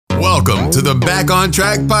Welcome to the Back on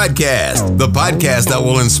Track podcast, the podcast that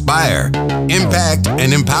will inspire, impact,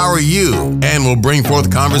 and empower you, and will bring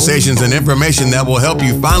forth conversations and information that will help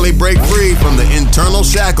you finally break free from the internal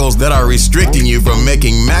shackles that are restricting you from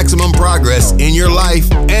making maximum progress in your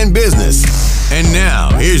life and business. And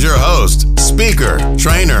now, here's your host, speaker,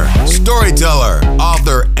 trainer, storyteller,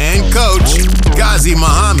 author, and coach, Ghazi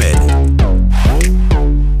Muhammad.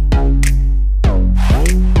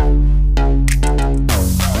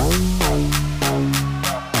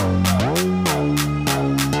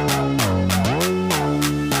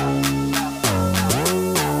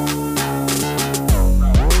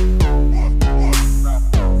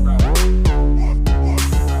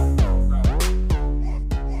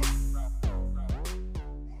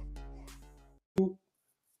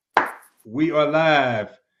 We are live.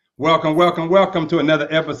 Welcome to another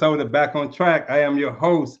episode of Back on Track. I am your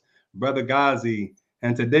host, Brother Ghazi.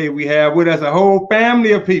 And today we have with us a whole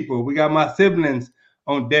family of people. We got my siblings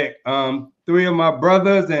on deck, 3 of my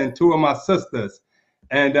brothers and 2 of my sisters.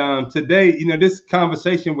 And today, this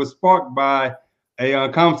conversation was sparked by a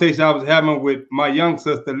conversation I was having with my young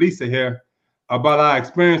sister, Lisa, here about our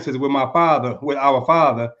experiences with our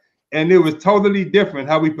father. And it was totally different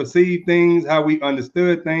how we perceived things, how we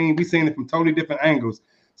understood things. We seen it from totally different angles.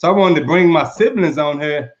 So I wanted to bring my siblings on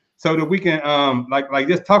here so that we can like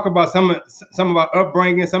just talk about some of our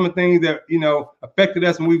upbringing, some of the things that affected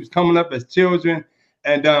us when we was coming up as children.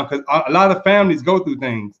 And because a lot of families go through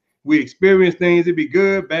things, we experience things. It'd be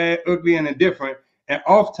good, bad, ugly, and indifferent. And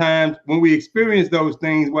oftentimes when we experience those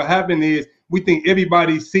things, what happens is we think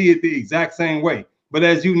everybody see it the exact same way. But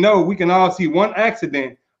as you know, we can all see one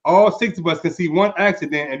accident. All 6 of us can see one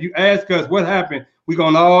accident. If you ask us what happened, we're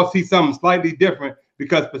going to all see something slightly different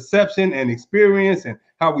because perception and experience and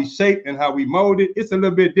how we shape and how we mold it, it's a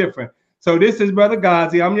little bit different. So this is Brother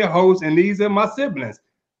Ghazi. I'm your host, and these are my siblings.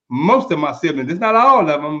 Most of my siblings. It's not all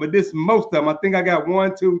of them, but this most of them. I think I got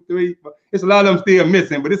 1, 2, 3. It's a lot of them still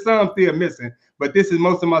missing, but it's some still missing. But this is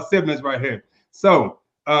most of my siblings right here. So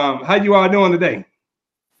how you all doing today?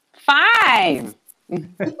 Fine.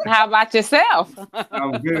 How about yourself?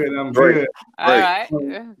 I'm good. All right.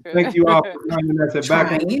 Thank you all for joining us at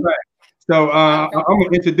Back on Track. So I'm going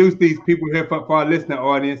to introduce these people here for our listening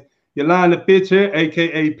audience. Yolanda Fisher,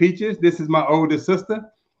 a.k.a. Peaches. This is my older sister.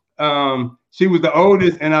 She was the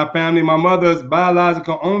oldest in our family, my mother's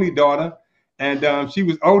biological only daughter. And she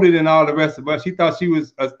was older than all the rest of us. She thought she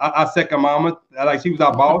was our second mama, like she was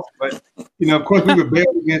our boss. But, of course, we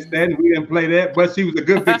rebelled against that, and we didn't play that. But she was a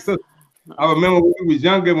good big sister. I remember when we was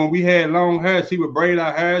younger, when we had long hair, she would braid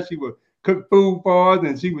our hair, she would cook food for us,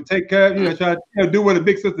 and she would take care of, try to do what a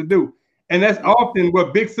big sister do. And that's often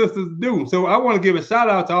what big sisters do. So I want to give a shout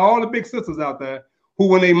out to all the big sisters out there who,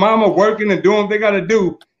 when they mama working and doing what they got to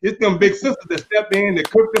do, it's them big sisters that step in,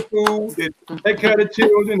 that cook the food, that take care of the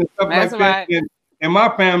children and stuff that's like right. that. And in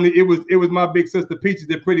my family, it was my big sister Peaches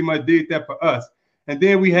that pretty much did that for us. And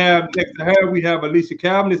then we have next to her, we have Alicia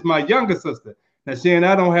Calvin. It's my younger sister. Now, she and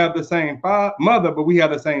I don't have the same mother, but we have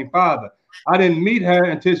the same father. I didn't meet her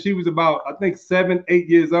until she was about, I think, 7, 8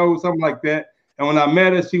 years old, something like that. And when I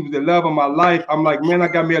met her, she was the love of my life. I'm like, man, I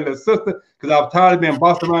got me a little sister because I was tired of being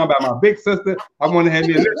bossed around by my big sister. I want to have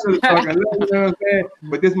me a little sister so I can love, you know what I'm saying?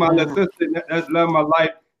 But this is my little sister. That's love of my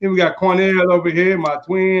life. Then we got Cornell over here, my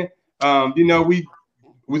twin. We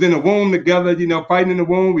was in the womb together, fighting in the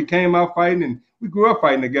womb. We came out fighting, and we grew up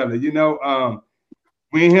fighting together,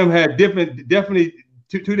 We and him had definitely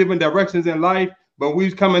two different directions in life. But we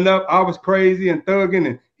was coming up, I was crazy and thugging,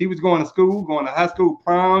 and he was going to school, going to high school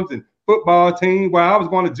proms and football team, while I was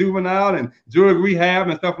going to juvenile and drug rehab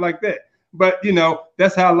and stuff like that. But,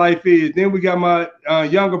 that's how life is. Then we got my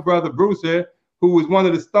younger brother, Bruce here, who was one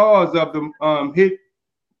of the stars of the hit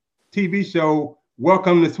TV show,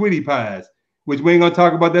 Welcome to Sweetie Pies, which we ain't going to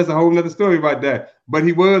talk about. That's a whole nother story about that. But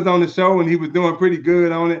he was on the show, and he was doing pretty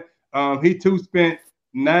good on it. He, too, spent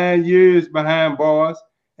 9 years behind bars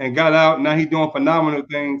and got out. Now he's doing phenomenal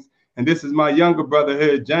things. And this is my younger brother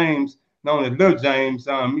here, James, known as Lil James.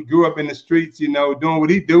 He grew up in the streets, doing what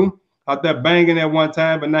he do, out there banging at one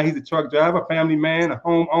time. But now he's a truck driver, family man, a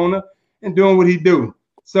homeowner, and doing what he do.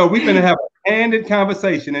 So we're going to have a candid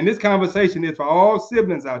conversation. And this conversation is for all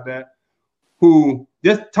siblings out there who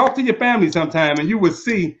just talk to your family sometime, and you will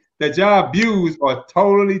see that your views are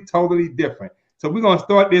totally, totally different. So we're going to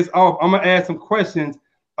start this off. I'm going to ask some questions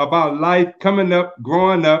about life, coming up,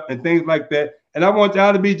 growing up, and things like that. And I want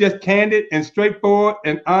y'all to be just candid and straightforward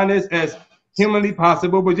and honest as humanly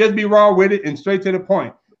possible, but just be raw with it and straight to the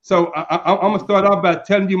point. So I'm going to start off by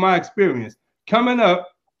telling you my experience. Coming up,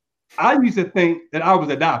 I used to think that I was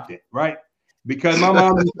adopted, right? because my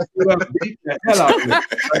mom used to get up and beat the hell out of me.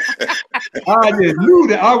 I just knew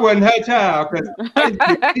that I wasn't her child because I used to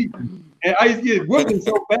get beaten. And I used to get whooping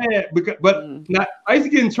so bad, I used to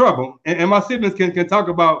get in trouble. And my siblings can talk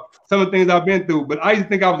about some of the things I've been through, but I used to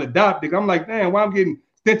think I was adopted. I'm like, damn, why I'm getting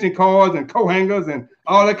extension cords and co-hangers and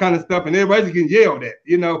all that kind of stuff, and everybody's getting yelled at.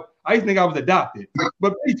 You know, I used to think I was adopted.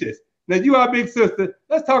 But Peaches, now you are a big sister.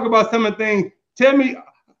 Let's talk about some of the things. Tell me,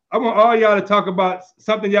 I want all y'all to talk about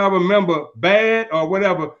something y'all remember bad or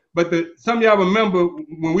whatever, but something y'all remember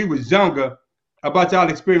when we was younger about y'all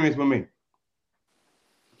experience with me.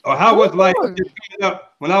 Or how was life coming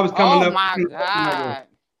up when I was coming up? Oh my God.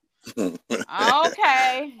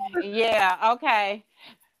 Okay. Yeah, okay.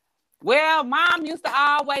 Well, Mom used to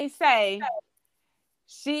always say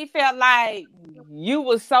she felt like you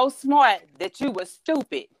was so smart that you was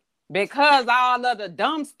stupid because all of the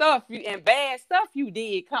dumb stuff and bad stuff you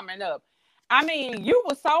did coming up. I mean, you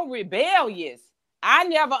were so rebellious. I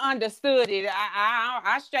never understood it.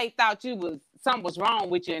 I straight thought something was wrong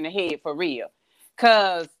with you in the head for real.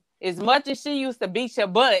 Because as much as she used to beat your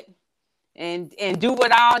butt and do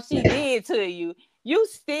what all she did to you, you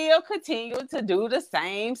still continue to do the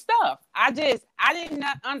same stuff. I did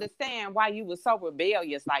not understand why you were so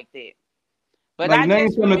rebellious like that. But like,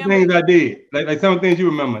 name some of the things I did. Like some of the things you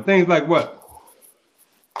remember. Things like what?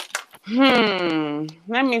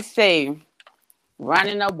 Let me see.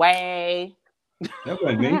 Running away. That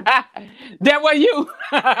wasn't me. That was you.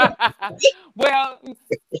 Well,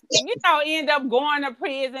 end up going to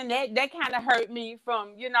prison. That kind of hurt me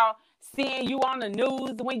from, seeing you on the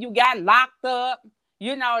news when you got locked up.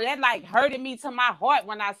 That like hurted me to my heart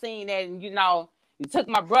when I seen that. And, you took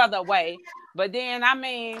my brother away. But then, I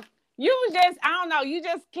mean, you was just, I don't know, you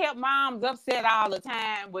just kept moms upset all the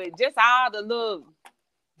time with just all the little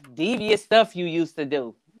devious stuff you used to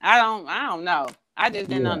do. I don't know. I just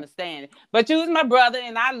didn't understand it. But you was my brother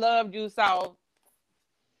and I loved you, so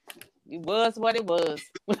it was what it was.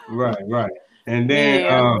 Right. And then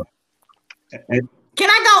can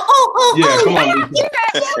I go? Come on.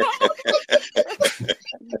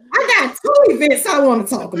 I got 2 events I want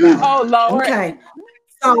to talk about. Oh Lord. Okay.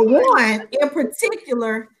 So one in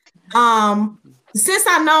particular, since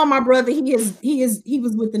I know my brother, he was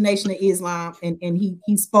with the Nation of Islam and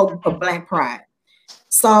he spoke for Black Pride.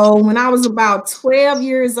 So when I was about 12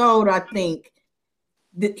 years old, I think,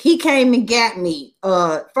 he came and got me.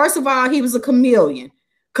 First of all, he was a chameleon.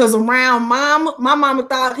 Because around my mama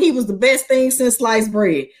thought he was the best thing since sliced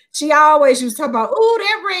bread. She always used to talk about,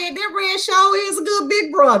 that Red show is a good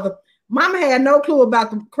big brother. Mama had no clue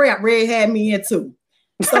about the crap Red had me into.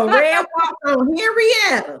 So Red walked on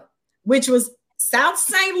Henrietta, which was South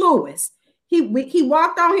St. Louis. He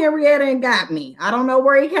walked on Henrietta and got me. I don't know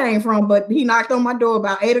where he came from, but he knocked on my door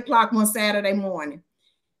about 8 o'clock one Saturday morning.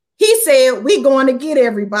 He said, we going to get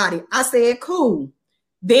everybody. I said, cool.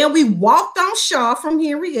 Then we walked on Shaw from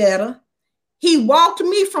Henrietta. He walked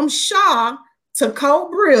me from Shaw to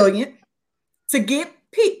Cold Brilliant to get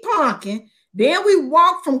Pete Pumpkin. Then we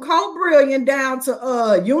walked from Cold Brilliant down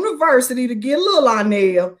to University to get Lil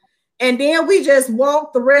Arnell. And then we just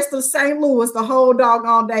walked the rest of St. Louis the whole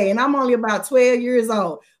doggone day. And I'm only about 12 years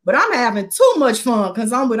old. But I'm having too much fun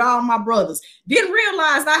because I'm with all my brothers. Didn't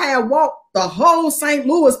realize I had walked the whole St.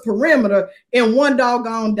 Louis perimeter in one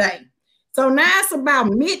doggone day. So now it's about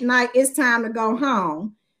midnight. It's time to go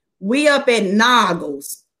home. We up at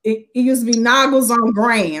Noggles. It used to be Noggles on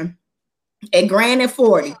Grand, at Grand and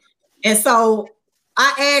 40. And so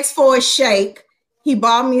I asked for a shake. He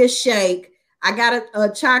bought me a shake. I got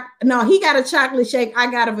he got a chocolate shake. I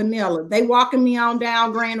got a vanilla. They walking me on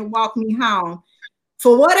down Grand and walk me home.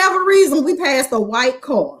 For whatever reason, we passed a white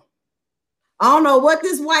car. I don't know what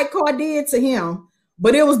this white car did to him,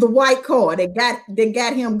 but it was the white car that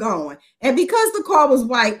got him going. And because the car was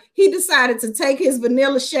white, he decided to take his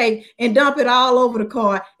vanilla shake and dump it all over the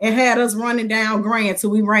car and had us running down Grand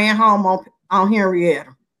till we ran home on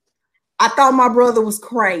Henrietta. I thought my brother was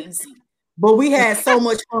crazy, but we had so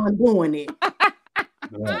much fun doing it.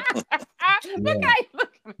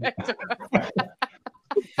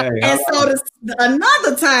 And so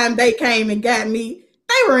another time they came and got me,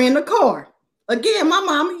 they were in the car. Again, my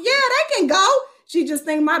mama, they can go. She just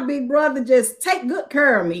think my big brother just take good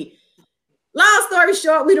care of me. Long story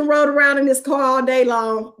short, we done rode around in this car all day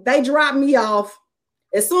long. They dropped me off.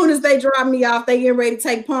 As soon as they drop me off, they get ready to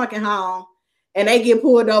take Pumpkin home, and they get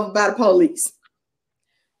pulled over by the police.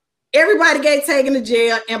 Everybody get taken to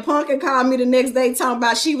jail, and Pumpkin called me the next day talking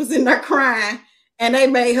about she was in there crying, and they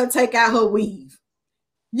made her take out her weave.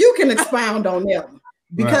 You can expound on that one.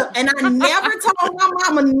 Because right. And I never told my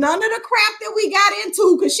mama none of the crap that we got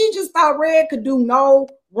into because she just thought Red could do no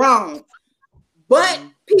wrong. But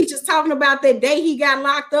Peach is talking about that day he got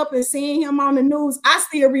locked up and seeing him on the news. I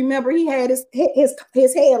still remember he had his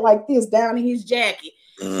head like this down in his jacket.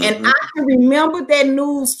 And I can remember that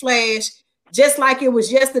news flash just like it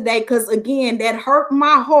was yesterday, because again, that hurt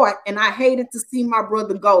my heart, and I hated to see my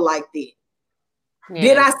brother go like that. Yeah,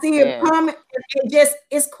 did I see it coming?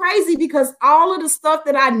 It's crazy because all of the stuff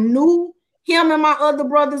that I knew him and my other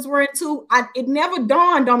brothers were into, it never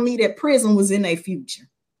dawned on me that prison was in their future.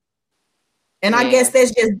 And I guess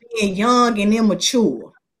that's just being young and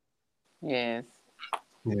immature. Yes.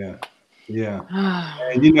 Yeah.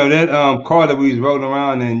 And you know that car that we was rolling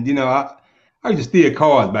around, and you know I used to steal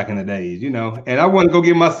cars back in the days, you know, and I wanted to go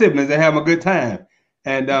get my siblings and have a good time.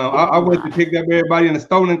 And I went to pick up everybody in a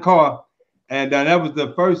stolen car, and that was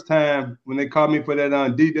the first time when they called me for that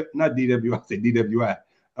not DWI, I say DWI.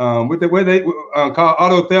 Where they call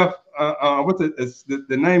auto theft. What's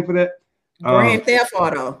the name for that? Grand theft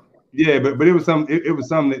auto. Yeah, but it was something. It was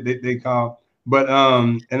something that they called. But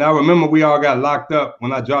and I remember we all got locked up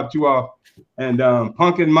when I dropped you off, and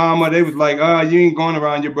Punk and Mama, they was like, you ain't going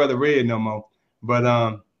around your brother Red no more. But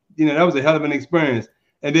you know, that was a hell of an experience.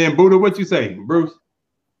 And then Buddha, what you say, Bruce?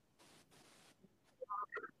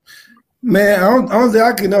 Man, I don't think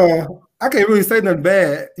I can't really say nothing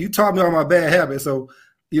bad. You taught me all my bad habits, so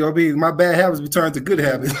you know what I mean. My bad habits returned to good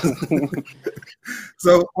habits.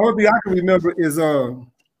 So all thing I can remember is when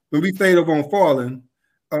we stayed up on Fallen.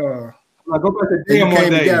 Go back to Delmore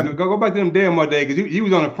days. Go back to them Delmore days, because you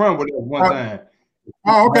was on the front with us one time.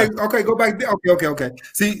 Oh, okay. Go back there. Okay.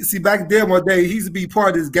 See, back in Delmore days, he used to be part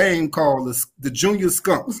of this game called the Junior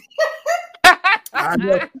Skunks. I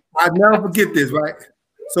never forget this, right?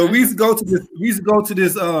 So we used to go to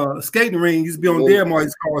this skating ring. Used to be on Delmore.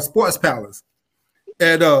 It's called Sports Palace,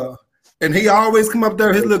 and he always come up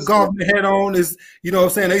there, his little golf hat on. Is, you know what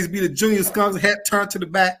I'm saying? They used to be the Junior Skunks, hat turned to the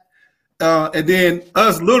back. And then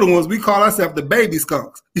us little ones, we call ourselves the baby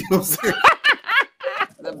skunks. You know what I'm saying?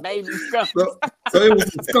 The baby skunks. So it was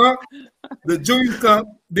the skunk, the junior skunk,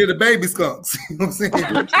 then the baby skunks. You know what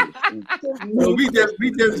I'm saying? So we just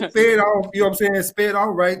sped off, you know what I'm saying? Sped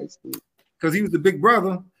off, right? Because he was the big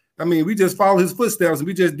brother. I mean, we just followed his footsteps, and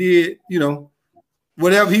we just did, you know,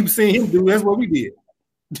 whatever he was seeing him do, that's what we did. You know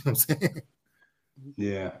what I'm saying?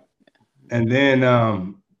 Yeah. And then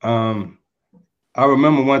I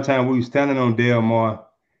remember one time we were standing on Delmore,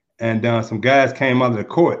 and some guys came out of the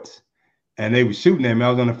courts, and they were shooting at me. I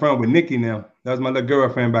was on the front with Nikki now. That was my little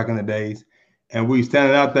girlfriend back in the days. And we were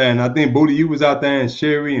standing out there, and I think Booty, you was out there, and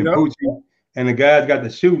Sherry and Poochie, and the guys got to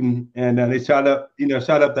shooting, and they shot up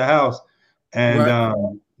the house. And a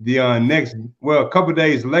couple of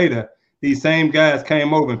days later, these same guys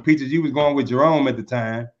came over, and Peaches, you was going with Jerome at the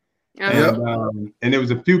time. And there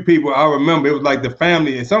was a few people I remember. It was like the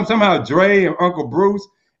family, and somehow Dre and Uncle Bruce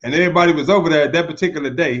and everybody was over there that particular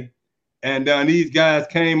day. And these guys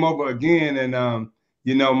came over again, and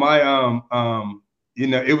you know, you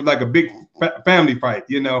know, it was like a big family fight.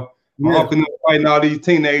 You know, my uncle fighting all these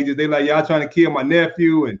teenagers. They like, y'all trying to kill my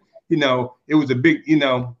nephew, and you know, it was a big, you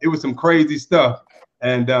know, it was some crazy stuff.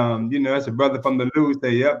 And you know, that's a brother from the Lou.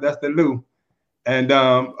 Say, yep, that's the Lou. And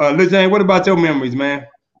Lil Jane, what about your memories, man?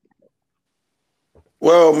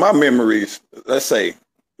 Well, my memories, we say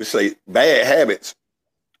bad habits.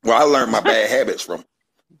 Well, I learned my bad habits from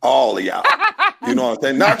all of y'all. You know what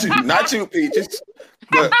I'm saying? Not you, Peaches,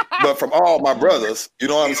 but from all my brothers. You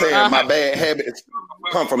know what I'm saying? My bad habits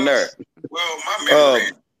come from there. Well, my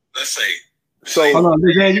memory, So hold on,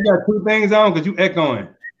 Jane, you got two things on because you echoing.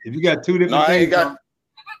 If you got two different things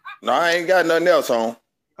I ain't got nothing else on.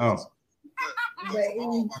 Oh. You know what I'm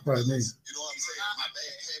saying? My bad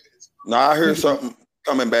habits. No, I heard something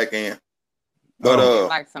coming back in. But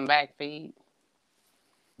like some back feed.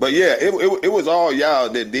 But yeah, it was all y'all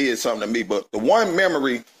that did something to me. But the one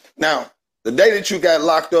memory, now, the day that you got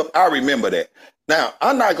locked up, I remember that. Now,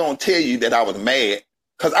 I'm not gonna tell you that I was mad,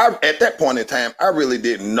 because at that point in time, I really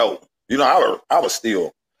didn't know. You know, I was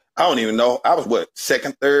still, I don't even know. I was what,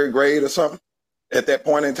 second, third grade or something at that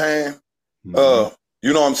point in time. Mm-hmm.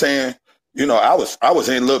 You know what I'm saying? You know, I was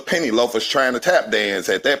in little penny loafers trying to tap dance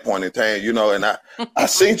at that point in time, you know, and I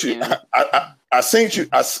seen you. I seen you.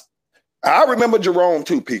 I remember Jerome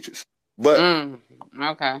too, Peaches. But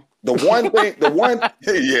okay. The one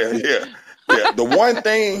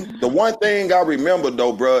thing I remember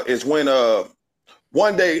though, bro, is when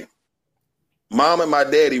one day Mom and my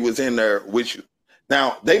daddy was in there with you.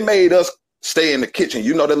 Now they made us stay in the kitchen.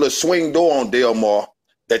 You know that little swing door on Delmore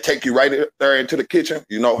that take you right there into the kitchen.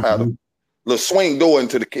 You know how the little swing door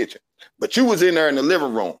into the kitchen. But you was in there in the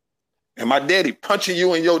living room, and my daddy punching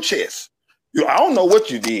you in your chest. I don't know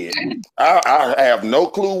what you did. I have no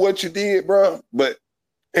clue what you did, bro. But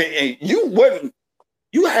and you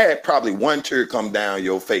had probably one tear come down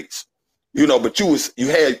your face, but you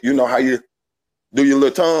had, how you do your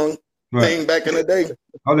little tongue thing back in the day.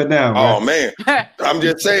 Hold it down, bro. Oh man, I'm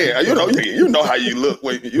just saying, you know how you look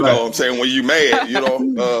when know what I'm saying, when you mad,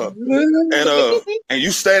 and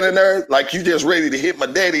you standing there like you just ready to hit my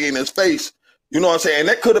daddy in his face. You know what I'm saying? And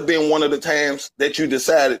that could have been one of the times that you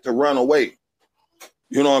decided to run away.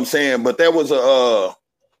 You know what I'm saying? But that was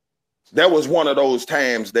one of those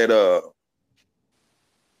times that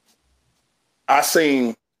I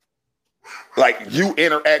seen like you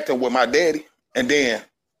interacting with my daddy, and then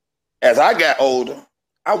as I got older,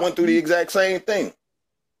 I went through the exact same thing.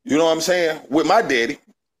 You know what I'm saying? With my daddy.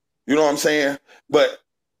 You know what I'm saying? But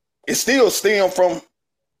it still stemmed from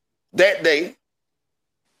that day,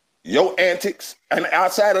 your antics, and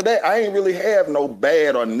outside of that, I ain't really have no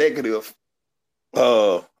bad or negative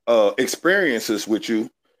experiences with you.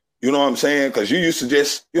 You know what I'm saying? Because you used to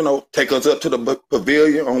just, take us up to the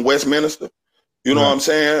pavilion on Westminster. You know what I'm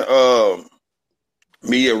saying?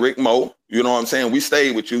 Me and Rick Moe, you know what I'm saying? We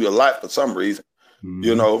stayed with you a lot for some reason,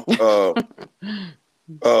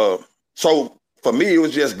 So for me, it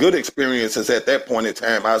was just good experiences at that point in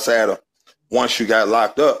time outside of once you got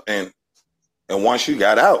locked up and once you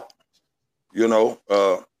got out, well,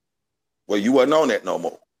 you wasn't on that no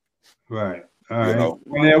more. Right. All right.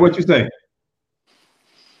 Yeah, what you say?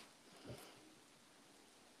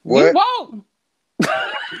 What? You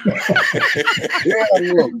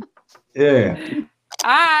won't. Yeah. All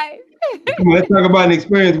right. Let's talk about an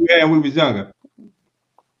experience we had when we was younger.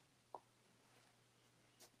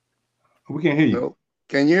 We can't hear you. No.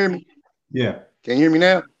 Can you hear me? Yeah. Can you hear me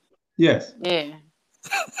now? Yes. Yeah.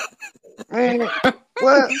 Man,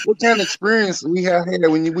 what kind of experience we had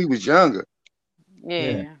when we was younger?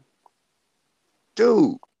 Yeah.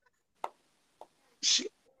 Dude.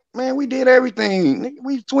 Man, we did everything.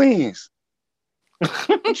 We twins.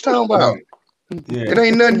 What you talking about? Yeah. It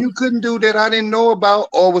ain't nothing you couldn't do that I didn't know about,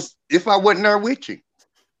 or was if I wasn't there with you.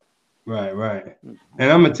 Right.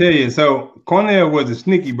 And I'm gonna tell you, so Cornell was a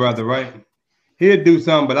sneaky brother, right? He'd do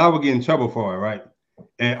something, but I would get in trouble for it, right?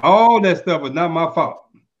 And all that stuff was not my fault.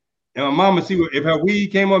 And my mama, if her weed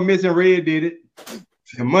came up missing, Red did it.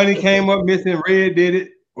 The money came up missing, Red did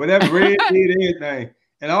it. Whatever, Red did everything.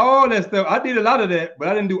 And all that stuff, I did a lot of that, but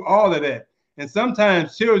I didn't do all of that. And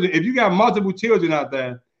sometimes children, if you got multiple children out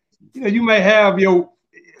there, you may have your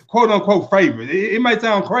quote unquote favorite. It might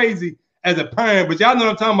sound crazy as a parent, but y'all know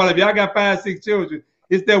what I'm talking about. If y'all got 5, 6 children,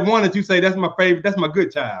 it's that one that you say, that's my favorite, that's my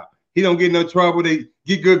good child. He don't get no trouble, they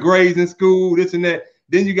get good grades in school, this and that.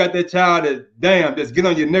 Then you got that child that, just get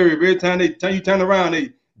on your nerve. Every time you turn around,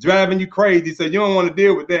 they driving you crazy, so you don't want to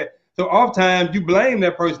deal with that. So oftentimes you blame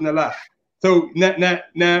that person a lot. So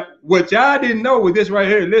now what y'all didn't know was this right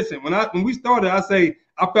here. Listen, when we started, I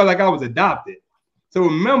felt like I was adopted. So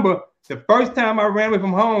remember, the first time I ran away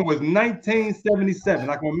from home was 1977.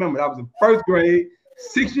 I can remember. I was in first grade,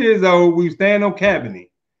 6 years old. We were staying on Cabinet.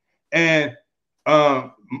 And I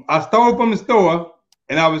stole from the store,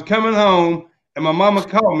 and I was coming home, and my mama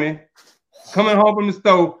called me, coming home from the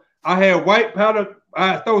store. I had white powder.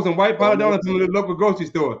 I stole some white powder donuts from the local grocery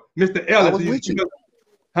store. Mr. Ellis. I was with you.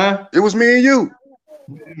 Huh? It was me and you.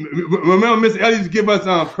 Remember, Mr. Ellis used to give us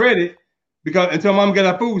credit because until mom got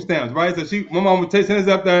our food stamps, right? So my mom would send us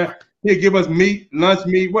up there. He'd give us meat, lunch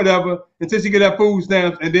meat, whatever, until she get our food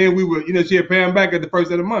stamps, and then we would, she'd pay them back at the first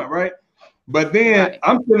of the month, right? But then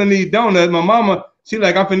I'm still in these donuts. My mama, she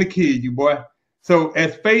like, I'm finna kill you, boy. So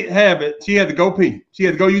as fate have it, she had to go pee. She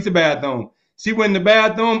had to go use the bathroom. She went in the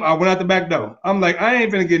bathroom. I went out the back door. I'm like, I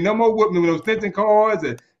ain't finna get no more whooping with no extension cords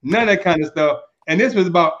and none of that kind of stuff. And this was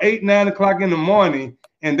about 8, 9 o'clock in the morning,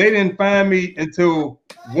 and they didn't find me until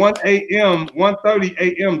 1:30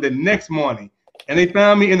 a.m. the next morning. And they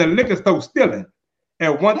found me in the liquor store stealing.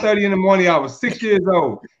 At 1:30 in the morning, I was 6 years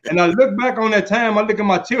old. And I look back on that time, I look at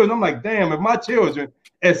my children, I'm like, damn, if my children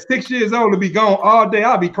at 6 years old to be gone all day,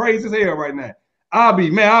 I'll be crazy as hell right now. I'll be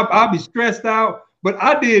stressed out. But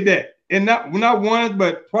I did that. And not once,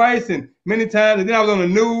 but twice and many times. And then I was on the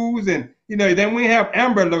news, and then we didn't have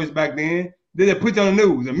Amber Alerts back then. They put you on the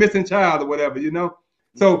news, a missing child or whatever,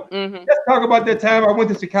 So let's talk about that time I went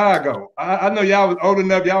to Chicago. I know y'all was old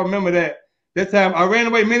enough, y'all remember that. That time I ran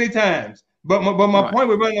away many times. But my point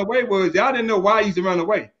with running away was y'all didn't know why I used to run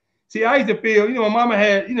away. See, I used to feel, my mama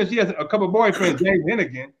had, she has a couple of boyfriends, James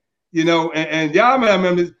Hennigan, and y'all may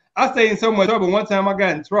remember this. I stayed in so much trouble. One time I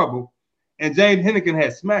got in trouble, and James Hennigan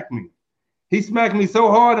had smacked me. He smacked me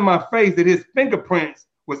so hard in my face that his fingerprints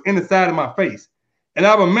was in the side of my face. And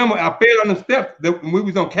I remember I fell on the steps when we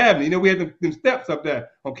was on Cabinet. You know, we had them steps up there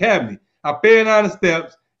on Cabinet. I fell down the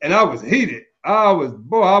steps and I was heated.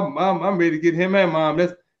 I'm ready to get him and mom. We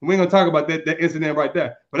ain't gonna talk about that incident right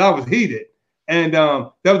there. But I was heated. And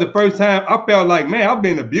that was the first time I felt like, man, I'm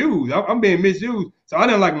being abused. I'm being misused. So I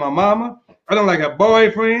didn't like my mama. I don't like her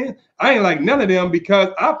boyfriend. I ain't like none of them because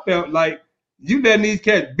I felt like you letting these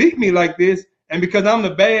cats beat me like this. And because I'm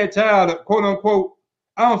the bad child, quote unquote,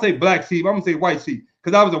 I don't say black sheep, I'm gonna say white sheep.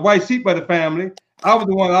 Because I was a white sheep of the family. I was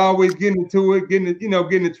the one always getting into it, getting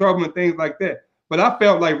in trouble and things like that. But I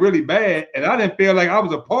felt like really bad, and I didn't feel like I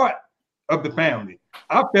was a part of the family.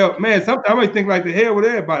 I felt, man, sometimes I might think like the hell with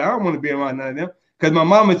everybody. I don't want to be around none of them. Because my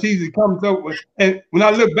mama, she usually comes over. And when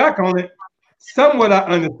I look back on it, somewhat I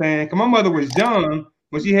understand. Because my mother was young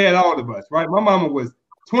when she had all of us, right? My mama was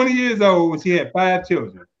 20 years old when she had 5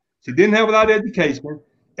 children. She didn't have a lot of education.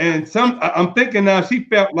 And I'm thinking now she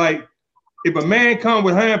felt like if a man come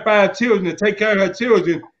with her and 5 children to take care of her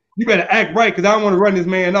children, you better act right because I don't want to run this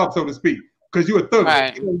man off, so to speak, because you're a thug.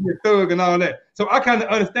 Right. You're a thug and all that. So I kind of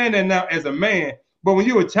understand that now as a man. But when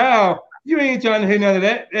you're a child, you ain't trying to hear none of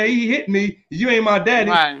that. Hey, he hit me. You ain't my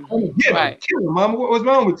daddy. Right. I'm gonna get him. Kill him, mama. What's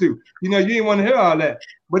wrong with you? You know, you ain't want to hear all that.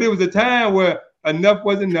 But it was a time where enough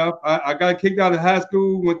was enough. I got kicked out of high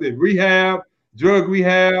school, went to rehab, drug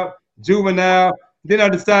rehab, juvenile. Then I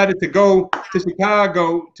decided to go to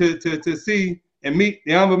Chicago to see and meet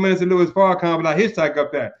the Honorable Minister Louis Farrakhan, but I hitchhiked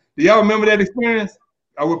up there. Do y'all remember that experience?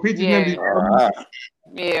 I would Peaches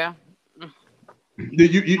Yeah. Do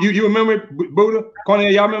you remember it, Buddha?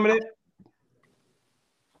 Cornell, y'all remember that?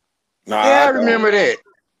 Nah, Yeah, I remember that.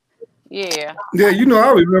 Yeah. Yeah, you know,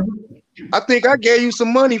 I remember. I think I gave you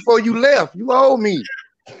some money before you left. You owe me.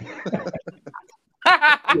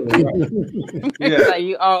 Yeah. So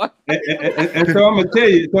you are. And so I'm gonna tell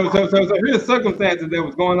you. So here's the circumstances that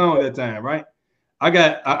was going on at that time, right? I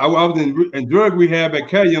was in drug rehab at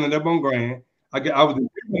Kellogg up on Grand. I was in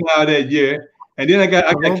juvenile that year, and then I got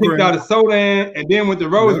kicked out of Sodan, and then went to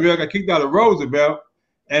Roosevelt. I got kicked out of Roosevelt,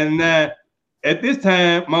 and at this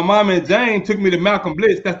time, my mom and Jane took me to Malcolm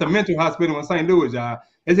Bliss. That's the mental hospital in St. Louis, y'all.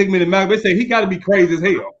 They took me to Malcolm. They said he got to be crazy as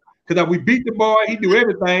hell. Because we beat the boy, he do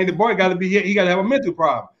everything. The boy got to be here. He got to have a mental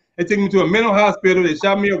problem. They took me to a mental hospital. They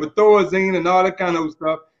shot me over Thorazine and all that kind of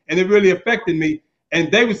stuff. And it really affected me.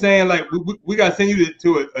 And they were saying, like, we got to send you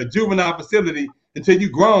to a juvenile facility until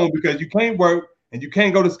you grown because you can't work and you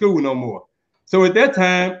can't go to school no more. So at that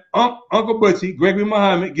time, Uncle Butchie, Gregory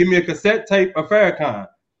Muhammad, gave me a cassette tape of Farrakhan,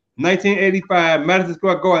 1985 Madison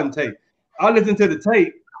Square Garden tape. I listened to the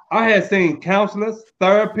tape. I had seen counselors,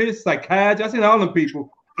 therapists, psychiatrists. I seen all them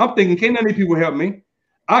people. I'm thinking, can't none of these people help me?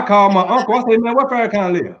 I called my uncle. I said, man, where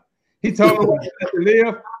Farrakhan live? He told me where to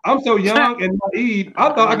live. I'm so young and naive. I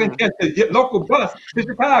thought I can catch the local bus to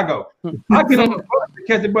Chicago. I get on the bus to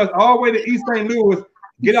catch the bus all the way to East St. Louis,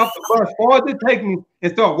 get off the bus, far as it take me,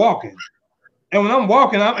 and start walking. And when I'm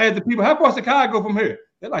walking, I'm asking people, how far Chicago from here?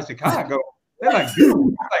 They're like, Chicago? They're like, dude,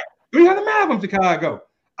 like 300 miles from Chicago.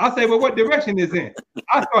 I say, well, what direction is in?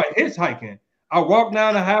 I start hitchhiking. I walk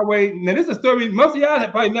down the highway. Now, this is a story most of y'all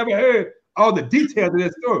have probably never heard all the details of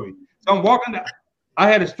that story. So I'm walking down. I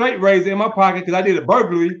had a straight razor in my pocket because I did a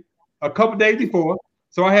burglary a couple days before.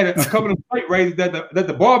 So I had a couple of straight razors that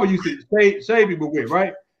the barber used to shave people with,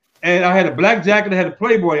 right? And I had a black jacket that had a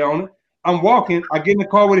Playboy on it. I'm walking. I get in the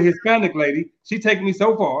car with a Hispanic lady. She taking me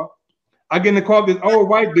so far. I get in the car with this old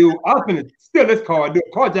white dude. I was going to steal this car, do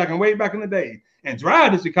a carjacking way back in the day, and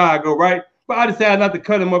drive to Chicago, right? But I decided not to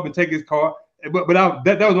cut him up and take his car. But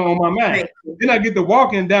that was on my mind. Then I get to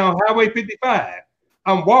walking down Highway 55.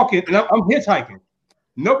 I'm walking and I'm hitchhiking.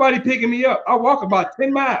 Nobody picking me up. I walk about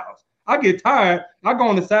 10 miles. I get tired. I go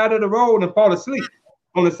on the side of the road and fall asleep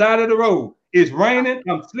on the side of the road. It's raining.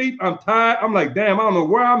 I'm asleep. I'm tired. I'm like, damn, I don't know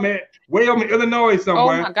where I'm at. Way over in Illinois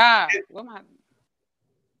somewhere. Oh my God.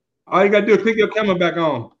 All you got to do is click your camera back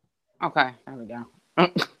on. Okay, there we go.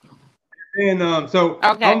 And so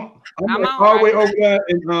okay. I'm all the way over there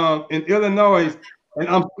in Illinois, and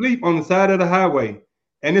I'm asleep on the side of the highway.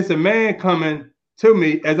 And it's a man coming to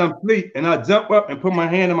me as I'm asleep, and I jump up and put my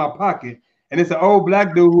hand in my pocket, and it's an old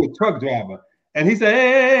black dude who's a truck driver. And he said,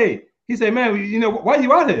 hey. He said, man, you know, why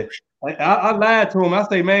you out here? I lied to him. I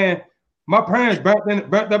say, man, my parents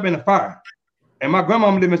burnt up in a fire. And my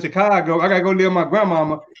grandmama live in Chicago. I got to go live with my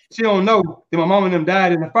grandmama. She don't know that my mama and them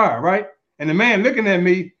died in the fire, right? And the man looking at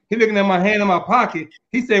me, he looking at my hand in my pocket.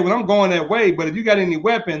 He said, well, I'm going that way, but if you got any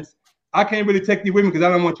weapons, I can't really take you with me because I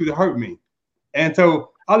don't want you to hurt me. And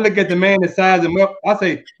so I look at the man that size him up. I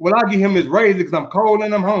say, well, I'll give him this razor because I'm cold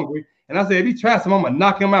and I'm hungry. And I say, if he tries him, I'm going to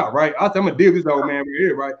knock him out, right? I say, I'm going to deal with this old man right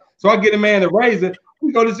here, right? So I get the man the razor.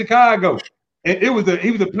 We go to Chicago. And he was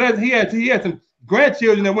a pleasant. He had some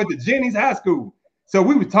grandchildren that went to Jennings High School. So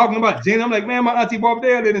we were talking about Jennings. I'm like, man, my auntie Bob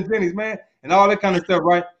there lived in Jennings, man, and all that kind of stuff,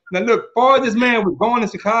 right? Now look, farthest man was going to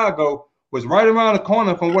Chicago was right around the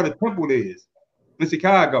corner from where the temple is in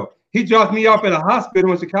Chicago. He dropped me off at a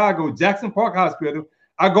hospital in Chicago, Jackson Park Hospital.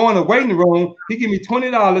 I go in the waiting room. He give me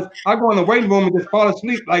 $20. I go in the waiting room and just fall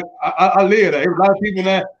asleep. Like I live there. There's a lot of people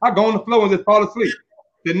there. I go on the floor and just fall asleep.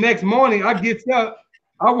 The next morning, I get up.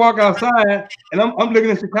 I walk outside and I'm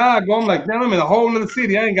looking at Chicago. I'm like, damn, I'm in a whole other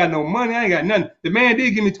city. I ain't got no money. I ain't got nothing. The man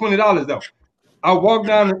did give me $20 though. I walked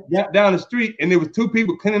down the street and there was two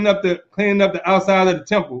people cleaning up the outside of the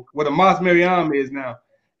temple where the Mosque Mariam is now.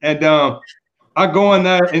 And I go in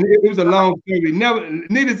there and it was a long story.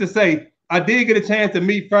 Needless to say, I did get a chance to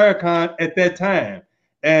meet Farrakhan at that time,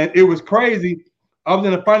 and it was crazy. I was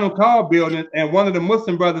in the Final Call building, and one of the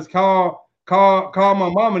Muslim brothers called my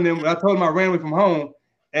mom and them. I told him I ran away from home,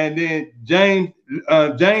 and then James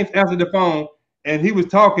answered the phone, and he was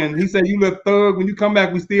talking. He said, "You little thug, when you come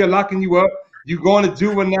back, we still locking you up. You going to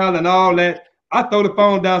juvenile and all that." I throw the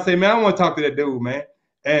phone down, and say, "Man, I want to talk to that dude, man."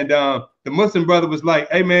 And the Muslim brother was like,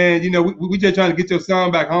 "Hey, man, you know, we just trying to get your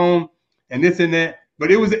son back home, and this and that." But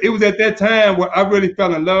it was at that time where I really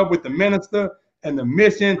fell in love with the minister and the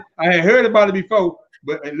mission. I had heard about it before,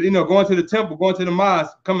 but you know, going to the temple, going to the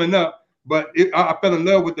mosque, coming up. But I fell in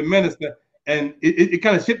love with the minister, and it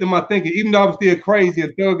kind of shifted my thinking, even though I was still crazy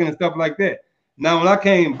and thugging and stuff like that. Now, when I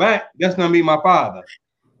came back, that's when I meet my father.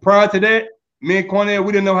 Prior to that, me and Cornell,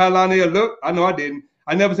 we didn't know how Lionel looked. I know I didn't.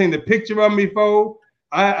 I never seen the picture of him before.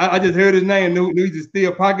 I just heard his name, knew he used to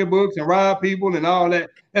steal pocketbooks and rob people and all that.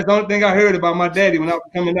 That's the only thing I heard about my daddy when I was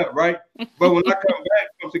coming up, right? But when I come back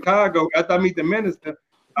from Chicago, after I meet the minister,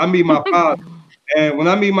 I meet my father. And when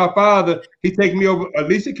I meet my father, he takes me over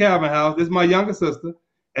Alicia Calvin house. This is my younger sister.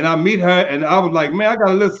 And I meet her, and I was like, man, I got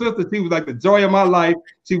a little sister. She was like the joy of my life.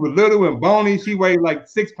 She was little and bony. She weighed like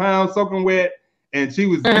 6 pounds, soaking wet. And she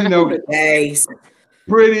was, you know,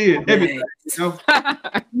 pretty and everything, you know?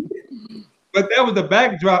 But that was the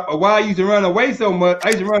backdrop of why I used to run away so much. I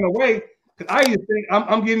used to run away because I used to think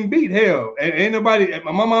I'm getting beat. Hell, and ain't nobody.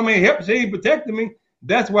 My mom ain't help. She ain't protecting me.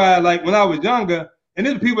 That's why, like when I was younger, and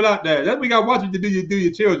there's people out there. That's what you got to watch what you do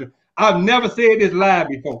your children. I've never said this live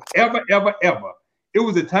before, ever. It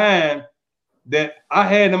was a time that I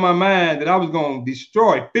had in my mind that I was going to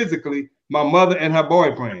destroy physically my mother and her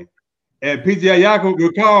boyfriend. And PJ, y'all can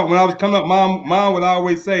recall when I was coming up, mom would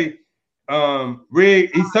always say,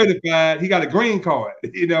 Rig, he's certified. He got a green card.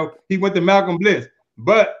 You know, he went to Malcolm Bliss.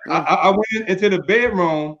 But I went into the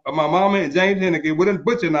bedroom of my mama and James Hennigan with a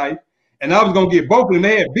butcher knife, and I was gonna get both of them.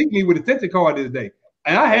 They had beat me with a tension card this day,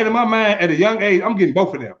 and I had in my mind at a young age, I'm getting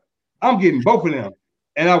both of them.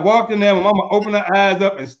 And I walked in there. My mama opened her eyes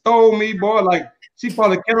up and stole me, boy, like she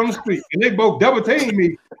probably kept on the street. And they both double teamed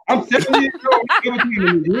me. I'm 7 years old. Double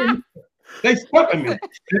teaming me. They stuffing me.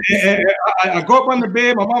 And I go up on the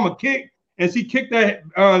bed. My mama kicked. And she kicked that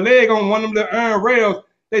leg on one of the iron rails.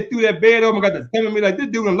 They threw that bed over and got to telling me like this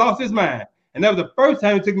dude lost his mind. And that was the first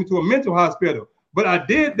time they took me to a mental hospital. But I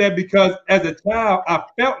did that because as a child, I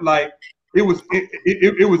felt like it was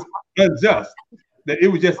unjust. That it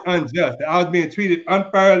was just unjust. That I was being treated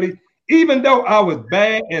unfairly. Even though I was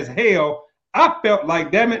bad as hell, I felt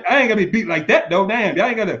like, damn it, I ain't gonna be beat like that though. Damn, y'all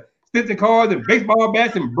ain't got to extension cords and baseball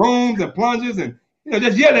bats and brooms and plungers and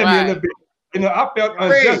just yell at me a little bit. I felt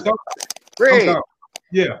unjust. Greg,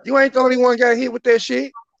 yeah, you ain't the only one got hit with that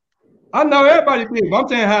shit. I know everybody did, but I'm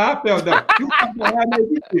saying how I felt though. You how I made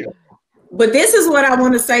you feel. But this is what I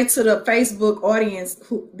want to say to the Facebook audience,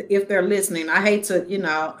 who, if they're listening. I hate to,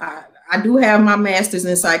 I do have my master's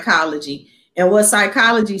in psychology, and what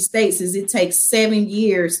psychology states is it takes 7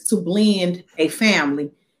 years to blend a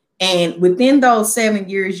family, and within those 7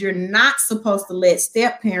 years, you're not supposed to let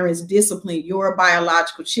step parents discipline your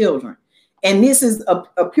biological children. And this is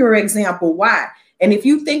a pure example why. And if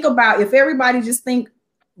you think about, if everybody just think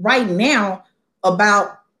right now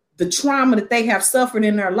about the trauma that they have suffered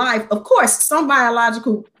in their life, of course, some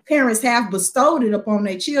biological parents have bestowed it upon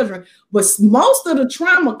their children, but most of the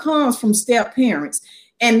trauma comes from step parents.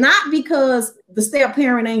 And not because the step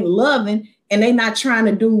parent ain't loving and they not trying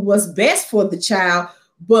to do what's best for the child,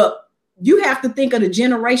 but you have to think of the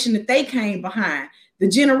generation that they came behind. The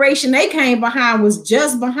generation they came behind was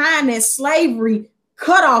just behind that slavery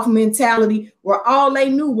cutoff mentality where all they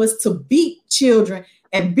knew was to beat children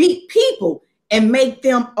and beat people and make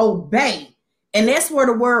them obey. And that's where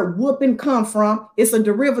the word whooping come from. It's a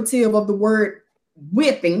derivative of the word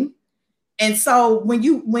whipping. And so when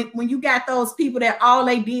you got those people that all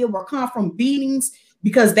they did were come from beatings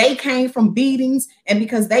because they came from beatings, and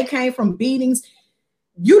because they came from beatings,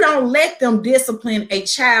 you don't let them discipline a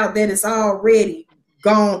child that is already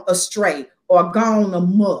gone astray or gone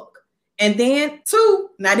amok. And then 2,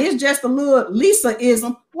 now this just a little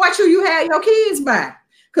Lisa-ism, watch who you had your kids by.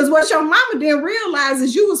 Because what your mama didn't realize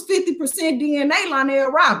is you was 50% DNA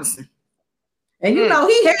Lionel Robinson. And you know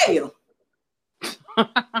he hell.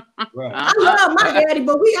 Right. I love my daddy,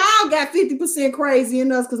 but we all got 50% crazy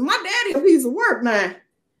in us because my daddy a piece of work now.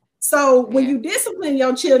 So when you discipline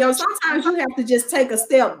your children, sometimes you have to just take a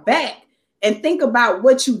step back and think about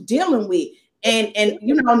what you're dealing with. And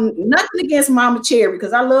you know, nothing against Mama Cherry,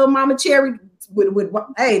 because I love Mama Cherry with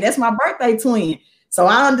hey, that's my birthday twin. So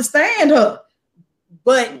I understand her.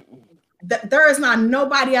 But there is not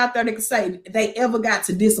nobody out there that can say they ever got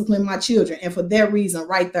to discipline my children. And for that reason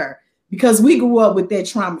right there, because we grew up with that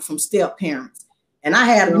trauma from step parents. And I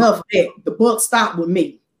had enough of that. The buck stopped with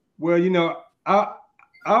me. Well, you know,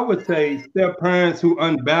 I would say step parents who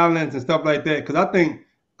unbalanced and stuff like that, because I think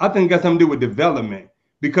it got something to do with development.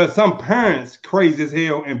 Because some parents crazy as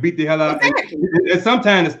hell and beat the hell out. Exactly. And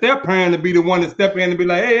sometimes the step parent will be the one to step in and be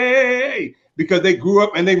like, hey, because they grew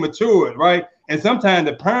up and they matured, right? And sometimes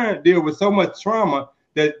the parent deal with so much trauma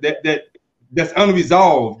that's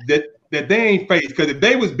unresolved that they ain't faced. Because if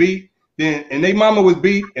they was beat, then and their mama was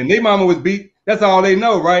beat, that's all they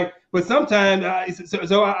know, right? But sometimes,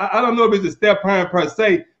 I don't know if it's a step parent per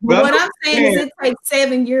se. But what I'm saying is it takes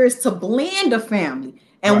 7 years to blend a family.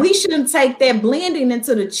 And we shouldn't take that blending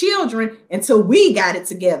into the children until we got it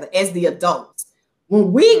together as the adults.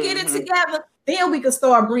 When we get it together, then we can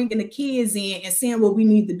start bringing the kids in and seeing what we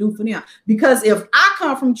need to do for them. Because if I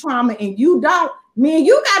come from trauma and you don't, man,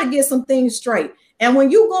 you got to get some things straight. And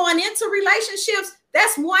when you going into relationships,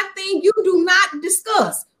 that's one thing you do not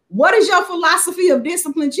discuss. What is your philosophy of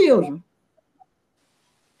discipline children?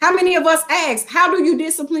 How many of us ask, how do you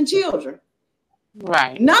discipline children?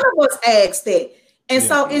 Right. None of us ask that. And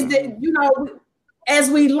so is that, you know, as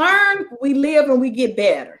we learn, we live and we get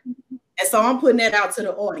better. And so I'm putting that out to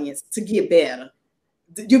the audience to get better.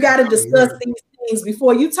 You got to discuss these things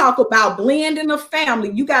before you talk about blending a family.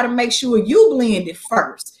 You got to make sure you blend it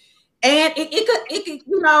first. And it could,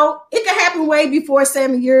 you know, it could happen way before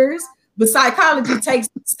 7 years, but psychology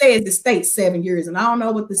states 7 years. And I don't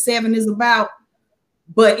know what the 7 is about.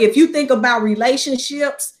 But if you think about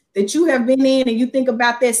relationships that you have been in and you think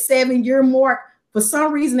about that 7 year mark, for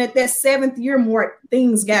some reason at that 7th year mark,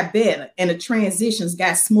 things got better and the transitions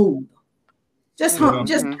got smoother. Just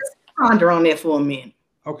ponder on that for a minute.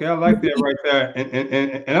 Okay, I like that right there.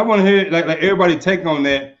 And I want to hear like everybody take on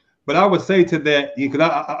that. But I would say to that, because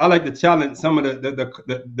I like to challenge some of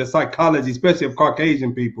the psychology, especially of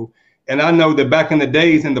Caucasian people. And I know that back in the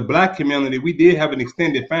days in the Black community, we did have an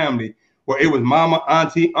extended family where it was mama,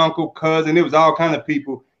 auntie, uncle, cousin. It was all kind of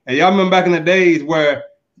people. And y'all remember back in the days where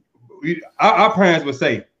our parents would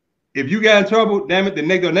say, if you got in trouble, damn it, the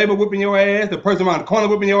neighbor whipping your ass, the person around the corner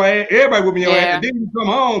whipping your ass, everybody whipping your ass. And then you come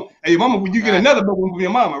home and your mama, you get another whipping from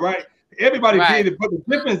your mama, right? Everybody did it, but the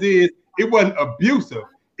difference is it wasn't abusive.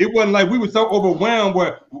 It wasn't like we were so overwhelmed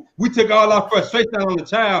where we took all our frustration out on the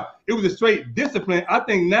child. It was a straight discipline. I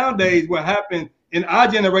think nowadays what happened in our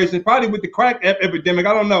generation, probably with the crack epidemic,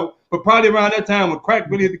 I don't know, but probably around that time when crack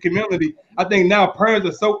really hit the community, I think now parents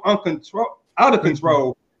are so out of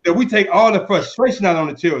control that we take all the frustration out on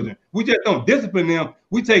the children. We just don't discipline them.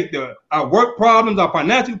 We take our work problems, our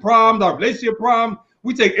financial problems, our relationship problems.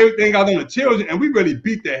 We take everything out on the children and we really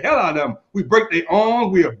beat the hell out of them. We break their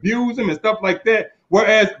arms, we abuse them and stuff like that.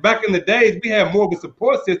 Whereas back in the days, we had more of a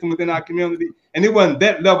support system within our community and it wasn't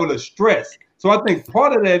that level of stress. So I think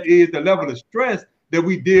part of that is the level of stress that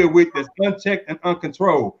we deal with that's unchecked and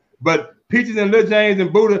uncontrolled. But Peaches and Lil James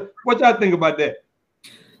and Buddha, what y'all think about that?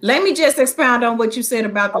 Let me just expound on what you said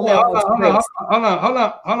about the level of stress. Hold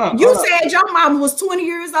on. You said your mama was 20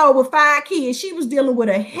 years old with 5 kids. She was dealing with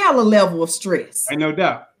a hella level of stress. Ain't no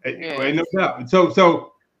doubt. Ain't no doubt.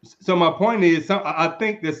 So my point is, I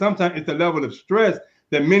think that sometimes it's the level of stress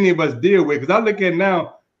that many of us deal with. Because I look at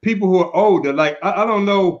now people who are older. Like I don't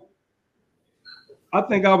know. I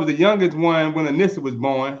think I was the youngest one when Anissa was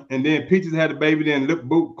born, and then Peaches had a baby. Then Luke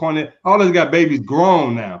Boot, Cornet, all those got babies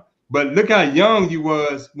grown now. But look how young you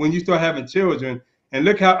was when you start having children, and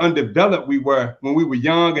look how undeveloped we were when we were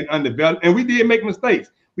young and undeveloped. And we did make mistakes.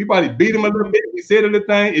 We probably beat them a little bit. We said a little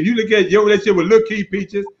thing. If you look at your relationship with Lil Key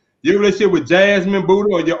Peaches, your relationship with Jasmine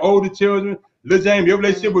Buddha, or your older children, Lil James, your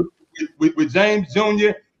relationship with James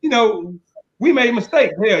Jr., you know, we made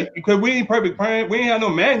mistakes. Hell, because we ain't perfect parents. We ain't have no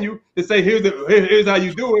manual to say here's how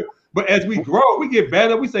you do it. But as we grow, we get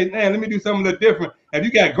better. We say, man, let me do something a little different. If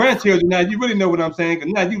you got grandchildren now, you really know what I'm saying.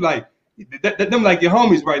 Because now you like them like your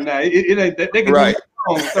homies right now. It ain't that they can right.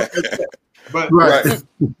 do stuff like that. But Right.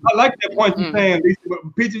 I like that point you're saying, Lisa. But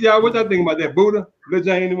Peaches, y'all, what y'all think about that? Buddha? Lil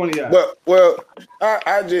Jane, any one of y'all? Well,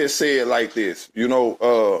 I just say it like this.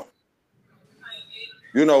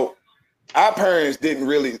 Our parents didn't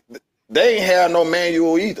really, they ain't have no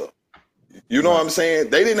manual either. You know what I'm saying?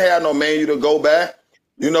 They didn't have no manual to go by.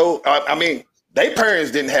 I mean, they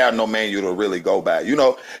parents didn't have no manual to really go by.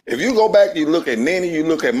 If you go back, you look at Nanny, you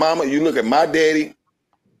look at Mama, you look at my daddy,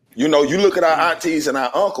 you look at our aunties and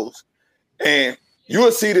our uncles, and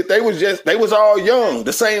you'll see that they was all young,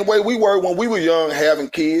 the same way we were when we were young, having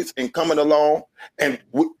kids and coming along. And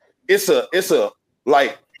it's a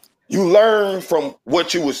like, you learn from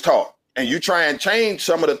what you was taught, and you try and change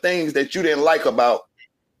some of the things that you didn't like about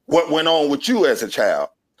what went on with you as a child.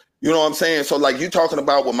 You know what I'm saying? So like you talking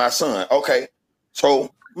about with my son. Okay.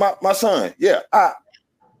 So my son, yeah,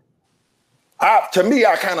 to me,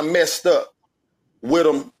 I kind of messed up with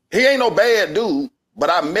him. He ain't no bad dude, but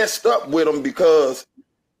I messed up with him because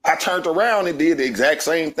I turned around and did the exact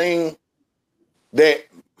same thing that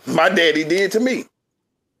my daddy did to me.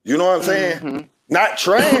 You know what I'm saying? Mm-hmm. Not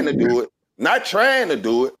trying to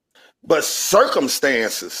do it, but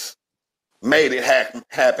circumstances made it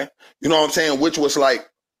happen. You know what I'm saying? Which was like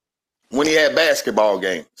when he had basketball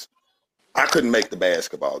games. I couldn't make the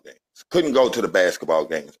basketball games, couldn't go to the basketball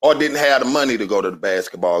games, or didn't have the money to go to the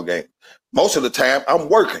basketball game. Most of the time, I'm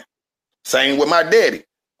working. Same with my daddy.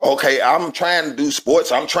 Okay, I'm trying to do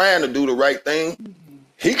sports. I'm trying to do the right thing.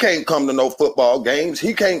 He can't come to no football games.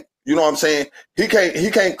 He can't, you know what I'm saying? He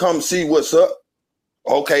can't come see what's up.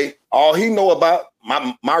 Okay, all he know about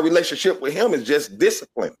my relationship with him is just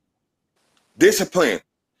discipline. Discipline.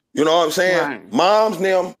 You know what I'm saying? Right.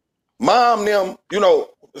 Mom them,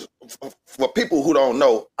 for people who don't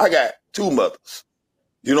know, I got two mothers.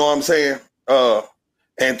 You know what I'm saying?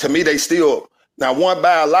 And to me, they still, now one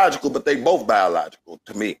biological, but they both biological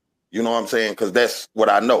to me. You know what I'm saying? Because that's what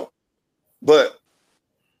I know. But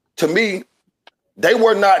to me, they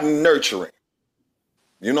were not nurturing.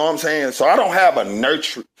 You know what I'm saying? So I don't have a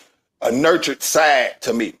nurtured side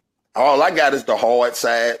to me. All I got is the hard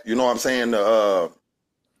side. You know what I'm saying? The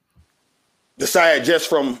side just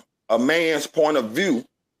from a man's point of view.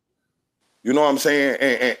 You know what I'm saying?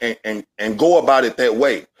 And go about it that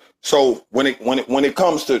way. So when it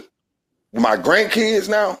comes to my grandkids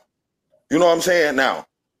now, you know what I'm saying? Now,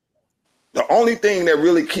 the only thing that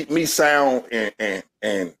really keep me sound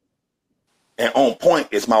and on point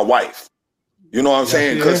is my wife. You know what I'm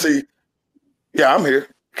saying? Because see, yeah, I'm here.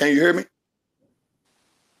 Can you hear me?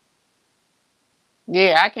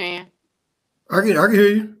 Yeah, I can. I can hear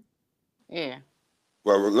you. Yeah.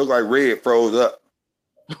 Well, it looked like Red froze up.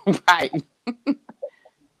 Right.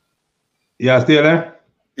 Y'all still there?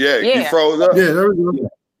 Yeah, you froze up? Yeah, there we go.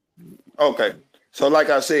 Okay. So like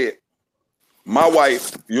I said, my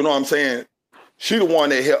wife, you know what I'm saying? She the one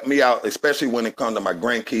that helped me out, especially when it comes to my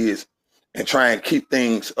grandkids and try and keep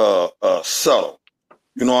things subtle.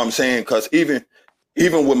 You know what I'm saying? Because even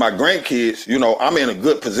with my grandkids, you know, I'm in a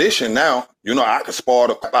good position now. You know, I could spoil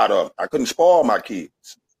the crap out of them. I couldn't spoil my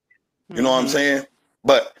kids. You know what I'm saying?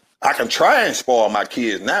 But I can try and spoil my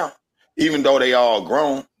kids now, even though they all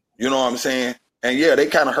grown. You know what I'm saying? And yeah, they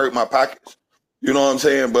kind of hurt my pockets. You know what I'm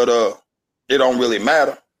saying? But it don't really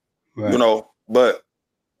matter. Right. You know, but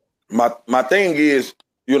my thing is,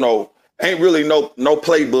 you know, ain't really no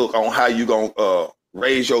playbook on how you gonna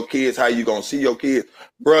raise your kids, how you gonna see your kids.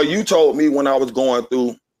 Bro, you told me when I was going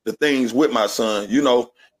through the things with my son, you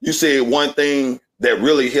know, you said one thing that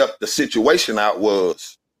really helped the situation out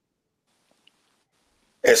was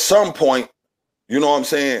at some point, you know what I'm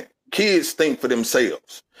saying, kids think for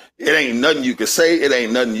themselves. It ain't nothing you could say, it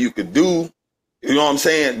ain't nothing you could do. You know what I'm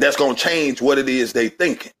saying? That's gonna change what it is they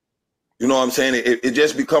thinking. You know what I'm saying? It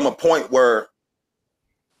just become a point where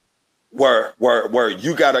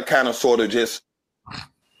you gotta kind of sort of just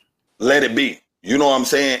let it be. You know what I'm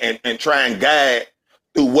saying? And try and guide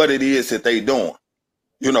through what it is that they doing.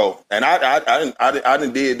 You know, and I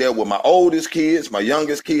done did that with my oldest kids, my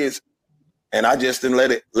youngest kids, and I just didn't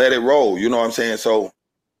let it roll. You know what I'm saying? So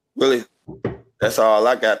really, that's all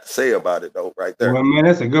I got to say about it, though, right there. Well, man,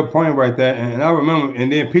 that's a good point right there. And I remember,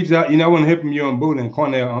 and then Peaches, you know, I want to hear from you and Buddha and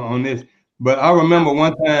Cornell on this, but I remember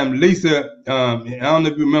one time, Lisa, I don't know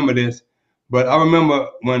if you remember this, but I remember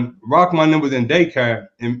when Rockman was in daycare,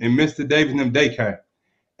 in Mr. Davis in daycare.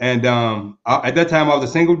 And at that time, I was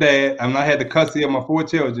a single dad, and I had the custody of my 4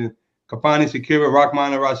 children, Kafani, Shakira,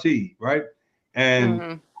 Rockman, and Rashid, right?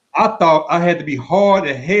 And I thought I had to be hard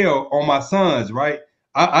as hell on my sons, right?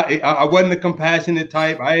 I wasn't a compassionate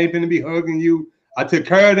type. I ain't gonna be hugging you. I took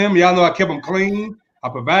care of them. Y'all know I kept them clean. I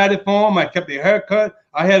provided for them. I kept their haircut.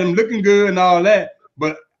 I had them looking good and all that.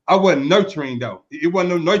 But I wasn't nurturing though. It wasn't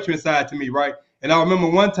no nurturing side to me, right? And I remember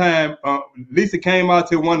one time Lisa came out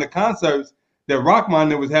to one of the concerts that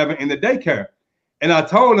Rockman was having in the daycare. And I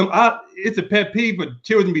told him, it's a pet peeve for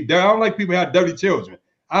children to be dirty. I don't like people who have dirty children.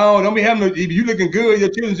 Don't be having no, if you looking good, your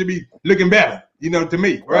children should be looking better, to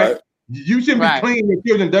me, right? You shouldn't be clean your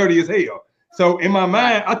children dirty as hell. So in my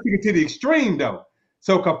mind, I took it to the extreme though.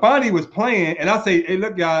 So Kafani was playing, and I say, hey,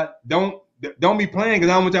 look, y'all, don't be playing because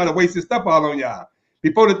I don't want y'all to waste this stuff all on y'all.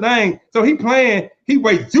 Before the thing, so he playing, he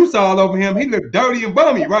wastes juice all over him. He looked dirty and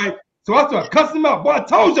bummy, right? So I started cussing him out. Boy, I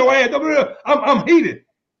told your ass, I'm heated.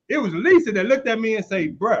 It was Lisa that looked at me and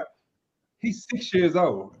said, bruh, he's 6 years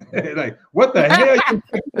old. Like, what the hell you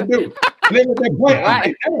to do? And then at that point, I'm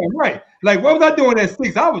like, damn, right. Like, what was I doing at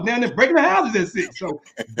 6? I was down there breaking the houses at 6. So,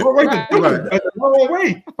 that's a long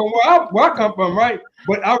way from where I come from, right?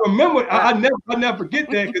 But I remember, I never forget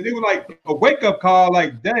that because it was like a wake-up call,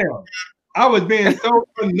 like, damn. I was being so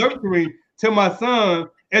nurturing to my son.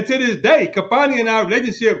 And to this day, Kafani and our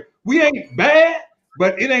relationship, we ain't bad,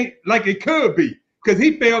 but it ain't like it could be. Because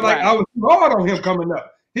he felt like I was too hard on him coming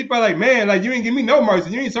up. He felt like, man, like you ain't give me no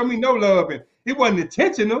mercy. You ain't show me no love. And it wasn't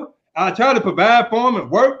intentional. I tried to provide for him and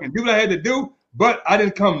work and do what I had to do, but I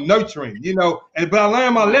didn't come nurturing, but I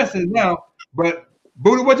learned my lessons now. But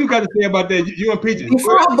Buddha, what you got to say about that? You and Peaches.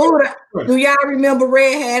 Before Buddha, do y'all remember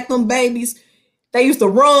Red had them babies? They used to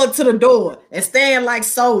run to the door and stand like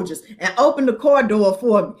soldiers and open the car door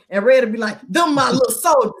for me. And Red would be like, them my little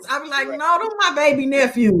soldiers. I'd be like, no, them my baby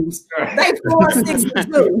nephews. They 4, 6,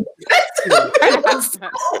 and 2.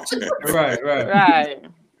 Right.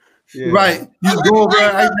 Yeah. Right. You go over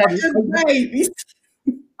there.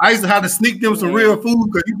 I used to have to sneak them some real food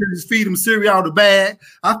because you could just feed them cereal out of the bag.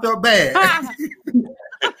 I felt bad.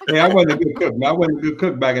 I wasn't a good cook. I wasn't a good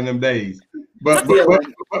cook back in them days. But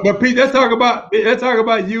Pete, let's talk about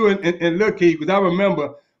you and Lil Keith, because I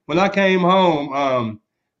remember when I came home,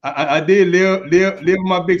 I did live with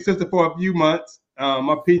my big sister for a few months.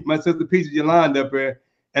 My sister Peaches Yolanda up there,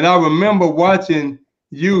 and I remember watching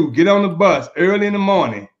you get on the bus early in the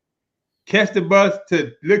morning, catch the bus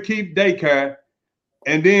to Lil Keith daycare,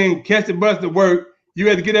 and then catch the bus to work. You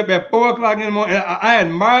had to get up at 4 o'clock in the morning. And I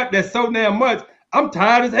admired that so damn much. I'm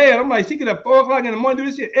tired as hell. I'm like, she get up 4 o'clock in the morning,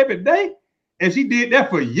 do this shit every day. And she did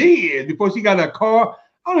that for years before she got a car.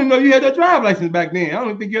 I don't even know you had a driver's license back then. I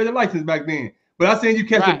don't think you had a license back then. But I seen you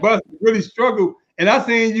catch the bus, really struggle. And I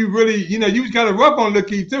seen you really, you was kind of rough on Lil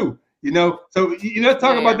Keith too, So,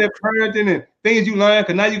 talk about that parenting and things you learned.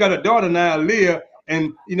 Because now you got a daughter now, Leah.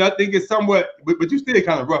 And, I think it's somewhat, but you still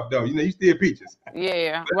kind of rough though. You still Peaches.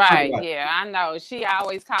 Yeah, right. Yeah, I know. She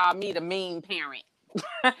always called me the mean parent.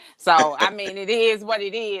 So, I mean, it is what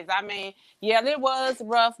it is. I mean, yeah, it was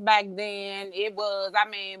rough back then. It was,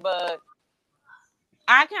 but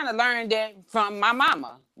I kind of learned that from my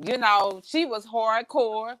mama. She was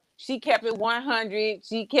hardcore. She kept it 100.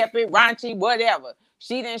 She kept it raunchy, whatever.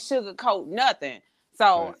 She didn't sugarcoat nothing.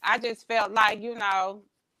 So I just felt like,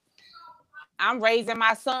 I'm raising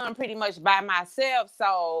my son pretty much by myself.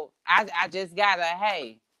 So I just gotta,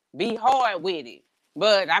 be hard with it.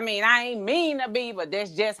 But I mean, I ain't mean to be, but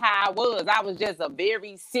that's just how I was. I was just a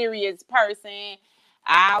very serious person.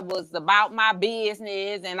 I was about my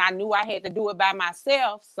business and I knew I had to do it by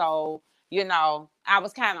myself. So, I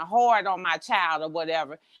was kind of hard on my child or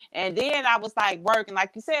whatever. And then I was like working,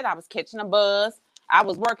 like you said, I was catching a bus. I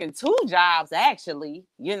was working 2 jobs actually,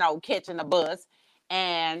 catching a bus.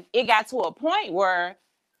 And it got to a point where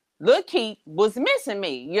Lil Keith was missing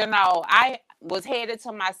me. I was headed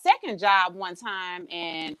to my second job one time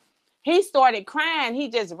and he started crying. He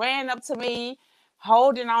just ran up to me,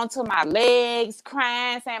 holding on to my legs,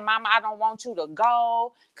 crying, saying, Mama, I don't want you to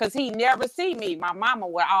go, because he never see me. My mama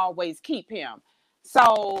would always keep him.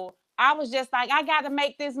 So I was just like, I got to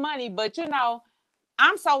make this money. But,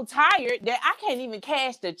 I'm so tired that I can't even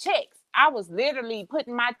cash the checks. I was literally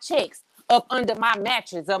putting my checks up under my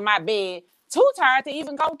mattress of my bed, too tired to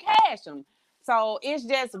even go cash them. So it's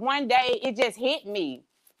just one day, it just hit me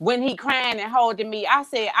when he crying and holding me. I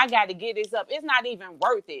said, I got to get this up. It's not even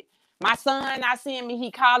worth it. My son, I see him,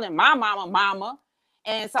 he calling my mama.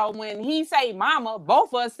 And so when he say mama,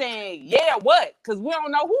 both of us saying, yeah, what? Because we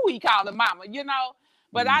don't know who he calling mama,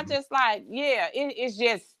 But I just like, it's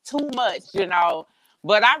just too much,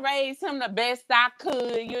 But I raised him the best I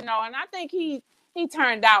could, and I think he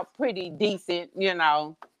turned out pretty decent,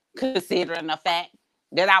 considering the fact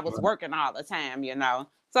that I was working all the time,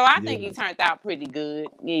 So I think he turned out pretty good.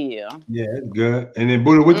 Yeah. Yeah, it's good. And then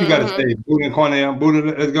Buddha, what you got to say? Buddha and Cornell.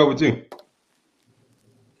 Buddha, let's go with you.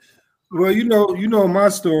 Well, you know my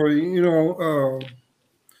story.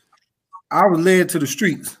 I was led to the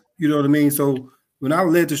streets. You know what I mean? So when I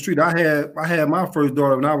led the street, I had my first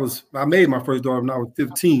daughter I made my first daughter when I was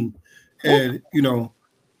 15. And you know,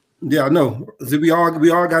 yeah, I know. So we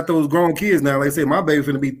all got those grown kids now. Like I say, my baby's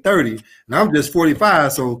gonna be 30, and I'm just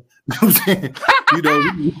 45. So you know what I'm saying, you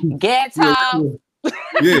know, get Tom.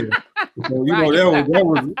 Yeah. So, you know,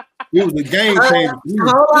 it was a game changer.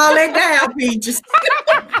 Hold all that down, Peaches.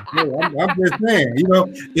 I'm just saying, you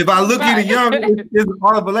know, if I look at it young, it's the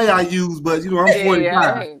olive I use, but you know, I'm 45.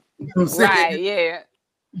 Yeah. You know what I'm saying? Right, yeah.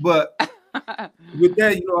 But with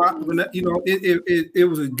that, you know, it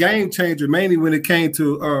was a game changer, mainly when it came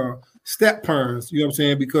to step parents. You know what I'm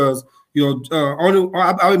saying? Because you know,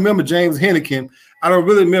 I remember James Hennigan. I don't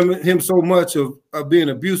really remember him so much of being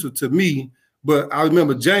abusive to me, but I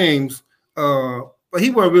remember James. But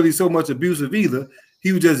he wasn't really so much abusive either.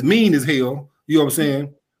 He was just mean as hell. You know what I'm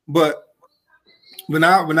saying? But when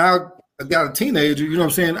I got a teenager, you know what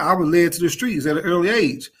I'm saying, I was led to the streets at an early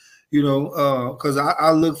age. You know, because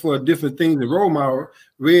I look for different things in role model.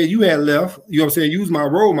 Red, you had left, you know what I'm saying, you was my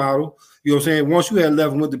role model. You know what I'm saying? Once you had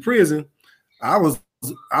left and went to prison, I was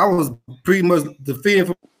pretty much defending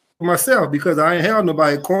for myself because I ain't had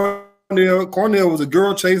nobody. Cornell was a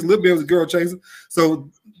girl chaser, Lil Bill was a girl chaser. So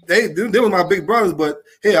they were my big brothers, but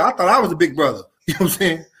hell, I thought I was a big brother. You know what I'm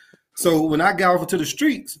saying? So when I got off into the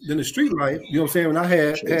streets, then the street life, you know what I'm saying, when I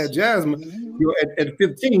had Jasmine, you know, at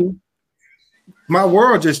 15, my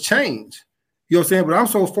world just changed. You know what I'm saying? But I'm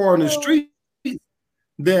so far in the street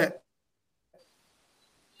that,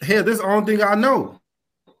 hell, this is the only thing I know.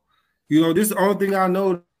 You know, this is the only thing I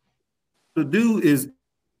know to do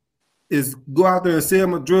is go out there and sell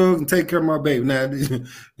my drugs and take care of my baby. Now,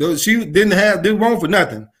 she didn't want for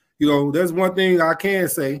nothing. You know, that's one thing I can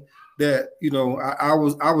say, that, you know, I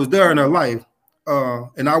was there in her life,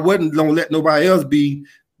 and I wasn't gonna let nobody else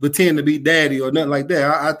pretend to be daddy or nothing like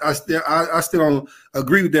that. I still don't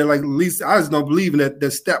agree with that. Like, at least I just don't believe in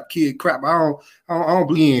that step kid crap. I don't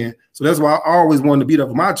believe in. So that's why I always wanted to be there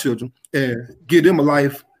for my children and give them a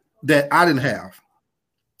life that I didn't have.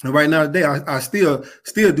 And right now today, I still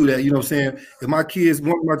do that. You know what I'm saying? If my kids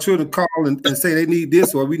want my children to call and say they need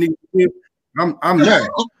this or we need this, I'm there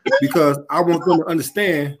because I want them to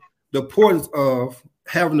understand the importance of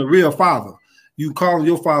having a real father. You call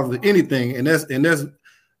your father anything, and that's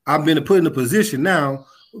I've been put in a position now,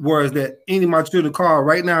 whereas that any of my children call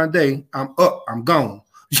right now and day, I'm up, I'm gone.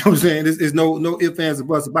 You know what I'm saying? There's no ifs, ands, and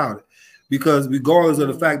buts about it. Because regardless of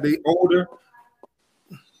the fact they older,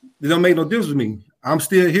 they don't make no difference with me. I'm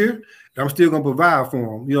still here, and I'm still gonna provide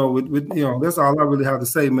for them. You know, with you know, that's all I really have to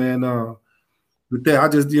say, man. With that, I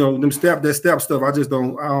just, you know, that step stuff, I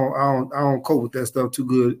don't cope with that stuff too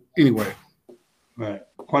good anyway. Right.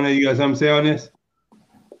 Cornell, you got something to say on this?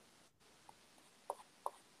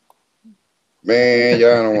 Man,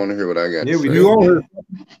 y'all don't want to hear what I got to say. You on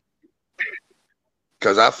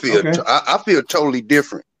because I feel totally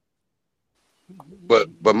different.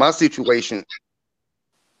 But my situation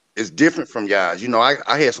is different from y'all's. You know,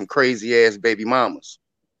 I had some crazy ass baby mamas.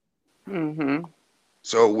 Mm-hmm.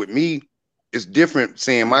 So with me, it's different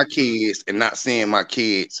seeing my kids and not seeing my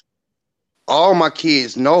kids. All my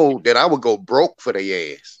kids know that I would go broke for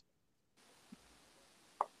their ass.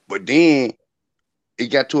 But then it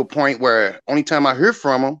got to a point where only time I hear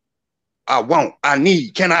from them, I want, I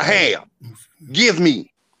need, can I have? Give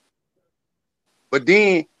me. But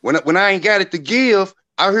then when I ain't got it to give,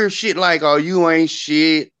 I hear shit like, oh, you ain't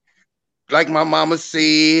shit, like my mama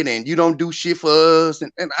said, and you don't do shit for us.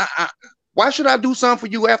 And I why should I do something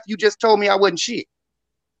for you after you just told me I wasn't shit?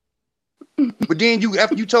 But then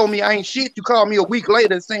after you told me I ain't shit, you called me a week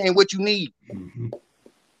later saying what you need.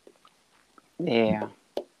 Yeah.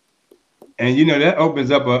 And you know, that opens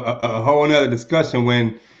up a whole nother discussion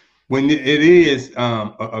when it is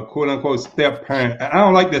a quote unquote step parent. I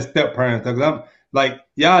don't like that step parent because I'm like,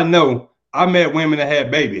 y'all know, I met women that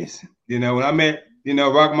had babies. You know, when I met, you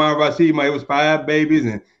know, Rahman Rashid, it was 5 babies,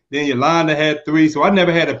 and then Yolanda had 3. So I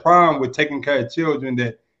never had a problem with taking care of children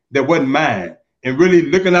that wasn't mine, and really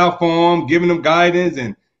looking out for them, giving them guidance,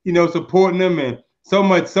 and, you know, supporting them. And so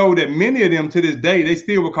much so that many of them to this day, they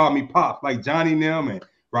still will call me Pop, like Johnny them and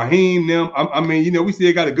Raheem them. I mean, you know, we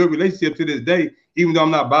still got a good relationship to this day, even though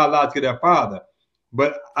I'm not biologically their father.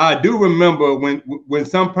 But I do remember when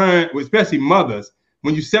some parents, especially mothers,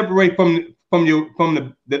 when you separate from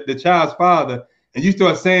the child's father, and you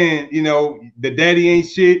start saying, you know, the daddy ain't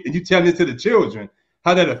shit, and you telling it to the children,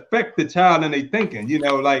 how that affect the child and they thinking, you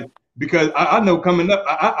know, like, because I know coming up,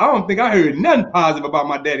 I don't think I heard nothing positive about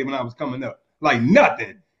my daddy when I was coming up, like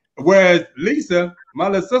nothing. Whereas Lisa, my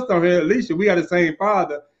little sister here, Alicia, we had the same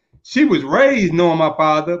father. She was raised knowing my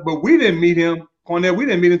father, but we didn't meet him, Cornell, we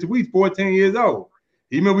didn't meet him until we was 14 years old.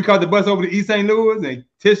 You remember we caught the bus over to East St. Louis, and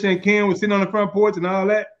Tisha and Ken was sitting on the front porch and all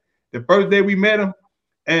that. The first day we met him,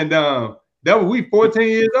 and that was we 14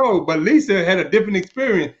 years old. But Lisa had a different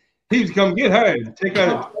experience. He used to come get her and take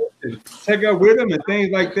her with him and things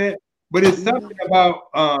like that. But it's something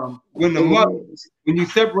about when you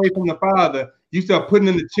separate from the father, you start putting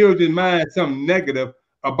in the children's mind something negative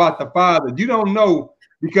about the father. You don't know,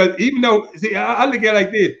 because even though, see, I look at it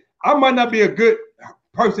like this: I might not be a good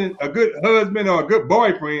person, a good husband, or a good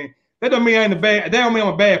boyfriend. That don't mean that don't mean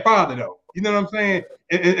I'm a bad father, though. You know what I'm saying?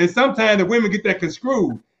 And sometimes the women get that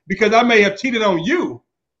construed because I may have cheated on you.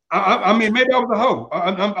 I mean, maybe I was a hoe.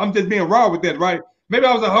 I'm just being raw with that, right? Maybe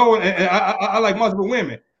I was a hoe, and I like multiple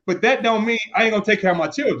women. But that don't mean I ain't gonna take care of my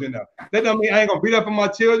children, though. That don't mean I ain't gonna beat up on my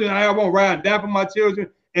children. I won't ride and die for my children.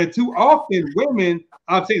 And too often, women,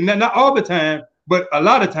 I'm saying not all the time, but a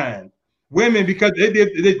lot of times, women, because they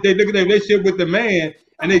look at their relationship with the man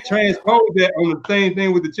and they transpose that on the same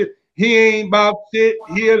thing with the child. He ain't about shit.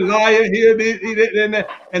 He a liar. He that.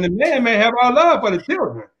 And the man may have our love for the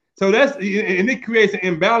children. So and it creates an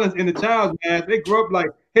imbalance in the child's mind. They grow up like,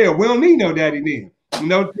 hell, we don't need no daddy then. You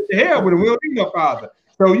know, to hell with him. We don't need no father.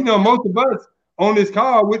 So, you know, most of us on this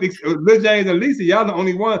call with Lil James and Lisa, y'all the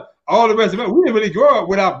only one. All the rest of us, we didn't really grow up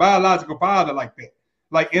with our biological father like that.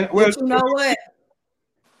 But you know what?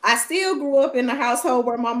 I still grew up in a household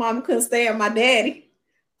where my mom couldn't stand my daddy.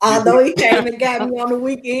 Although he came and got me on the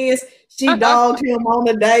weekends, she dogged him on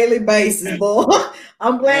a daily basis, boy.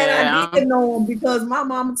 I'm glad I didn't know him, because my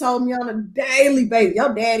mama told me on a daily basis,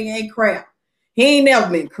 your daddy ain't crap. He ain't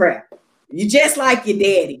never been crap. You just like your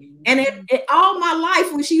daddy. And all my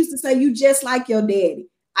life, when she used to say, you just like your daddy,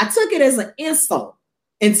 I took it as an insult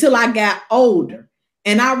until I got older.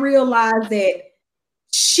 And I realized that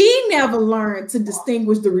she never learned to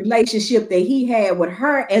distinguish the relationship that he had with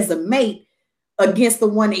her as a mate against the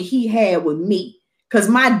one that he had with me. Because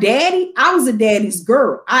my daddy, I was a daddy's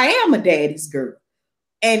girl. I am a daddy's girl.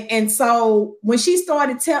 And so when she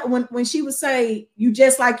started when she would say, you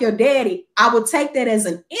just like your daddy, I would take that as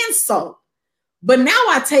an insult. But now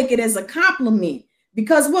I take it as a compliment,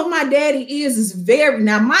 because what my daddy is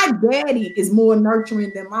my daddy is more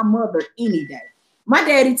nurturing than my mother any day. My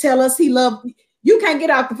daddy tell us he loved you. You can't get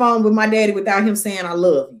off the phone with my daddy without him saying I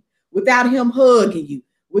love you, without him hugging you,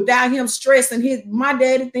 without him stressing my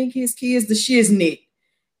daddy think his kid's the shiznit.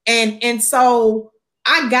 And so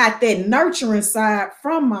I got that nurturing side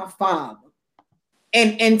from my father.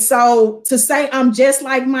 And so to say I'm just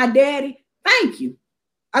like my daddy, thank you.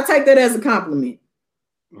 I take that as a compliment.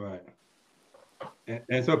 Right.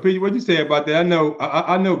 And so, Pete, what you say about that?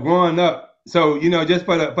 I know growing up, so, you know, just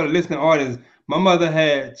for the listening audience, my mother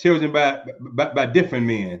had children by different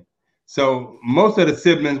men. So most of the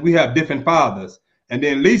siblings, we have different fathers. And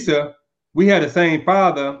then Lisa, we had the same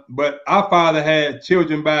father, but our father had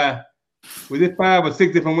children by, was it 5 or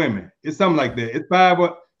 6 different women? It's something like that. It's 5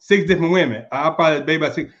 or 6 different women. Our father's baby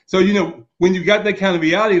by 6. So, you know, when you got that kind of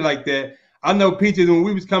reality like that, I know Peaches, when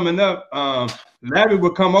we was coming up, Larry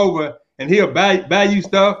would come over and he'll buy you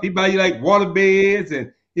stuff. He buy you like water beds,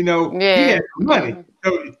 and, you know, he had money.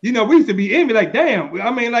 So, you know, we used to be envy, like, damn. I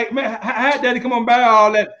mean, like, man, how daddy come on buy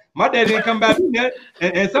all that? My daddy didn't come by me that.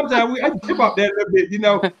 And sometimes I tip off that a little bit, you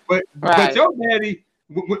know. But your daddy,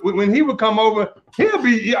 when he would come over,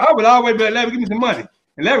 I would always be like, Larry, give me some money.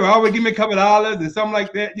 And Larry would always give me a couple of dollars and something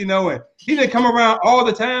like that, you know. And he didn't come around all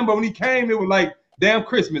the time, but when he came, it was like damn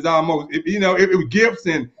Christmas almost. It was gifts,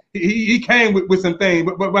 and he came with some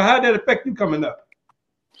things. But how did that affect you coming up?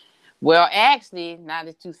 Well, actually, now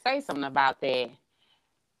that you say something about that,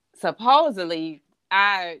 supposedly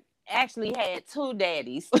I actually had 2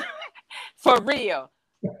 daddies for real.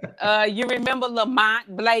 You remember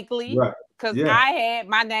Lamont Blakely? Right. Because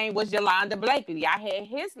my name was Yolanda Blakely. I had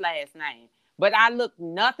his last name, but I looked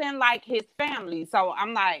nothing like his family. So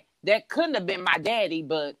I'm like, that couldn't have been my daddy,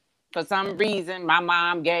 but for some reason, my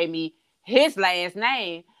mom gave me his last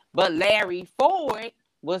name. But Larry Ford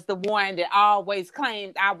was the one that always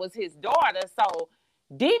claimed I was his daughter. So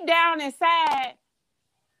deep down inside,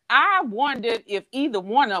 I wondered if either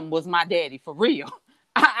one of them was my daddy for real.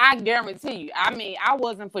 I guarantee you. I mean, I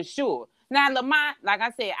wasn't for sure. Now, Lamont, like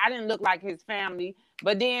I said, I didn't look like his family.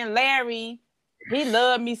 But then Larry, he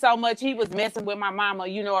loved me so much, he was messing with my mama,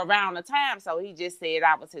 you know, around the time. So he just said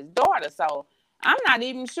I was his daughter. So I'm not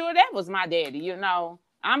even sure that was my daddy, you know.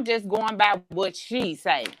 I'm just going by what she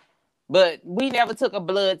say. But we never took a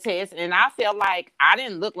blood test, and I felt like I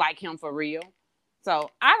didn't look like him for real.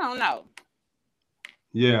 So I don't know.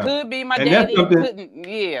 Yeah. Could be my daddy. Couldn't.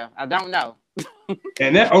 Yeah, I don't know.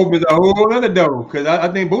 And that opens a whole other door, because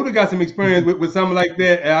I think Buddha got some experience with something like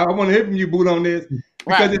that. And I want to hear from you, Buddha, on this,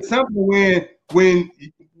 because it's something when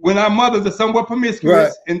our mothers are somewhat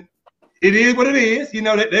promiscuous, and it is what it is. You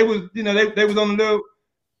know, they was on the little.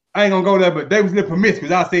 I ain't gonna go there, but they was a little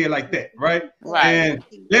promiscuous. I'll say it like that, right? Right. And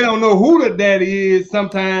they don't know who the daddy is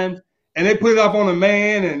sometimes, and they put it up on a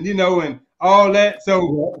man, and and all that.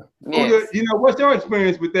 So, what's your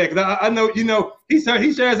experience with that? Because I know, he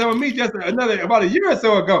shared some with me just about a year or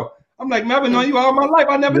so ago. I'm like, man, I've been knowing you all my life.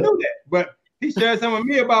 I never knew that, but he shared some with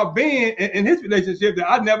me about being in his relationship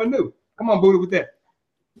that I never knew. Come on, Buddha, with that.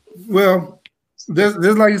 Well,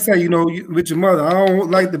 just like you say, with your mother, I don't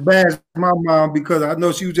like to bash my mom because I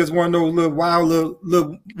know she was just one of those little wild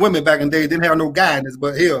little women back in the day. Didn't have no guidance,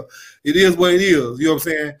 but hell, it is what it is. You know what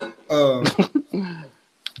I'm saying?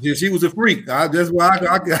 Yeah, she was a freak. That's why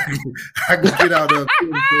I can get out of.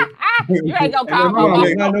 You ain't gonna call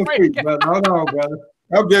me no freak, brother. Hold on, brother.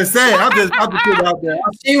 I'm just saying. I'm just put out there.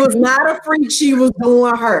 She was not a freak. She was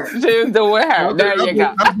doing her. She was doing her. There you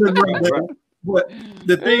go. But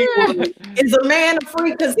the thing is, a man a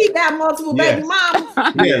freak because he got multiple baby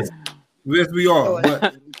mamas. Yes, we are.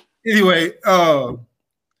 But anyway,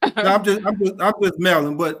 I'm just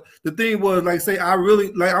mailing. But the thing was, like, say,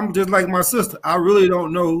 I'm just like my sister. I really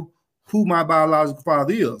don't know who my biological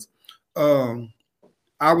father is.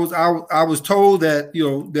 I was told that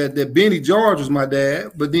that Benny George was my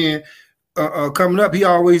dad, but then coming up, he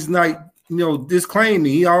always disclaimed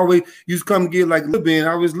me. He always used to come get like Lil Ben.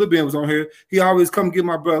 Lil Ben was on here. He always come get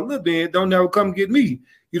my brother Lil Ben. Don't never come get me.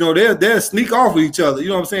 They'll sneak off of each other. You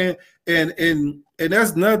know what I'm saying? And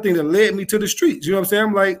that's another thing that led me to the streets. You know what I'm saying?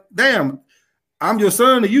 I'm like, damn, I'm your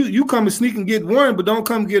son, and you come and sneak and get one, but don't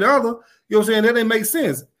come get other. You know what I'm saying? That didn't make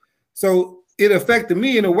sense. So it affected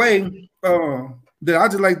me in a way that I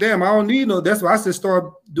just like, damn, I don't need no. That's why I just started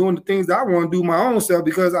doing the things that I want to do my own self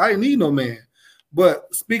because I didn't need no man.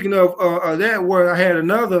 But speaking of that, where I had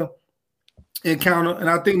another encounter, and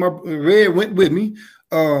I think my Red went with me.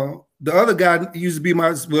 The other guy used to be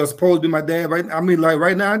supposed to be my dad. Right? I mean, like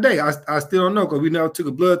right now today, I still don't know because we never took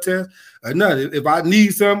a blood test or nothing. If I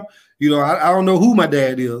need something, I don't know who my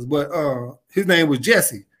dad is, but his name was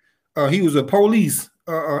Jesse. He was a police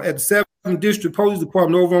at the 7th District Police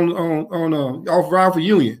Department over on off Ralph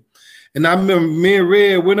Union. And I remember me and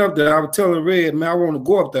Red went up there. I was telling Red, man, I want to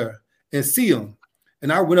go up there and see him.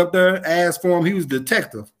 And I went up there, asked for him. He was a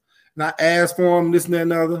detective. And I asked for him, this and that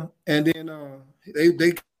and other. And then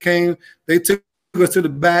they came, they took us to the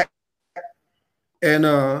back and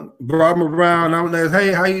brought him around. I was like,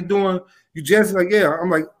 hey, how you doing? You Jesse? Like, yeah. I'm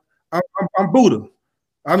like, I'm Buddha.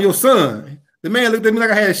 I'm your son. The man looked at me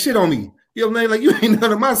like I had shit on me. You know what I'm saying? Like, you ain't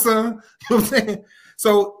none of my son. You know what I'm saying?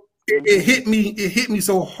 So it hit me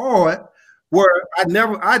so hard where I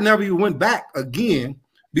never even went back again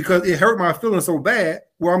because it hurt my feelings so bad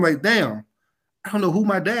where I'm like, damn, I don't know who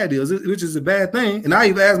my dad is, which is a bad thing. And I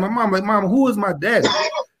even asked my mom, like, Mama, who is my daddy?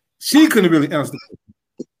 She couldn't really answer.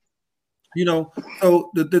 So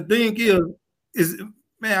the thing is,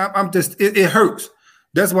 man, I'm just, it hurts.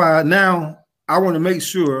 That's why now I want to make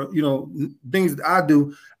sure, things that I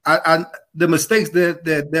do, the mistakes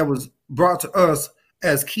that was brought to us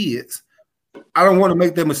as kids, I don't want to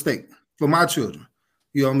make that mistake for my children.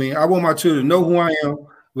 You know what I mean? I want my children to know who I am.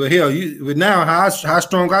 But hell, but now how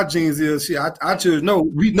strong our genes is, shit, our children know,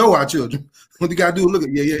 we know our children. What you gotta do, look at,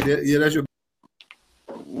 yeah, that's your.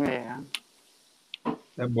 Yeah.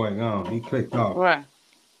 That boy gone. He clicked off. Right.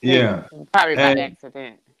 Yeah. Probably by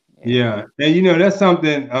accident. Yeah. And that's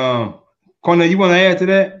something, Cornell, you want to add to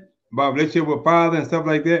that about relationship with father and stuff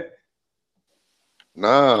like that?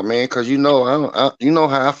 Nah, man, because you know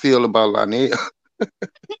how I feel about Lynette.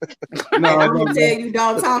 No, I'm gonna tell you,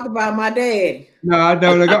 don't talk about my dad. No, I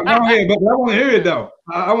don't. Go ahead, but I want to hear it though.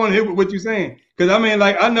 I want to hear what you're saying because I mean,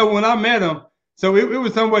 like, I know when I met him, so it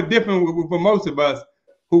was somewhat different for most of us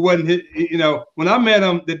who wasn't his. When I met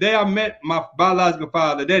him, the day I met my biological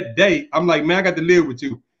father, that day, I'm like, man, I got to live with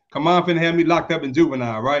you. Come on, finna have me locked up in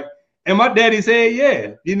juvenile, right? And my daddy said,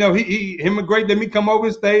 yeah. He immigrated, let me come over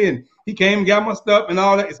and stay, and he came and got my stuff and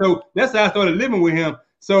all that. So that's how I started living with him.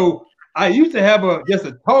 So I used to have just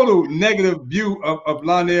a total negative view of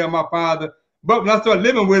Lionel, my father. But when I started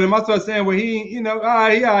living with him, I started saying, well, he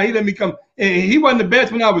let me come. And he wasn't the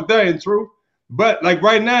best when I was there, in truth. But like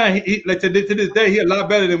right now, he like to this day, he a lot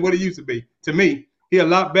better than what he used to be. To me, he a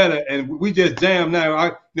lot better. And we just jam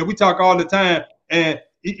now. We talk all the time. And,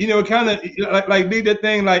 it kind of like leave that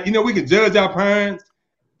thing like, we can judge our parents.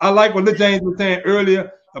 I like what Lil James was saying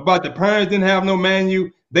earlier about the parents didn't have no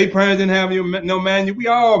manual. They parents didn't have no manual. We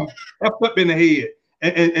all effed up in the head.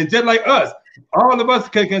 And just like us, all of us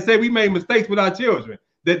can say we made mistakes with our children.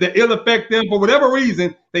 That ill affect them for whatever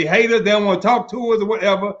reason. They hate us. They don't want to talk to us or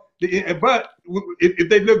whatever. But if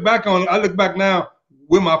they look back on it, I look back now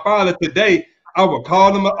with my father today, I would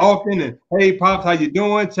call him often and, hey, Pops, how you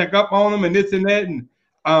doing? Check up on him and this and that. And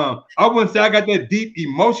I wouldn't say I got that deep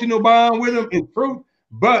emotional bond with him in truth,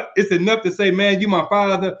 but it's enough to say, man, you my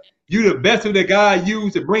father. You the vessel that God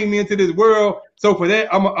used to bring me into this world. So for that,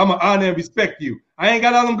 I'm gonna honor and respect you. I ain't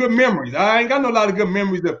got all them good memories. I ain't got no lot of good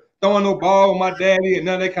memories of throwing no ball with my daddy and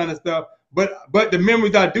none of that kind of stuff. But the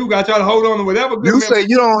memories I do, I try to hold on to whatever good You memories. say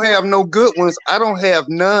you don't have no good ones. I don't have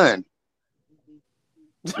none.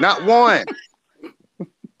 Not one.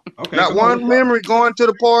 Okay, Not one memory going to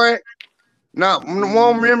the park. Not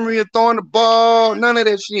one memory of throwing the ball. None of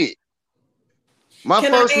that shit. My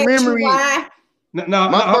first memory. I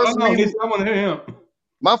want to hear him.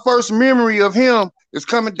 My first memory of him is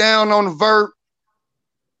coming down on the vert.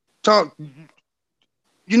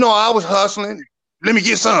 You know, I was hustling. Let me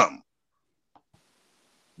get something.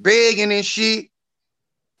 Begging and shit.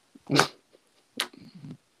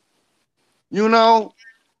 You know.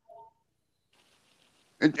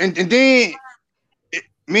 And then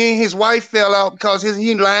me and his wife fell out because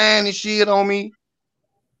he lying and shit on me.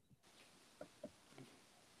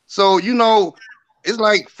 So, you know, it's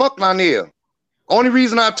like, fuck Lionel. Only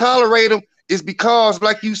reason I tolerate him is because,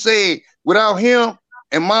 like you said, without him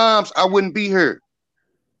and moms, I wouldn't be here.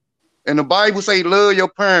 And the Bible say, love your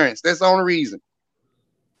parents. That's the only reason.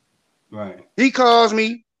 Right. He calls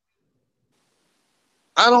me.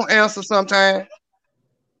 I don't answer sometimes.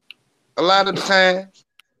 A lot of the times.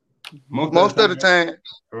 Most of the time.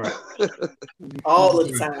 Right. All of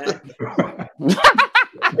the time.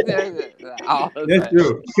 That's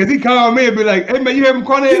true. Because he called me and be like, hey, man, you having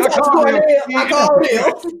Cornell? I called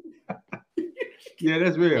him. Yeah,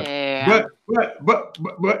 that's real. Yeah. But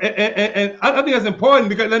and I think that's important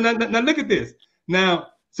because now look at this. Now,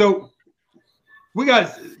 so we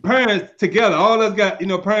got parents together. All of us got,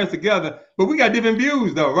 parents together, but we got different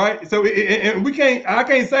views though, right? So and I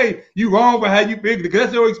can't say you wrong for how you feel because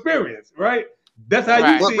that's your experience, right? That's how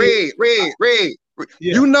you see it. Red.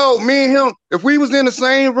 Yeah. You know, me and him, if we was in the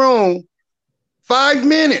same room, 5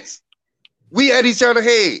 minutes, we at each other's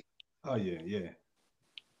head. Oh yeah.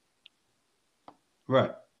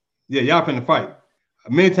 Right. Yeah, y'all finna fight.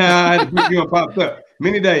 Many times I had to put you on popped up.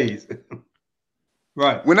 Many days.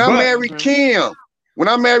 Right. When I married Kim, we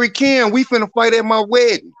finna fight at my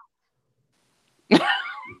wedding.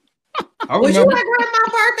 Was you at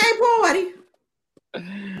grandma's birthday party?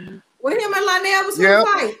 When him and Lionel was finna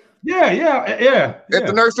fight? Yeah. At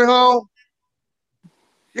the nursing home?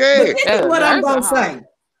 Yeah. But this is what I'm gonna say.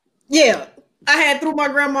 Yeah. I had threw my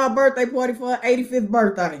grandma's birthday party for her 85th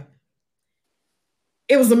birthday.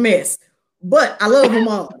 It was a mess, but I love them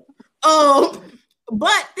all.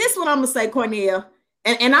 But this is what I'm gonna say, Cornell,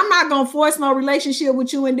 and I'm not gonna force no relationship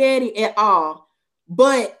with you and Daddy at all.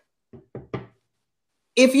 But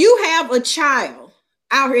if you have a child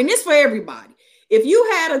out here, and this for everybody, if you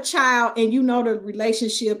had a child and you know the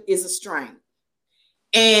relationship is a strain,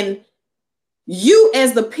 and you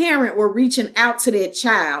as the parent were reaching out to that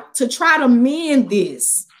child to try to mend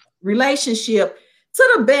this relationship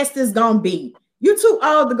to the best it's gonna be. You're too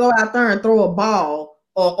old to go out there and throw a ball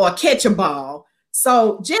or catch a ball.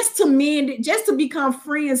 So just to mend it, just to become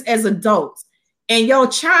friends as adults, and your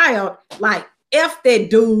child, like, F that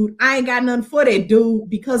dude, I ain't got nothing for that dude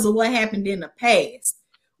because of what happened in the past.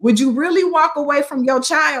 Would you really walk away from your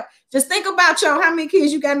child? Just think about how many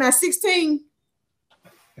kids you got now? 16?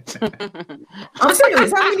 I'm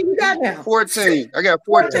serious. How many you got now? 14. I got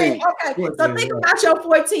 14. Okay. 14, so think about your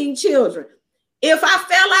 14 children. If I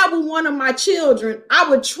fell out with one of my children, I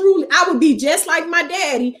would be just like my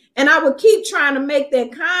daddy, and I would keep trying to make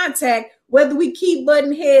that contact, whether we keep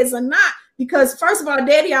butting heads or not. Because first of all,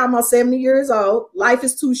 Daddy almost 70 years old. Life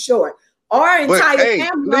is too short. Our entire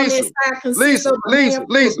family on that side consists of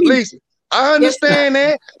Lisa. I understand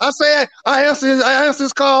that. I say I answer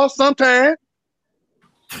his calls sometimes,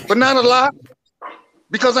 but not a lot,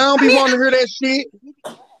 because I don't be wanting to hear that shit.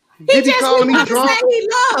 He just calling me drunk. Say he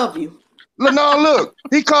love you. Look.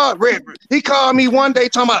 He called me one day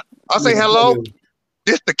talking about. I say hello.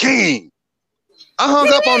 This the king. I hung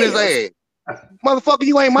up on his ass. Motherfucker,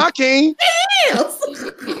 you ain't my king. He is. I'm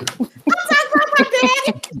talking about my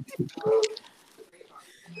daddy.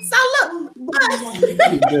 So look, the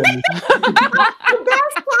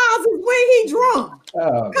best cause is when he drunk.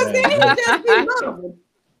 Because then he just be loving.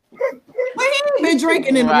 But he ain't been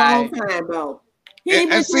drinking in a long time, though. He ain't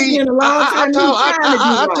been drinking in a long time.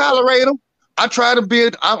 I tolerate him. I try to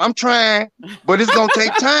build. I'm trying, but it's gonna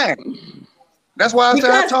take time. That's why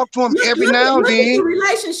I talk to him every now and then. The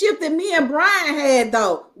relationship that me and Brian had,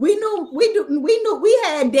 though, we knew we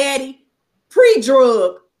had Daddy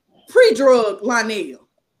pre-drug pre-drug Lionel.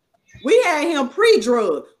 We had him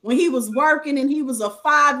pre-drug when he was working and he was a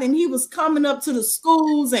 5 and he was coming up to the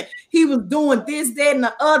schools and he was doing this, that, and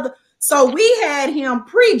the other. So we had him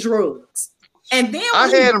pre-drugs. And then I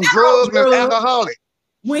had him drugged and alcoholic.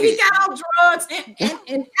 When he got on drugs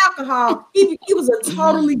and alcohol, he was a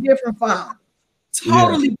totally different father.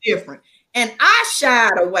 Totally different. And I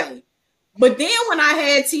shied away. But then when I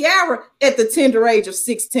had Tiara at the tender age of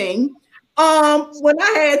 16, when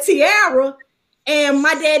I had Tiara and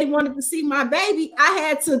my daddy wanted to see my baby, I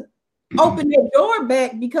had to open that door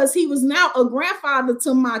back because he was now a grandfather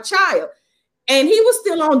to my child. And he was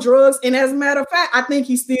still on drugs. And as a matter of fact, I think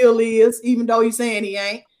he still is, even though he's saying he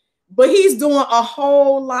ain't. But he's doing a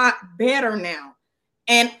whole lot better now.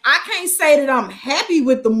 And I can't say that I'm happy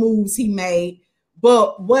with the moves he made,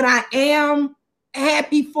 but what I am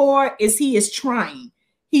happy for is he is trying.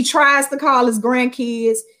 He tries to call his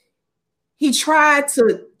grandkids. He tried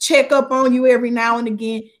to check up on you every now and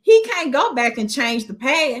again. He can't go back and change the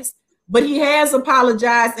past, but he has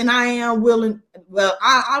apologized, and I am willing. Well,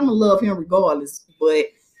 I'm gonna love him regardless, but.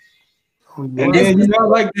 And then I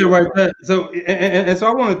like that right there. So and so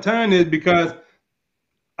I want to turn this because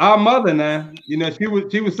our mother now, she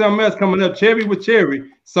was something else coming up. Cherry was Cherry,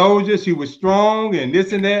 soldier. She was strong and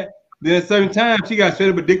this and that. Then at a certain time, she got straight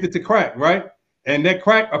up addicted to crack, right? And that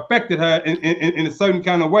crack affected her in a certain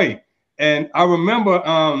kind of way. And I remember,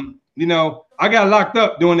 I got locked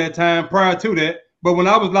up during that time prior to that. But when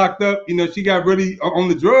I was locked up, she got really on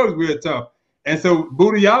the drugs real tough. And so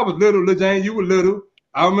Booty, y'all was little, Lil Jane, you were little.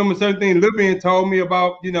 I remember certain things Lil Ben told me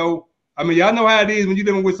about, y'all know how it is when you're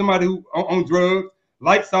living with somebody who on drugs,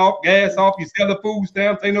 lights off, gas off, you sell the food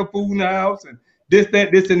stamps, ain't no food in the house, and this,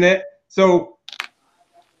 and that. So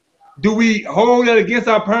do we hold that against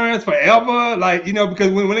our parents forever? Like,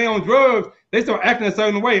 because when they're on drugs, they start acting a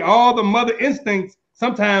certain way. All the mother instincts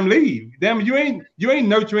sometimes leave. Damn, you ain't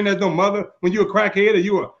nurturing as no mother when you're a crackhead or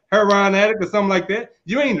you a heroin addict or something like that.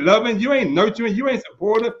 You ain't loving, you ain't nurturing, you ain't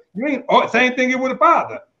supportive, you ain't same thing with a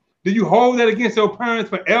father. Do you hold that against your parents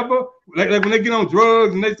forever? Like when they get on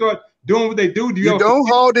drugs and they start doing what they do? You don't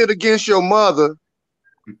hold it against your mother,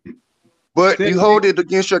 but you hold it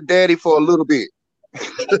against your daddy for a little bit.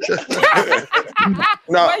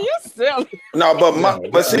 No, well, you silly. No,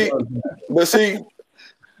 but see,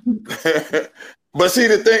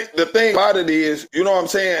 the thing about it is, you know what I'm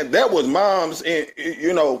saying? That was moms in,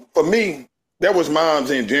 for me, that was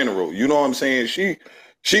moms in general. You know what I'm saying?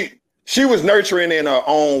 She was nurturing in her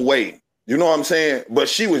own way. You know what I'm saying? But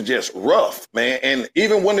she was just rough, man. And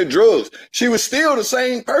even when the drugs, she was still the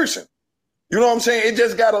same person. You know what I'm saying? It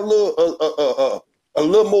just got a little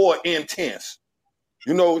more intense.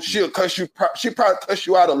 She'll cuss you. She probably cuss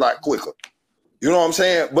you out a lot quicker. You know what I'm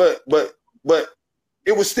saying? But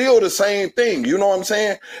it was still the same thing. You know what I'm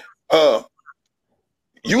saying?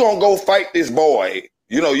 You gonna go fight this boy.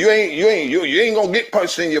 You ain't gonna get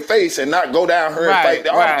punched in your face and not go down here and fight.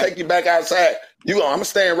 I'm gonna take you back outside. I'm gonna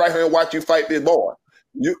stand right here and watch you fight this boy.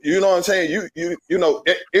 You know what I'm saying?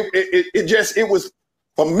 It was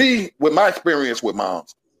for me with my experience with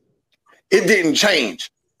moms. It didn't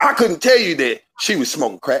change. I couldn't tell you that she was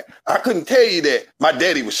smoking crack. I couldn't tell you that my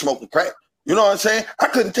daddy was smoking crack. You know what I'm saying? I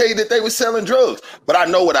couldn't tell you that they were selling drugs, but I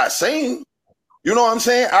know what I seen. You know what I'm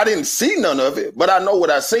saying? I didn't see none of it, but I know what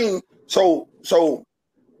I seen. So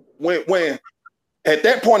when at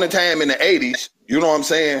that point in time in the 80s, you know what I'm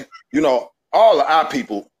saying? All of our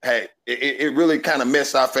people had it really kind of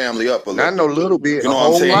messed our family up a little. I know a little bit. You know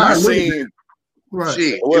what I'm saying? I seen. Right.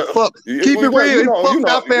 Shit, keep it real. It fucked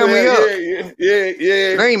our family up.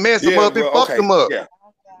 Yeah. They ain't messed them up. It fucked them up. Yeah.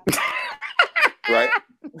 Right.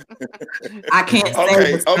 I can't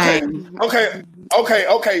say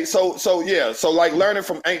Okay. So like learning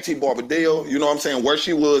from Auntie Barbadale, you know what I'm saying, where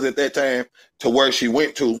she was at that time to where she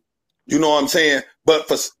went to, you know what I'm saying?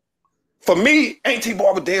 But for me, Auntie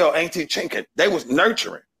Barbadale, Auntie Chinkin, they was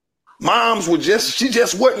nurturing. Moms were she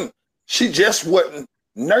just wasn't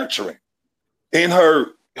nurturing in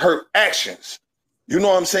her actions. You know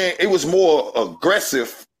what I'm saying? It was more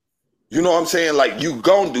aggressive. You know what I'm saying? Like, you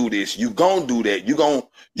gonna do this, you gonna do that, you gonna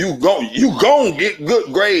get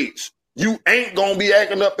good grades. You ain't gonna be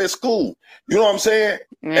acting up at school. You know what I'm saying?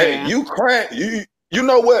 Yeah. Hey, you crying. You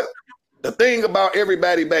know what? The thing about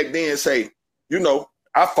everybody back then say,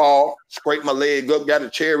 I fall, scrape my leg up, got a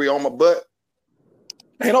cherry on my butt.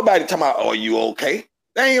 Ain't nobody talking about, are you okay?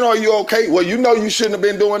 They ain't, are you okay? Well, you shouldn't have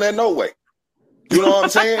been doing that no way. You know what I'm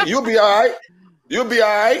saying? You'll be all right. You'll be all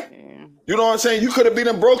right. You know what I'm saying? You could have been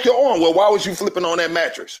and broke your arm. Well, why was you flipping on that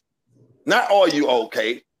mattress? Not, are you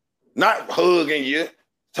okay? Not hugging you.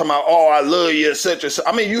 Talking about, oh, I love you, etc.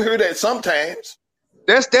 I mean, you hear that sometimes.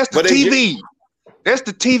 That's the TV. That's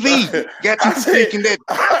the TV. Got you thinking that.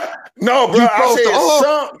 No, bro.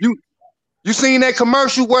 I said you seen that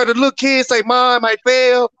commercial where the little kids say, "Mom, I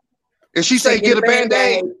fell," and she say, "Get a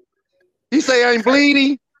Band-Aid." He say, "I ain't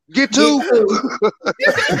bleeding. Get two."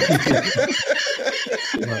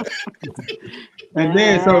 And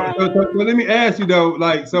then so let me ask you though,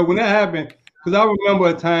 like, so when that happened, because I remember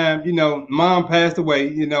a time, you know, Mom passed away,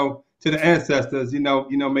 you know, to the ancestors, you know,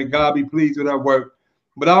 may God be pleased with her work.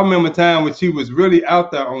 But I remember a time when she was really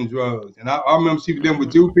out there on drugs, and I remember she was dealing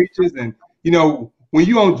with Jew preachers, and you know, when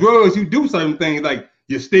you on drugs, you do certain things like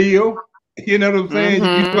you steal, you know what I'm saying?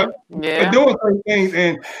 You're doing certain things,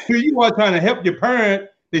 and here you are trying to help your parent.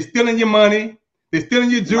 They're stealing your money, they're stealing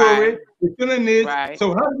your jewelry, they're stealing this.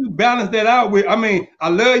 So how do you balance that out with? I mean, I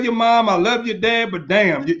love your mom, I love your dad, but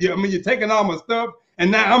damn, I mean, you're taking all my stuff, and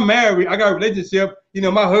now I'm married, I got a relationship. You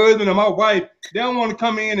know, my husband and my wife, they don't want to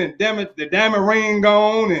come in and the diamond ring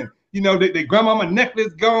gone, and you know, the grandmama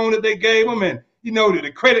necklace gone that they gave them, and you know,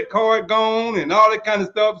 the credit card gone, and all that kind of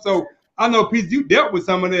stuff. So I know, Pete, you dealt with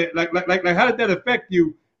some of that. Like, how did that affect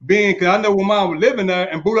you? Being, because I know when Mom was living there,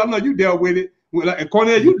 and Buddha, I know you dealt with it. And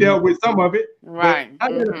Cornell, you dealt with some of it. Right. How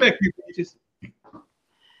did it affect you, Peaches?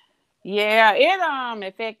 Yeah, it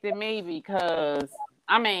affected me because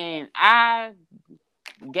I mean, I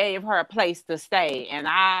gave her a place to stay, and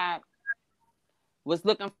I was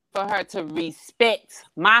looking for her to respect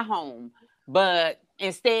my home, but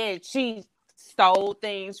instead she stole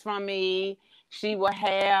things from me. She will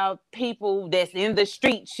have people that's in the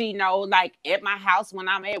street, she know, like at my house when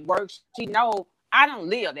I'm at work, she know I don't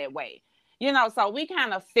live that way. You know, so we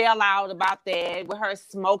kind of fell out about that with her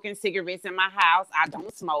smoking cigarettes in my house. I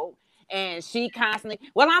don't smoke. And she constantly,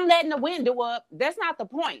 well, I'm letting the window up. That's not the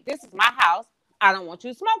point. This is my house. I don't want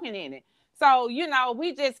you smoking in it. So, you know,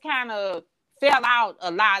 we just kind of fell out a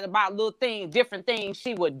lot about little things, different things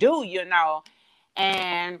she would do, you know.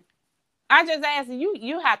 And I just asked her,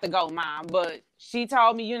 you have to go, Mom. But she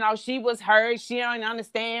told me, you know, she was hurt. She don't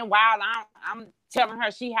understand why I'm telling her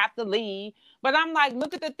she have to leave. But I'm like,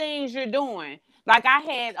 look at the things you're doing. Like, I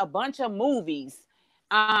had a bunch of movies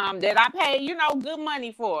that I paid, you know, good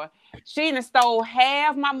money for. She done stole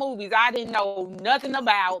half my movies I didn't know nothing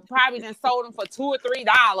about. Probably done sold them for $2 or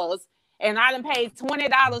 $3. And I done paid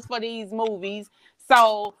 $20 for these movies.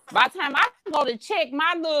 So by the time I go to check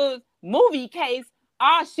my little movie case,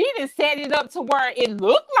 she done set it up to where it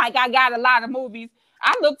looked like I got a lot of movies.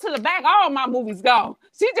 I look to the back, all my movies gone.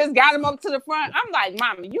 She just got them up to the front. I'm like,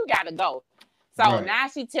 Mama, you got to go. So now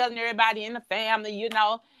she telling everybody in the family, you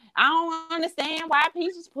know, I don't understand why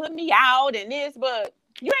Peaches put me out and this, but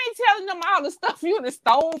you ain't telling them all the stuff you done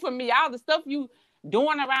stole from me, all the stuff you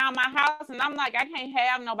doing around my house. And I'm like, I can't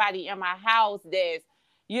have nobody in my house that's,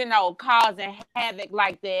 you know, causing havoc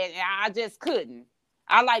like that. And I just couldn't.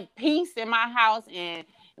 I like peace in my house. And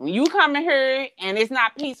when you come in here and it's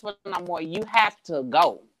not peaceful no more, you have to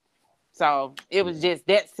go. So it was just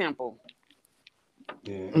that simple.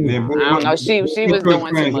 Yeah. And then, I don't know. She was doing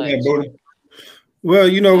too much. Well,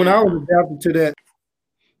 you know, when I was adapted to that,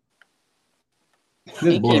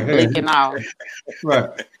 he keep blinking off. Right.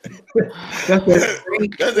 That's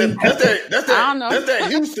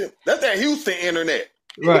that Houston internet.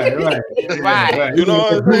 Right. You know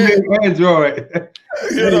what I'm saying? Android.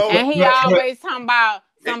 You know, and he always talking about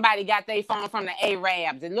somebody got their phone from the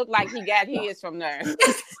Arabs. It looked like he got his from there.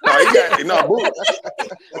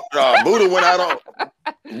 Buddha went out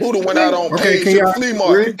on page to flea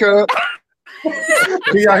market.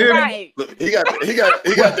 Can y'all hear me? Look, he got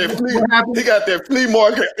that flea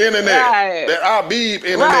market internet, that Abib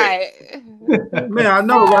internet. Man, I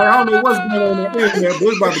know, right? I don't know what's going on in the internet, but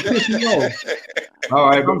it's about to piss me off. All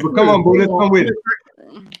right, but come on, boo, let's come with it.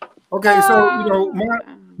 Okay, so you know, my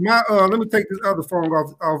let me take this other phone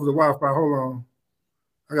off the Wi-Fi. Hold on,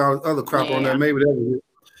 I got other crap on there. Maybe that was it.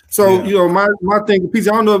 So you know, my thing, Peach,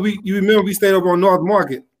 I don't know if you remember we stayed over on North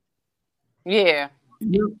Market. Yeah.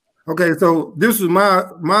 Okay, so this was my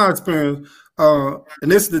experience,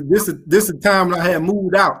 and this is the time when I had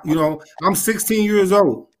moved out. You know, I'm 16 years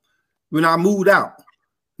old when I moved out.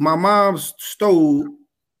 My mom stole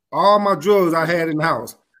all my drugs I had in the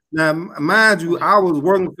house. Now, mind you, I was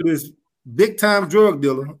working for this big time drug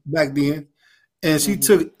dealer back then, and she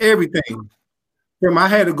took everything. I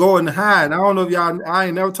had to go and hide. I don't know if y'all. I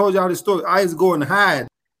ain't never told y'all this story. I used to go and hide.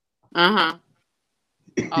 Oh,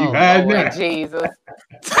 Lord Jesus.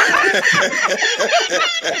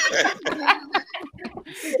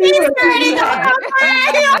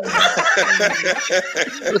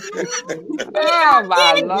 Oh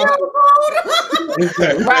my Lord.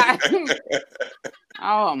 Right.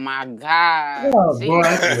 Oh my God. Oh, boy.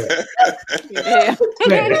 Yeah.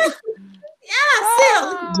 Yeah,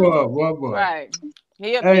 silly. Boy. Right.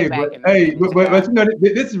 He'll Hey, be back but in hey, the but you know,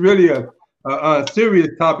 this is really a serious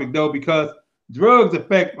topic though, because drugs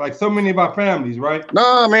affect like so many of our families, right?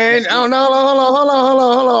 No, man. Oh no, hold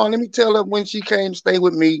on. Let me tell her when she came to stay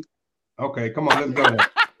with me. Okay, come on, let's go.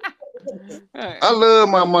 I love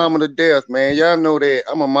my mama to death, man. Y'all know that.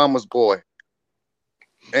 I'm a mama's boy.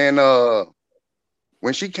 And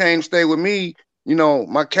when she came to stay with me, you know,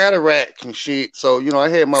 my cataract and shit. So, you know, I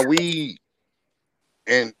had my weed.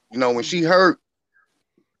 And, you know, when she hurt,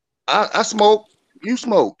 I smoke, you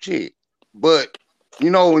smoke, shit. But, you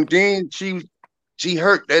know, and then she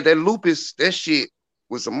hurt that lupus, that shit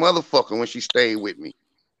was a motherfucker when she stayed with me.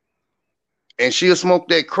 And she'll smoke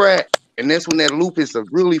that crack. And that's when that lupus will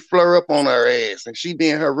really flare up on her ass. And she be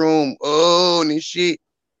in her room, and this shit.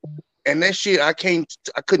 And that shit, I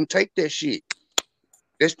couldn't take that shit.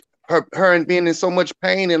 That's her and being in so much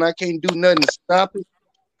pain, and I can't do nothing to stop it.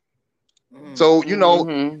 So, you know,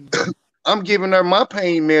 I'm giving her my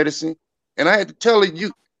pain medicine, and I had to tell her,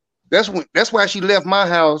 that's why she left my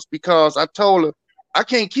house, because I told her, I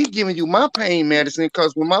can't keep giving you my pain medicine,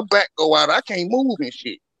 because when my back go out, I can't move and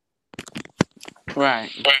shit.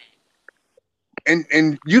 Right.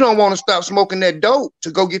 And you don't want to stop smoking that dope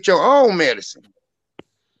to go get your own medicine.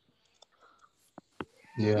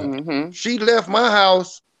 Yeah. She left my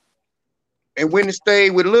house and went and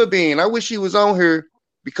stayed with Lil Ben. I wish she was on here,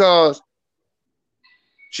 because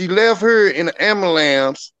she left her in the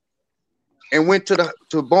ambulance and went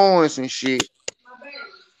to Barnes and shit.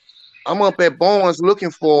 I'm up at Barnes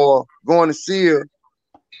looking for her, going to see her.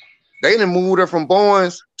 They done moved her from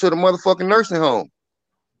Barnes to the motherfucking nursing home.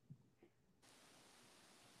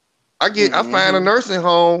 I find a nursing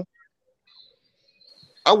home.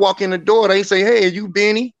 I walk in the door. They say, "Hey, are you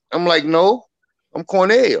Benny?" I'm like, "No, I'm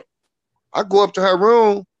Cornell." I go up to her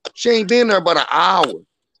room. She ain't been there about an hour.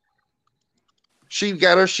 She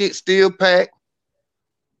got her shit still packed,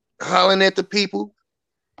 hollering at the people,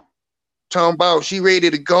 talking about she ready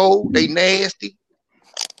to go. They nasty.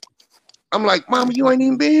 I'm like, "Mama, you ain't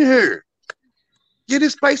even been here. Give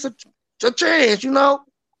this place a chance, you know."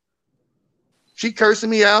 She cursing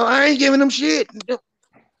me out. I ain't giving them shit.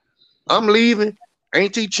 I'm leaving.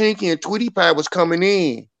 Auntie Chinky and Tweety Pie was coming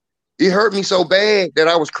in. It hurt me so bad that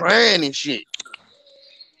I was crying and shit.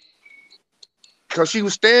 Because she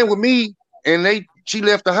was staying with me, and she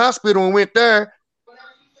left the hospital and went there.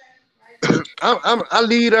 I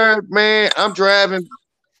leave her, man. I'm driving.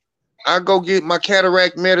 I go get my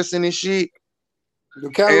cataract medicine and shit. The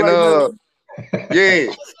cataract medicine?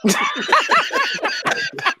 Yeah.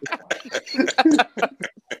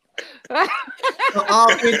 For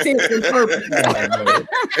all intents and purposes.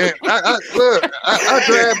 And I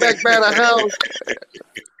drive back by the house.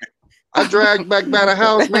 I dragged back by the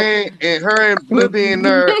house, man, and her and Libby in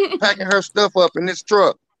there packing her stuff up in this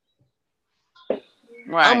truck.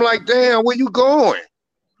 Right. I'm like, "Damn, where you going?"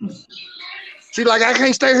 She like, "I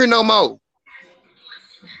can't stay here no more.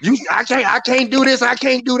 I can't do this, I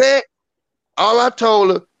can't do that." All I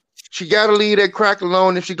told her, she gotta leave that crack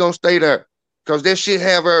alone if she gonna stay there. Cause that shit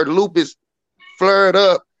have her lupus flared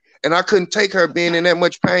up, and I couldn't take her being in that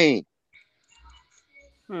much pain.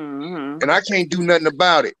 And I can't do nothing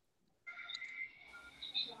about it.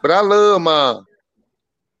 But I love Mom.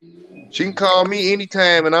 She can call me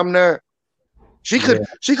anytime, and I'm there. She could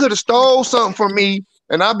have stole something from me,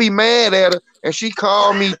 and I'd be mad at her, and she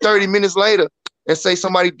called me 30 minutes later and say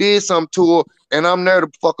somebody did something to her, and I'm there to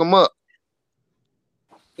fuck them up.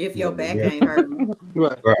 If your back ain't hurting. No,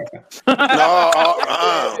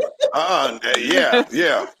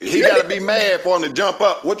 yeah. He got to be mad for him to jump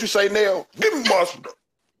up. What you say, Neil? Give me my stuff.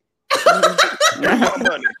 Give me my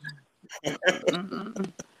money.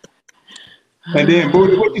 And then,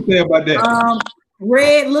 Booty, what you say about that?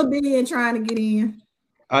 Red, Lil Ben trying to get in.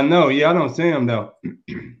 I know. Yeah, I don't see him though.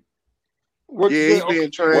 What he's been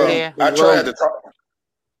trying. Well, I tried to talk.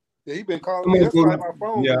 Yeah, he been calling me. That's why my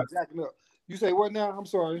phone been jacking up. You say what now? I'm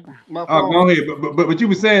sorry. My phone. Go ahead. But you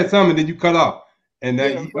were saying something, then you cut off. And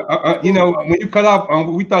you know, when you cut off,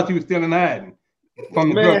 we thought you were still in hiding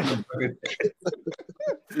from the drug. From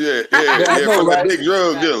the big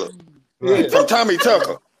drug dealer. Yeah. From Tommy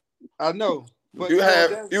Tucker. I know. But you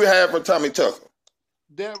have from Tommy Tucker.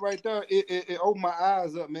 That right there, it opened my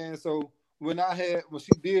eyes up, man. So when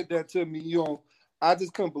she did that to me, you know, I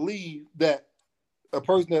just couldn't believe that a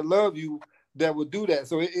person that loved you that would do that.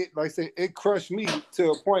 So it like I said, it crushed me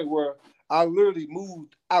to a point where I literally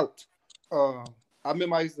moved out. I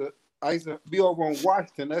remember I used to be over on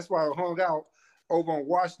Washington. That's why I hung out over on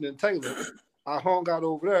Washington Taylor. I hung out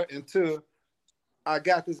over there until I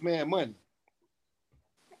got this man money.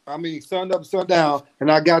 I mean, sun up, sun down,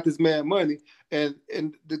 and I got this man money. And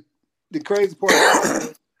the crazy part,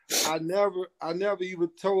 I never even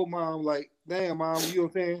told mom, like, damn, mom, you know what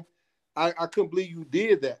I'm saying? I couldn't believe you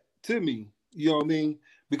did that to me. You know what I mean?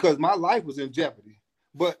 Because my life was in jeopardy.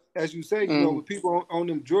 But as you say, you know, when people on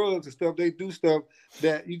them drugs and stuff, they do stuff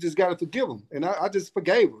that you just got to forgive them. And I just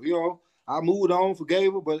forgave her, you know. I moved on,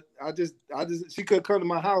 forgave her, but she couldn't come to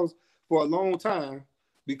my house for a long time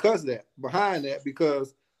because of that, behind that,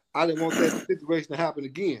 because I didn't want that situation to happen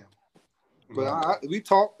again. But we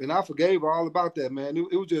talked, and I forgave her all about that, man.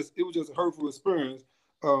 It was just a hurtful experience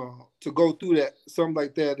to go through that, something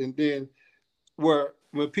like that, and then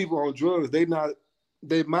when people on drugs,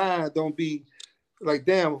 their mind don't be like,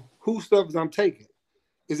 damn, whose stuff is I'm taking?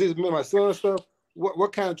 Is this my son's stuff?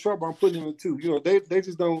 What kind of trouble I'm putting him into? You know, they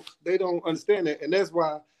just don't understand that, and that's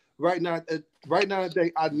why right now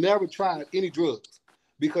today I never tried any drugs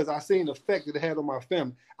because I seen the effect that it had on my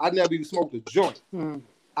family. I never even smoked a joint.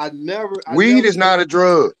 Weed is not a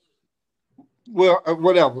drug. Well,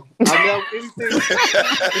 whatever. I never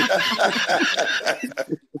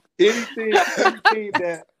anything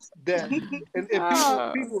that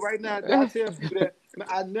and people right now, I tell people that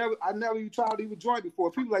I never even tried to even joint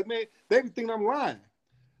before. People like, man, they be thinking I'm lying.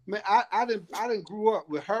 Man, I didn't grew up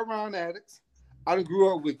with heroin addicts. I didn't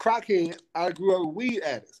grew up with crackheads. I grew up with weed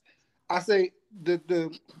addicts. I say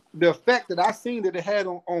the effect that I seen that it had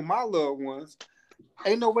on my loved ones,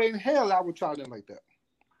 ain't no way in hell I would try them like that.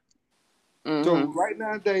 So right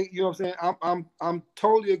now today, you know what I'm saying? I'm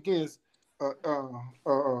totally against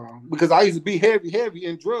because I used to be heavy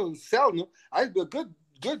in drugs, selling them. I used to be a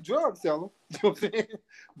good drug seller, you know what I'm saying?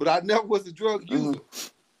 But I never was a drug user.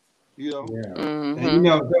 You know? Yeah. And, you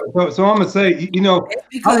know, so I'm gonna say, you know,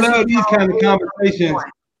 I love these kind of conversations.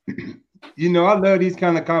 You know, I love these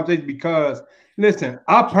kind of conversations because listen,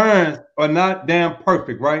 our parents are not damn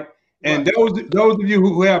perfect, right? And those of you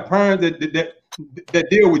who have parents that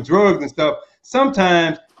deal with drugs and stuff,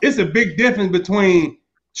 sometimes it's a big difference between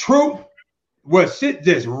truth, where shit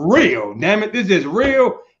just real, damn it, this is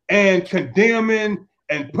real, and condemning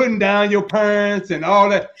and putting down your parents and all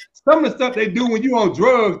that. Some of the stuff they do when you on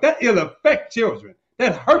drugs, that it'll affect children.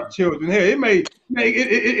 That hurt children. Here, it make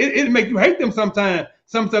you hate them sometimes.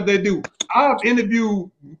 Some stuff they do. I've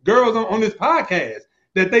interviewed girls on this podcast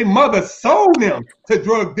that they mother sold them to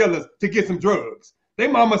drug dealers to get some drugs. They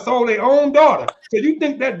mama sold their own daughter. So you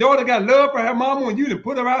think that daughter got love for her mama when you done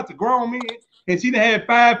put her out to grown men and she done had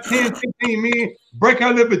 5, 10, 15 men break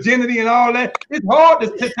her little virginity and all that? It's hard to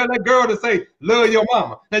tell that girl to say, love your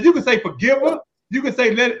mama. Now you can say forgive her. You can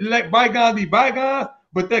say let bygones be bygones,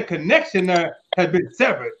 but that connection there has been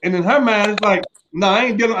severed. And in her mind, it's like, no, I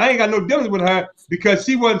ain't got no dealings with her because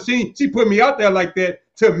she put me out there like that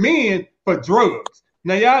to men for drugs.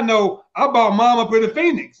 Now y'all know I brought mom up in the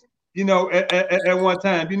Phoenix, you know, at one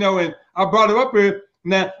time, you know, and I brought her up here.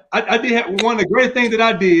 Now I did have one of the greatest things that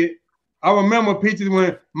I did. I remember pictures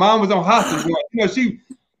when mom was on hospice.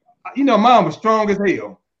 You know, mom was strong as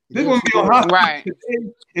hell. This one be on hospice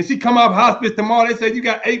today, and she come off hospice tomorrow. They said you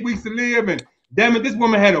got 8 weeks to live, and damn it, this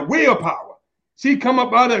woman had a willpower. She come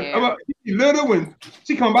up out of she little and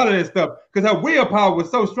she come out of that stuff because her willpower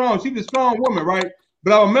was so strong. She was a strong woman, right?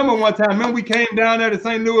 But I remember one time, we came down there to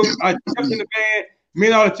St. Louis. I jumped in the van. Me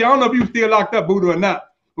and all the I don't know if you still locked up, Buddha, or not.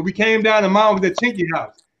 But we came down and mom was at Chinky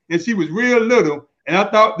house, and she was real little, and I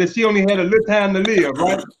thought that she only had a little time to live,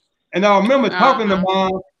 right? And I remember talking to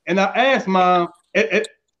mom, and I asked mom at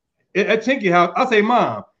Chinky house. I say,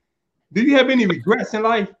 Mom, do you have any regrets in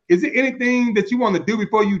life? Is there anything that you want to do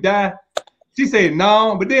before you die? She said,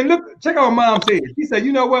 no. But then check out what mom said. She said,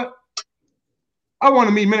 you know what? I want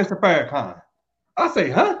to meet Minister Farrakhan. I say,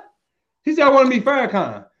 huh? She said, I want to meet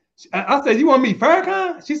Farrakhan. I said, you want to meet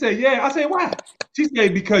Farrakhan? She said, yeah. I said, why? She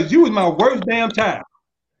said, because you was my worst damn child.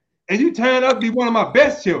 And you turned out to be one of my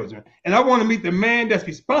best children. And I want to meet the man that's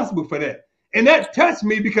responsible for that. And that touched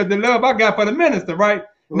me because the love I got for the minister, right?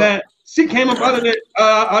 Now, she came up out of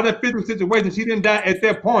that physical situation. She didn't die at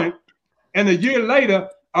that point. And a year later,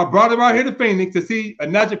 I brought her out here to Phoenix to see a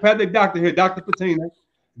naturopathic doctor here, Dr. Patina.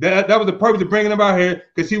 That was the purpose of bringing her out here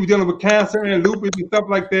because she was dealing with cancer and lupus and stuff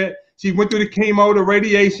like that. She went through the chemo, the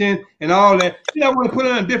radiation, and all that. I want to put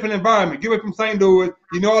her in a different environment. Get away from St. Louis.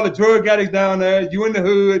 You know all the drug addicts down there. You in the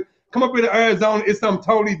hood. Come up into Arizona. It's something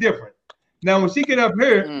totally different. Now, when she get up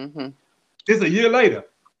here, it's a year later.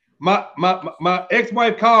 My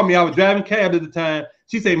ex-wife called me. I was driving cab at the time.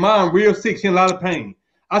 She said, Mom, real sick. She in a lot of pain.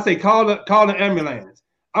 I say, call the ambulance.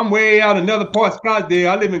 I'm way out another part of Scottsdale.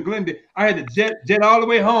 I live in Glendale. I had to jet all the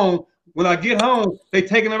way home. When I get home, they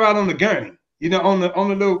taking her out on the gurney. you know, on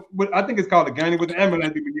the little, I think it's called a gurney with the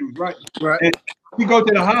ambulance people use, right? Right. And we go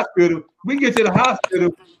to the hospital. We get to the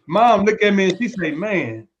hospital. Mom look at me and she say,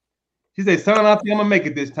 man, she said, son, I think I'm gonna make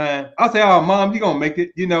it this time. I say, oh, mom, you gonna make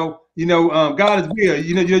it. You know, God is will.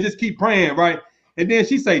 You know, just keep praying, right? And then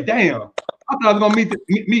she say, damn, I thought I was gonna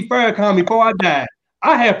meet Farrakhan before I died.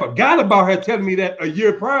 I had forgot about her telling me that a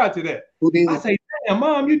year prior to that. I say, damn,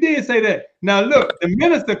 mom, you did say that. Now look, the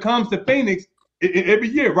minister comes to Phoenix every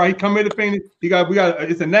year, right? He come here to Phoenix.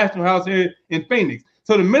 It's a national house here in Phoenix.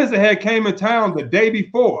 So the minister had came in town the day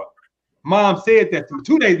before. Mom said that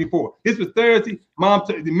 2 days before. This was Thursday.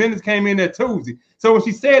 The minister came in that Tuesday. So when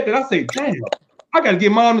she said that, I said, damn, I got to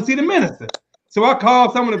get mom to see the minister. So I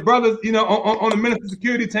called some of the brothers, you know, on the minister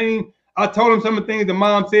security team. I told them some of the things that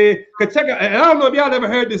mom said. Cause check out, and I don't know if y'all ever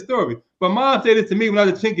heard this story, but mom said this to me when I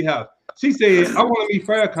was at Chinky House. She said, I want to meet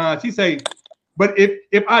Farrakhan. She said, but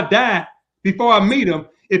if I die before I meet him,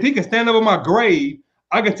 if he can stand over my grave,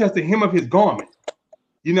 I can touch the hem of his garment.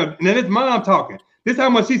 You know, and then it's mom talking. This is how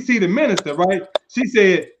much she see the minister, right? She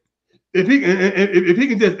said, if he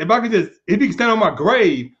can stand on my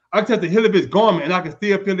grave, I can touch the heel of his garment and I can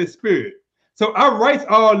still feel his spirit. So I write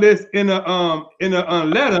all this in a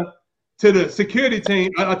letter to the security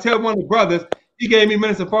team. I tell one of the brothers, he gave me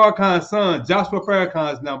Minister Farrakhan's son, Joshua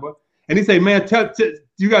Farrakhan's number, and he said, man,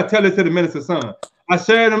 you gotta tell this to the minister's son. I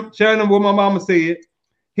shared him what my mama said.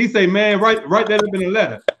 He said, man, write that up in a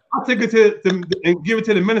letter. I took it and give it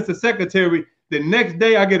to the minister's secretary. The next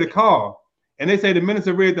day I get a call and they say the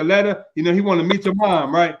minister read the letter. You know, he want to meet your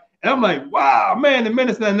mom, right? And I'm like, wow, man, the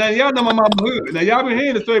minister. Now y'all know my mama hood. Now y'all been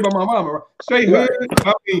hearing the story about my mama, right? Straight hood.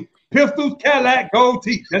 I mean, pistols, Cadillac, gold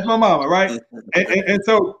teeth. That's my mama, right? And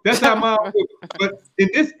so that's how mom. But in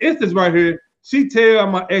this instance right here, she tell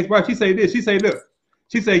my ex-wife, she say this. She say, look,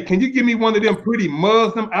 she say, can you give me one of them pretty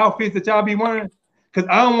Muslim outfits that y'all be wearing? Because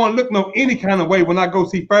I don't want to look no any kind of way when I go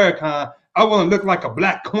see Farrakhan. I want to look like a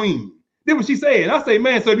black queen. That's what she said. I say,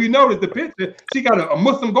 man, so if you notice the picture, she got a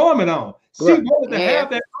Muslim garment on. She wanted to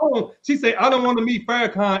have that on. She said, I don't want to meet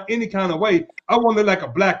Farrakhan any kind of way. I want to look like a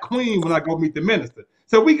black queen when I go meet the minister.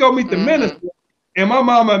 So we go meet the minister, and my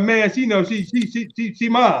mama, man, she know she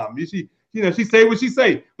mom. She say what she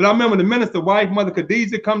say. But I remember the minister wife, Mother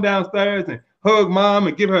Khadijah, come downstairs and hug mom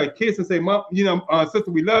and give her a kiss and say, mom,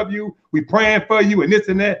 sister, we love you. We praying for you and this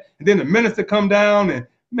and that. And then the minister come down and,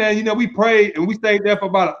 man, we prayed and we stayed there for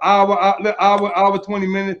about an hour, 20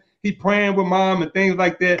 minutes. He praying with mom and things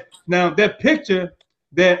like that. Now, that picture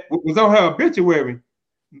that was on her obituary,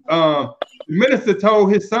 the minister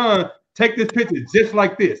told his son, take this picture just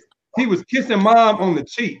like this. He was kissing mom on the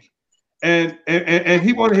cheek. And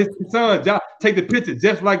he wanted his son to take the picture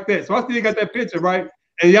just like that. So I still got that picture, right?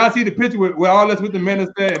 And y'all see the picture with all us with the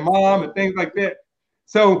minister and mom and things like that.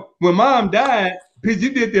 So when mom died, because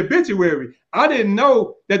you did the obituary, I didn't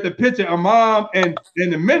know that the picture of mom and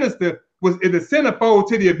the minister was in the centerfold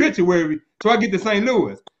to the obituary. So I get to St.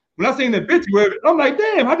 Louis. When I seen the obituary, I'm like,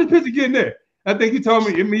 damn, how did this picture get in there? I think you told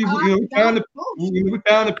me, we found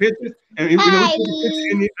the pictures and we put the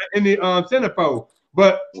picture in the centerfold.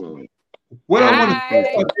 But what I want to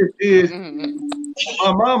say about this is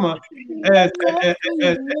my mama, as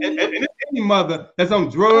any mother that's on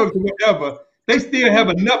drugs or whatever, they still have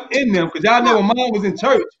enough in them. Because y'all know when mom was in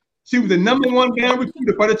church, she was the #1 damn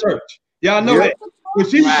recruiter for the church. Y'all know that. When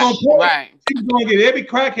she was she was going to get every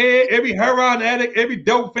crackhead, every heroin addict, every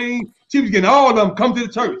dope fiend. She was getting all of them come to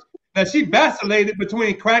the church. Now she vacillated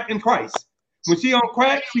between crack and Christ. When she on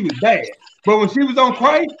crack, she was bad. But when she was on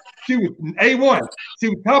Christ, she was A1. She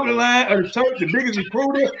was top of the line of the church, the biggest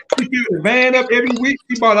recruiter. She filled the van up every week.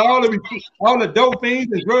 She bought all the dope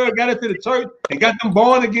fiends and drugs, got it to the church and got them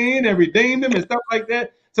born again and redeemed them and stuff like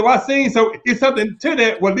that. So it's something to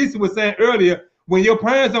that, what Lisa was saying earlier. When your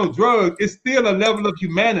parents on drugs, it's still a level of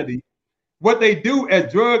humanity. What they do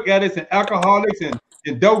as drug addicts and alcoholics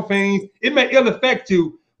and dope fiends, it may ill affect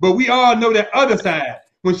you, but we all know that other side.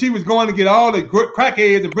 When she was going to get all the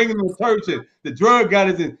crackheads and bringing them to church and the drug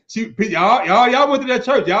addicts, and y'all went to that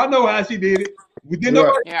church. Y'all know how she did it. We didn't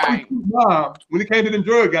know mom when it came to them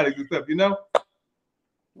drug addicts and stuff,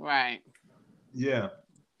 Right. Yeah.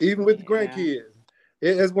 Even with the grandkids.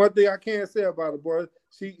 It's one thing I can't say about her, boy.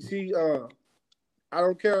 She I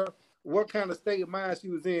don't care what kind of state of mind she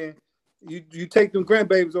was in. You take them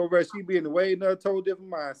grandbabies over there, she be in a way another total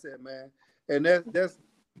different mindset, man. And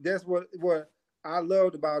that's what I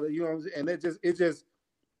loved about it, And it just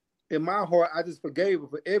in my heart, I just forgave her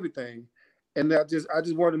for everything, and I just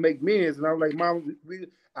wanted to make amends. And I was like, Mom,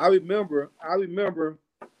 I remember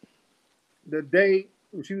the day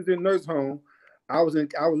when she was in nurse home. I was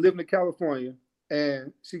living in California,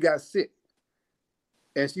 and she got sick,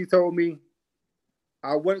 and she told me,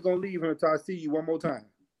 I wasn't gonna leave her until I see you one more time.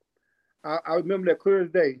 I remember that clear as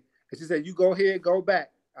day. And she said, "You go ahead, go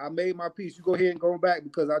back. I made my peace. You go ahead and go back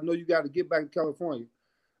because I know you got to get back to California."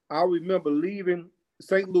 I remember leaving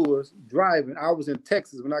St. Louis, driving. I was in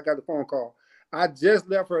Texas when I got the phone call. I just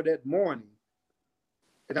left her that morning.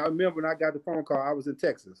 And I remember when I got the phone call, I was in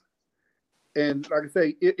Texas. And like I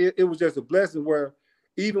say, it was just a blessing where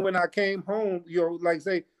even when I came home, you know, like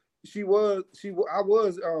say, I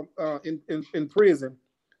was in prison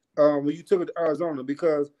when you took her to Arizona,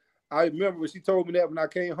 because I remember when she told me that when I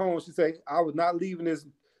came home, she said, "I was not leaving this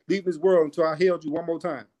world until I held you one more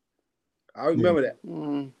time." I remember that.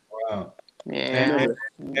 Wow. Yeah.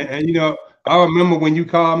 And you know, I remember when you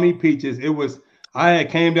called me, Peaches, I had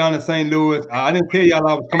came down to St. Louis. I didn't tell y'all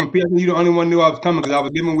I was coming. Peaches, you the only one knew I was coming because I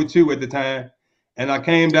was living with you at the time. And I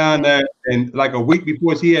came down there, and like a week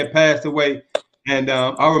before she had passed away. And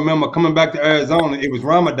I remember coming back to Arizona. It was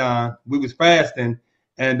Ramadan. We was fasting.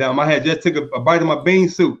 And I had just took a bite of my bean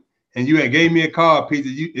soup. And you had gave me a call,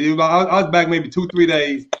 Peaches. I was back maybe 2-3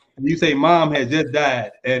 days. And you say Mom had just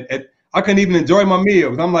died. And I couldn't even enjoy my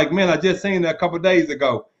meals. I'm like, man, I just seen that a couple of days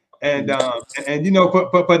ago. And you know,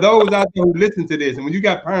 for those out there who listen to this, and when you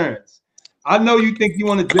got parents, I know you think you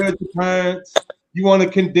want to judge the parents, you want to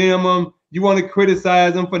condemn them, you want to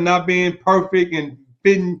criticize them for not being perfect and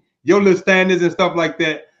fitting your little standards and stuff like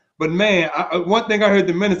that. But man, one thing I heard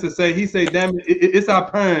the minister say, he said, "Damn it, it's our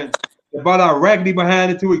parents that brought our raggedy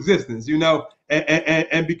behind into existence," you know,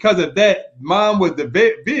 and because of that, Mom was the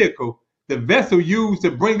vehicle, the vessel used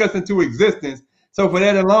to bring us into existence. So for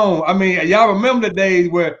that alone, I mean, y'all remember the days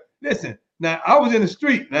where, listen, now I was in the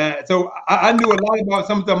street, now, so I knew a lot about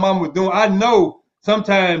some stuff Mom was doing. I know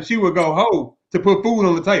sometimes she would go home to put food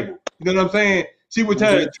on the table. You know what I'm saying? She would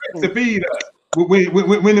turn tricks to feed us.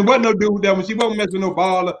 When there wasn't no dude that, when she wasn't messing with no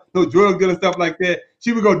baller, no drug dealer, stuff like that,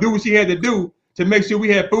 she would go do what she had to do to make sure we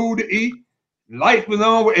had food to eat, lights was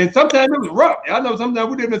on, and sometimes it was rough. I know sometimes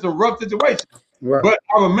we lived in some rough situations. Right. But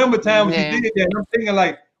I remember time when she did that, and I'm thinking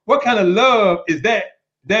like, what kind of love is that?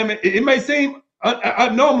 Damn it! It may seem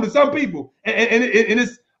abnormal to some people, and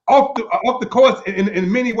it's off the course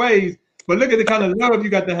in many ways. But look at the kind of love you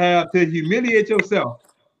got to have to humiliate yourself,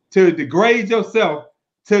 to degrade yourself,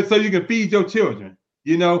 so you can feed your children.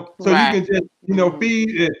 You know, so you can just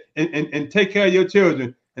feed and take care of your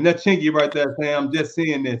children. And that's Chinky right there saying, "I'm just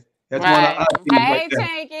seeing this." That's one of Hey,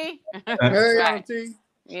 Chinky. Hey, Auntie.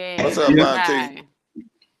 Yeah. What's up, Auntie?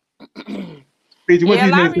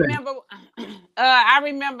 I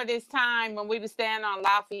remember this time when we were standing on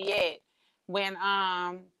Lafayette when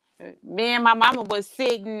me and my mama was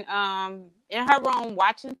sitting in her room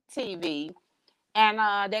watching TV, and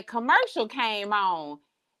that commercial came on.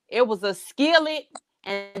 It was a skillet,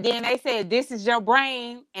 and then they said, "This is your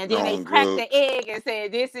brain," and then they cracked the egg and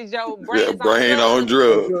said, "This is your brain on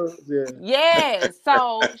drugs." Yeah.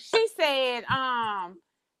 So she said,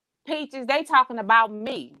 "Peaches, they talking about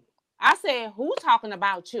me." I said, "Who talking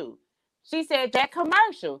about you?" She said, "That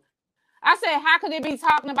commercial." I said, "How could it be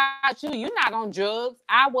talking about you? You're not on drugs."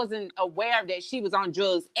 I wasn't aware that she was on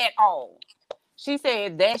drugs at all. She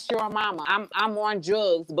said, "That's your mama. I'm on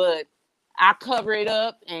drugs, but I cover it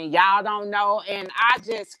up and y'all don't know." And I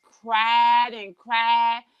just cried and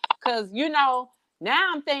cried because, you know,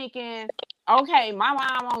 now I'm thinking, okay, my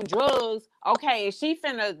mom on drugs. Okay, is she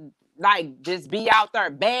finna like just be out there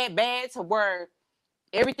bad to where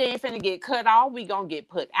everything finna get cut off, we gonna get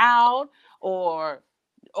put out, or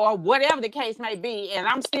whatever the case may be, and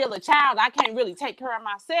I'm still a child, I can't really take care of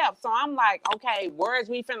myself. So I'm like, okay, where's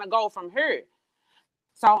we finna go from here?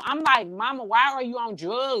 So I'm like, "Mama, why are you on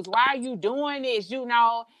drugs? Why are you doing this?" You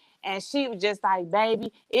know? And she was just like,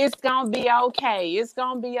 "Baby, it's gonna be okay. It's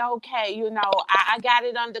gonna be okay. You know, I got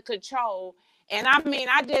it under control." And I mean,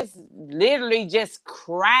 I just literally just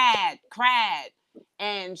cried.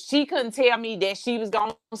 And she couldn't tell me that she was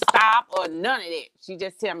going to stop or none of that. She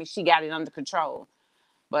just tell me she got it under control.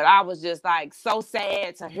 But I was just like so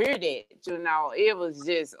sad to hear that, you know. It was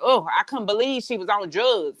just, I couldn't believe she was on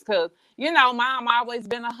drugs because, you know, Mom always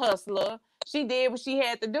been a hustler. She did what she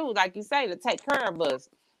had to do, like you say, to take care of us.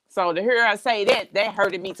 So to hear her say that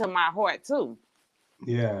hurted me to my heart too.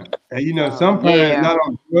 Yeah. And, you know, some parents not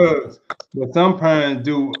on drugs, but some parents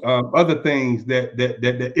do other things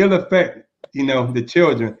that ill affect, you know, the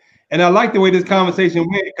children. And I like the way this conversation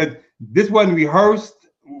went because this wasn't rehearsed.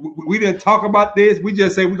 We didn't talk about this. We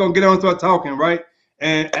just say we're going to get on and start talking, right?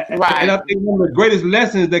 And I think one of the greatest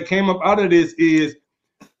lessons that came up out of this is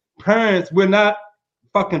parents, we're not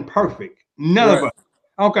fucking perfect. None of us.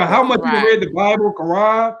 I don't care how much you read the Bible,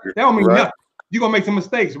 Quran, that don't mean nothing. You're going to make some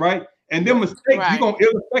mistakes, right? And them mistakes, you're going to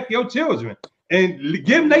ill affect your children. and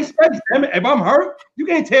give them their space. Damn it, if I'm hurt, you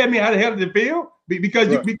can't tell me how the hell to feel because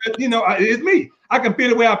you know it's me. I can feel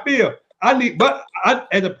the way I feel.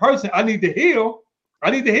 As a person, I need to heal. I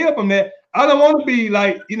need to heal from that. I don't want to be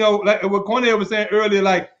like, you know, like what Cornell was saying earlier,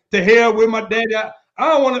 like to hell with my daddy. I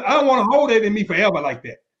don't want to hold that in me forever like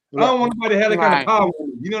that. Right. I don't want nobody to have that kind of power.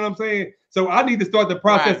 You know what I'm saying? So I need to start the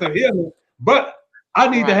process of healing, but I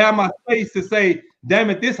need to have my space to say, damn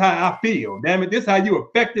it, this how I feel. Damn it, this how you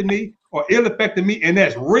affected me or ill affected me, and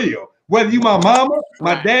that's real. Whether you my mama,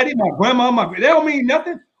 my daddy, my grandma, that don't mean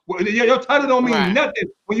nothing. Your title don't mean nothing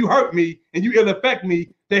when you hurt me and you ill affect me.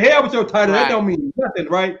 The hell with your title, that don't mean nothing,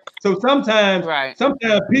 right? So sometimes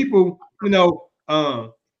people, you know,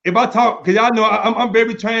 if I talk, because y'all know I'm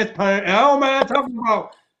very transparent, and I don't mind talking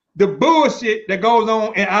about the bullshit that goes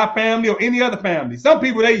on in our family or any other family. Some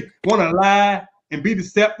people, they want to lie and be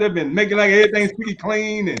deceptive and make it like everything's pretty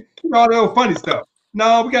clean and you know, all that old funny stuff.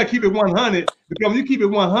 No, we got to keep it 100, because when you keep it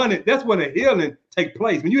 100, that's where the healing take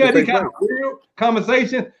place. When you have these kind of real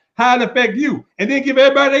conversation, how it affect you, and then give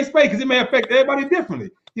everybody their space, because it may affect everybody differently.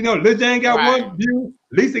 You know, Lil Jane got one view,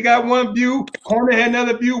 Lisa got one view, Corner had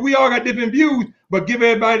another view. We all got different views, but give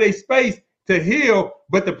everybody their space to heal.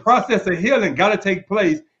 But the process of healing got to take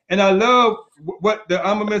place. And I love what the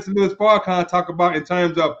Honorable Minister Louis Farrakhan talk about in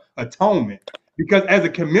terms of atonement, because as a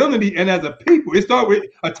community and as a people, it starts with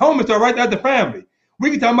atonement. Start right there at the family.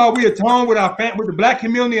 We can talk about we atone with our family, with the Black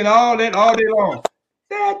community and all that all day long.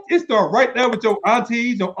 That it starts right there with your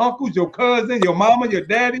aunties, your uncles, your cousins, your mama, your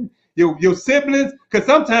daddy, your siblings. Because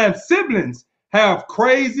sometimes siblings have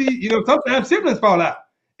crazy, you know, sometimes siblings fall out.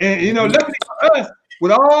 And you know, luckily for us,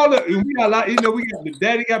 with all the, we got a lot, you know, we got the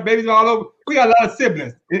daddy got babies all over. We got a lot of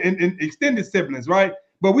siblings and extended siblings, right?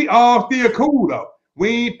 But we all still cool though. We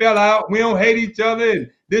ain't fell out. We don't hate each other and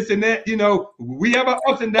this and that. You know, we have our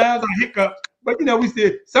ups and downs, our hiccups. But you know, we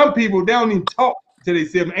still, some people they don't even talk to their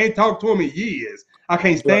siblings. Ain't talked to them in years. I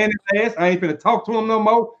can't stand his ass. I ain't finna talk to him no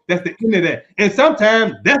more. That's the end of that. And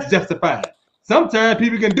sometimes that's justified. Sometimes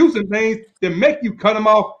people can do some things that make you cut them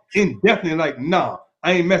off indefinitely. Like, nah,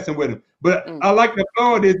 I ain't messing with him. But I like to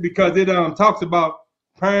applaud this because it talks about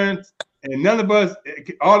parents, and none of us,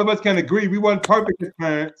 all of us can agree we weren't perfect as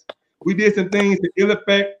parents. We did some things to ill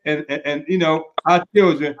effect and you know, our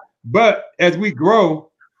children. But as we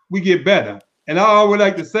grow, we get better. And I always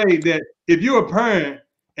like to say that if you're a parent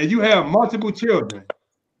and you have multiple children,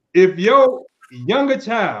 if your younger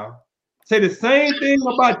child say the same thing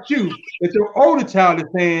about you that your older child is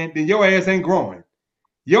saying, then your ass ain't growing.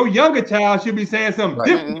 Your younger child should be saying something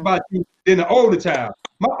different about you than the older child.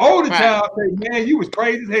 My older child say, man, you was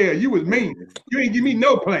crazy as hell. You was mean. You ain't give me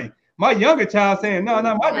no play. My younger child saying, no,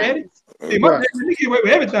 my daddy. See, my daddy, he get away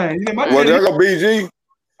with everything. You know, my well, there go BG.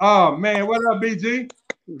 Oh, man, what up, BG?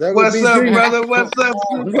 What's up, brother? What's up?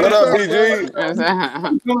 What up, BG?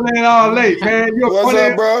 Coming in all late, man. What's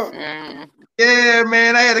up, bro? Yeah,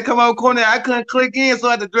 man, I had to come out Cornell. I couldn't click in, so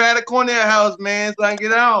I had to drive to Cornell house, man, so I can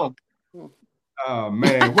get on. Oh,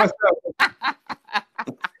 man, what's up?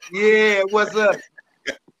 Yeah, what's up?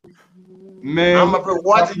 Man, I'm up here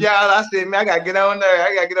watching y'all. I said, man, I gotta get on there.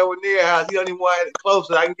 I gotta get over near house. He only want it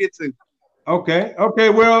closer I can get to. Okay.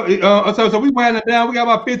 Well, so we winding down. We got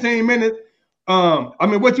about 15 minutes. I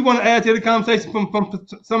mean, what you want to add to the conversation from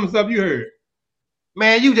some of the stuff you heard?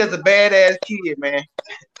 Man, you just a badass kid, man.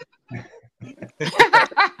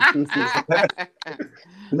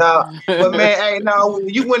 No, but man, hey, no, when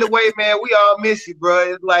you went away, man, we all miss you,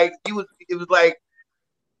 bro. It's like it was like,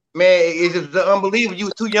 man, it's just unbelievable. You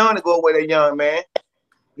was too young to go away that young, man.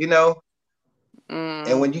 You know.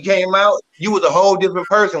 And when you came out, you was a whole different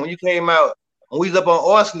person. When you came out, when we was up on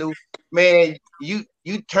Arsenal, man, you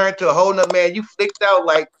turned to a whole nother man. You flicked out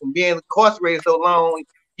like from being incarcerated so long.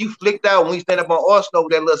 You flicked out when we stand up on Arsenal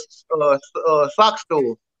with that little sock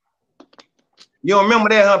store. You don't remember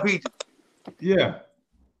that, huh, Peter? Yeah.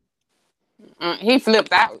 He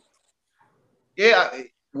flipped out. Yeah.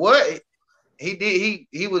 What? He did.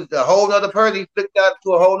 He was a whole other person. He flipped out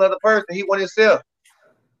to a whole other person. He went himself.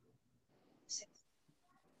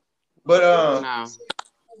 But No.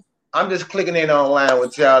 I'm just clicking in online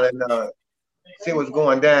with y'all and see what's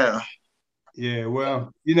going down. Yeah,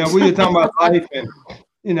 well, you know, we were talking about life and,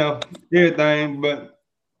 you know, everything, but,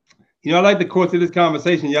 you know, I like the course of this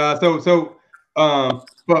conversation, y'all. So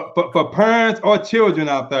for parents or children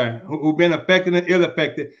out there who've been affected and ill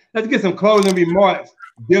affected, let's get some closing remarks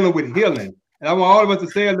dealing with healing. And I want all of us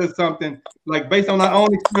to say a little something, like based on our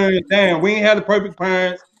own experience. Damn, we ain't had the perfect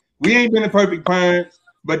parents. We ain't been the perfect parents.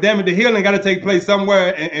 But damn it, the healing got to take place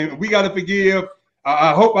somewhere, and we got to forgive.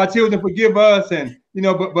 I hope our children forgive us, and you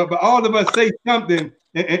know, but all of us say something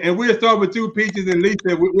And we'll start with you, Peaches and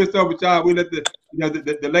Lisa. We'll start with y'all. We'll let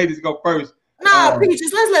the ladies go first. No,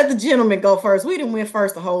 Peaches, let's let the gentleman go first. We didn't win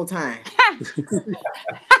first the whole time.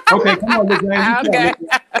 Okay, come on, Miss James. Okay.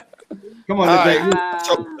 Come on, Miss James.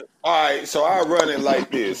 All right, so I run it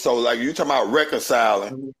like this. So like you talking about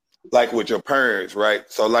reconciling, like with your parents, right?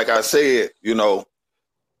 So like I said, you know,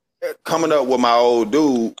 coming up with my old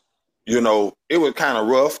dude, you know, it was kind of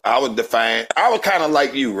rough. I was defiant. I was kind of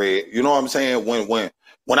like you, Red. You know what I'm saying?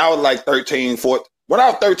 When I was like 13, 14, when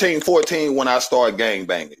I was 13, 14, when I started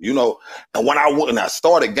gangbanging, you know, and when I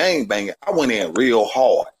started gangbanging, I went in real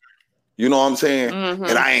hard. You know what I'm saying? Mm-hmm.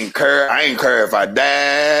 And I ain't care if I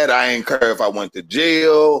died. I ain't care if I went to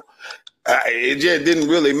jail. It just didn't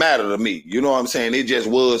really matter to me. You know what I'm saying? It just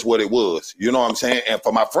was what it was. You know what I'm saying? And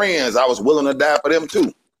for my friends, I was willing to die for them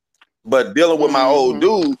too. But dealing with my old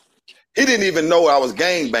dude, he didn't even know I was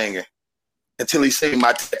gangbanging until he seen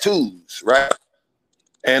my tattoos, right?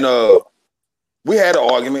 And we had an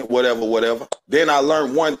argument, whatever. Then I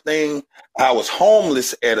learned one thing. I was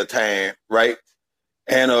homeless at a time, right?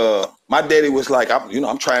 And my daddy was like,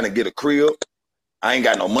 I'm trying to get a crib. I ain't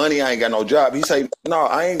got no money. I ain't got no job. He said, no,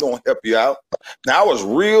 I ain't going to help you out. Now, I was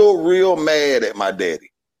real mad at my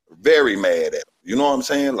daddy. Very mad at him. You know what I'm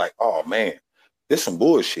saying? Like, oh, man, this some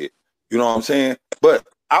bullshit. You know what I'm saying? But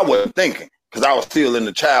I wasn't thinking because I was still in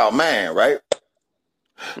the child mind, right?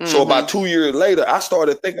 Mm-hmm. So about 2 years later, I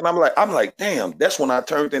started thinking, I'm like, damn, that's when I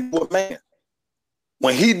turned into a man.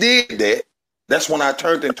 When he did that, that's when I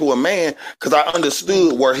turned into a man because I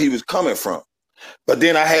understood where he was coming from. But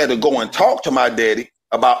then I had to go and talk to my daddy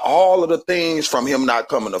about all of the things from him not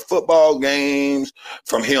coming to football games,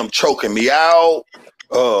 from him choking me out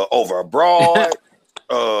over abroad,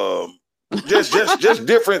 just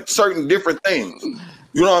certain different things.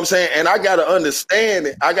 You know what I'm saying? And I got to understand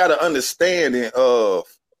it. I got to understanding of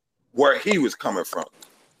where he was coming from.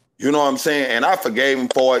 You know what I'm saying? And I forgave him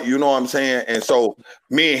for it. You know what I'm saying? And so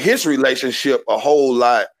me and his relationship a whole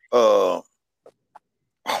lot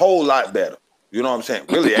better. You know what I'm saying?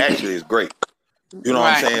 Really, actually, it's great. You know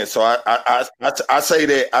what I'm saying? So I say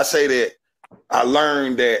that I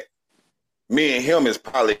learned that me and him is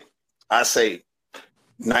probably, I say,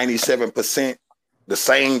 97% the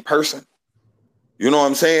same person. You know what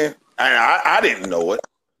I'm saying? I didn't know it.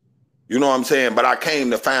 You know what I'm saying? But I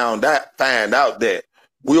came to find out that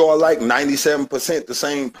we are like 97% the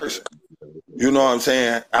same person. You know what I'm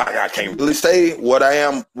saying? I can't really say what I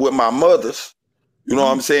am with my mothers. You know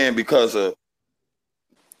what I'm saying? Because of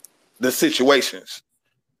the situations.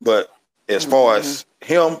 But as far as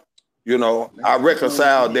him, you know, I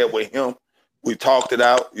reconciled that with him. We talked it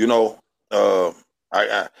out, you know,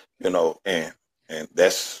 and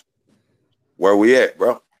that's where we at,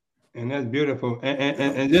 bro. And that's beautiful.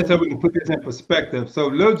 And just so we can put this in perspective. So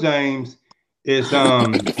Lil James is,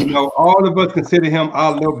 you know, all of us consider him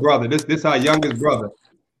our little brother. This our youngest brother.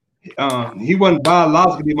 He wasn't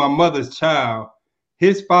biologically my mother's child.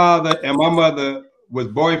 His father and my mother was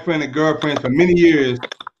boyfriend and girlfriend for many years.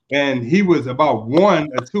 And he was about 1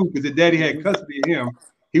 or 2 because his daddy had custody of him.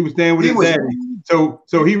 He was staying with his daddy.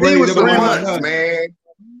 So he raised up 3 months, man.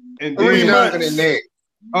 And 3 months in that.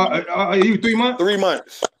 He was 3 months? 3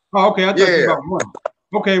 months. Oh, okay. I thought he was about 1.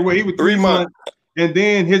 Okay, well, he was 3 months. And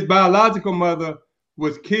then his biological mother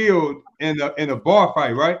was killed in a bar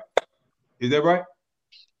fight, right? Is that right?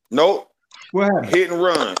 Nope. What happened? Hit and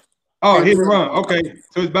run. Oh, hit and run. Okay.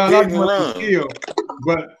 So his biological mother was killed.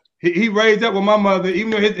 But he raised up with my mother, even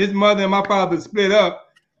though his mother and my father split up.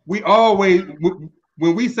 We always,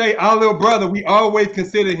 when we say our little brother, we always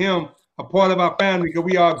consider him a part of our family because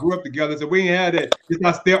we all grew up together. So we ain't had that. It's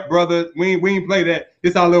our step brother. We ain't play that.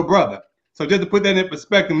 It's our little brother. So just to put that in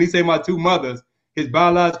perspective, when he say my 2 mothers, his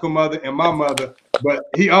biological mother and my mother, but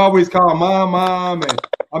he always called mom, and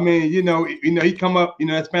I mean, you know, he come up, you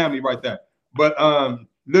know, that's family right there. But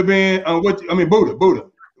Buddha,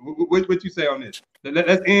 what you say on this?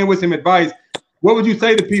 Let's end with some advice. What would you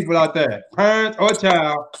say to people out there, parents or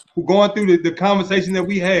child, who going through the conversation that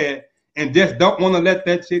we had and just don't want to let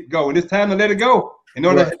that shit go? And it's time to let it go in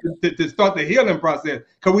order to start the healing process.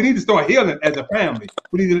 Because we need to start healing as a family.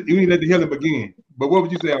 We need to let the healing begin. But what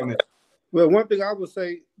would you say on that? Well, one thing I would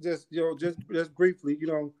say, just briefly, you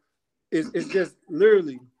know, it's just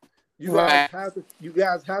literally, you guys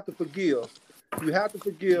have to forgive. You have to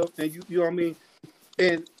forgive, and you know what I mean.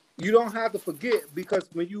 And you don't have to forget, because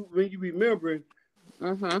when you remember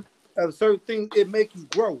a certain thing, it makes you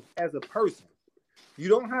grow as a person. You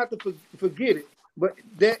don't have to forget it, but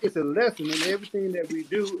that is a lesson, and everything that we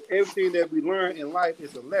do, everything that we learn in life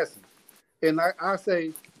is a lesson. And I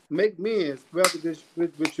say, make amends, whether this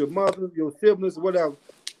with your mother, your siblings, whatever.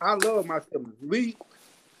 I love my siblings.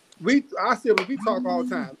 our siblings, we talk all the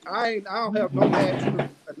time. I don't have no bad siblings.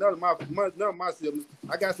 None of my siblings.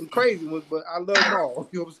 I got some crazy ones, but I love them all.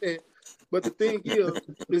 You know what I'm saying? But the thing is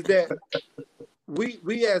that we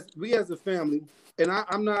as a family, and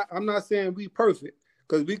I'm not saying we perfect,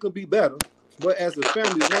 because we could be better. But as a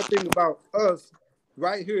family, one thing about us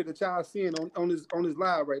right here that y'all seeing on this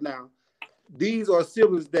live right now, these are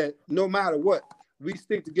siblings that no matter what, we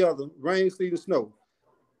stick together, rain, sleet, and snow.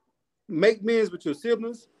 Make amends with your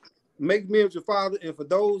siblings, make amends with your father, and for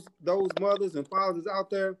those mothers and fathers out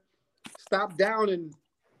there, stop downing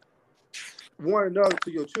one another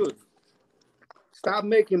to your children. Stop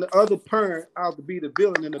making the other parent out to be the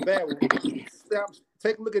villain and the bad one. Stop.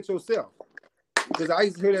 Take a look at yourself. Because I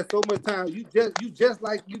used to hear that so much time. You just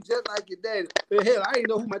like your daddy. But hell, I didn't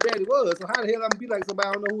know who my daddy was. So how the hell I'm gonna be like somebody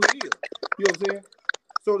I don't know who he is? You know what I'm saying?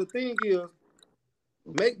 So the thing is,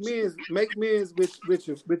 make amends with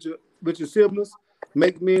your siblings.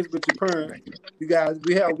 Make amends with your parents. You guys,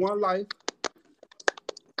 we have one life.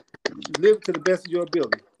 Live to the best of your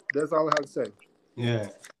ability. That's all I have to say. Yeah,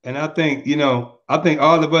 and I think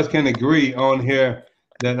all of us can agree on here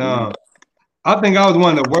that I think I was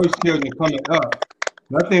one of the worst children coming up.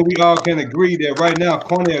 I think we all can agree that right now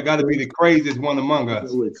Cornell got to be the craziest one among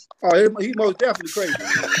us. Oh, he most definitely crazy.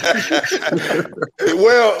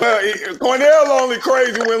 well, Cornell only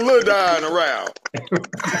crazy when Lil Don around.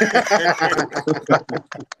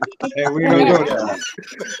 Hey, we don't go there.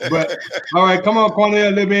 But all right, come on,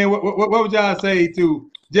 Cornell, live in. What would y'all say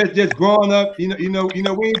to just growing up? You know,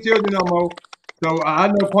 we ain't children no more. So I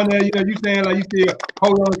know, Cornell, you saying like you still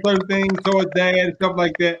hold on to certain things towards dad and stuff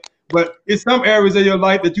like that. But it's some areas of your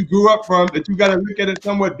life that you grew up from that you got to look at it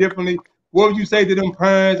somewhat differently. What would you say to them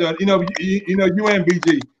parents, or you and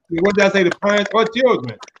BG? What did I say to parents or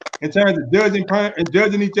children in terms of judging parents and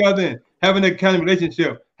judging each other and having that kind of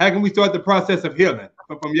relationship? How can we start the process of healing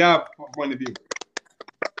from your point of view?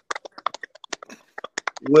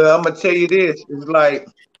 Well, I'm gonna tell you this: it's like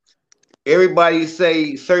everybody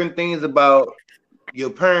say certain things about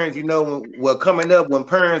your parents. Coming up when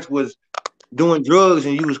parents was doing drugs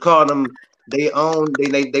and you was calling them they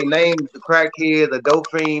named the crackhead, the dope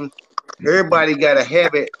fiend. Everybody got a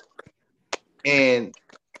habit, and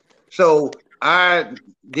so I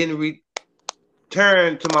didn't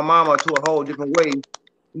return to my mama to a whole different way.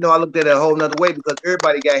 I looked at it a whole nother way because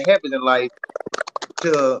everybody got habits in life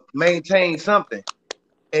to maintain something.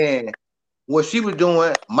 And what she was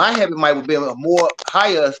doing, my habit might have been more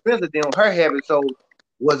higher expensive than her habit. So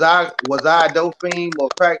was I a dope fiend or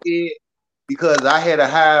crackhead? Because I had a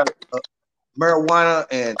high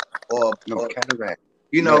marijuana or cataract,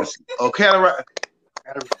 or cataract,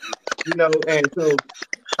 and so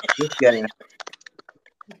this game,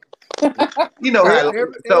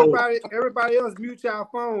 everybody else mute your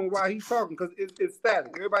phone while he's talking because it's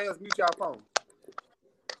static. Everybody else mute your phone.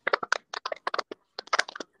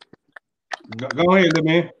 Go ahead,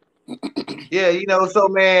 man. Yeah, so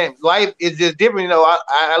man, life is just different.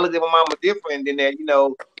 I look at my mama different than that,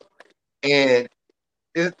 and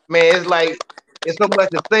it's like it's so much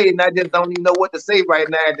to say, and I just don't even know what to say right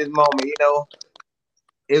now at this moment.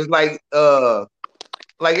 It's like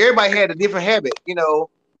everybody had a different habit,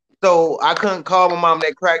 So I couldn't call my mom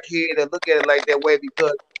that crackhead and look at it like that way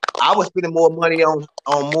because I was spending more money on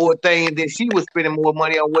more things than she was spending more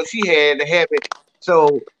money on what she had the habit.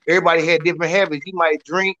 So everybody had different habits. You might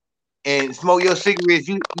drink and smoke your cigarettes.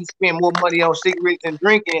 You spend more money on cigarettes and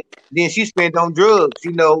drinking than she spent on drugs,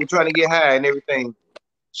 trying to get high and everything.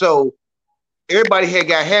 So everybody had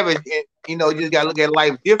got habits and, just got to look at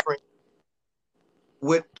life different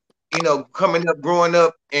with, coming up, growing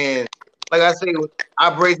up. And like I say,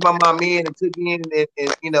 I raised my mom in and took in and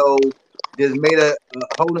just made a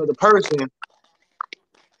whole other person.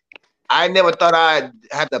 I never thought I'd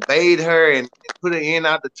have to bathe her and put her in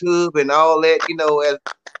out the tube and all that,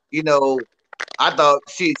 I thought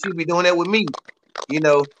she'd be doing that with me,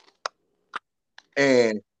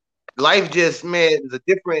 and life just, man,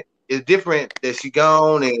 is different that she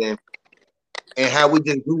gone and how we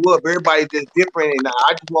just grew up. Everybody just different, and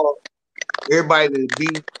I just want everybody to be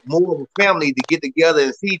more of a family, to get together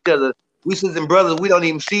and see each other. We sisters and brothers, we don't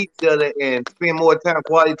even see each other and spend more time,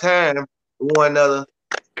 quality time with one another.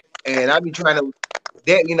 And I be trying to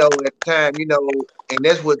that, at the time, and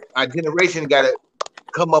that's what our generation got to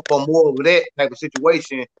come up on more of that type of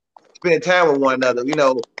situation, spending time with one another.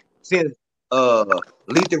 Since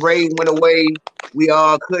Letha Ray went away, we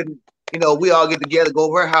all couldn't, we all get together, go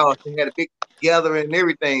over her house and had a big gathering and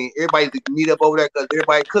everything. Everybody to meet up over there because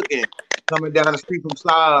everybody cooking, coming down the street from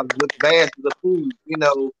Slobs with baskets of food,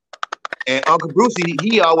 And Uncle Brucey,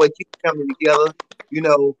 he always keep the family together,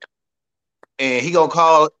 and he gonna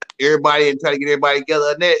call everybody and try to get everybody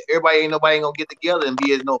together. And that nobody ain't gonna get together and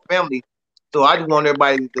be as no family. So I just want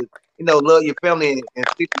everybody to, love your family and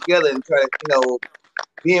stick together and try to,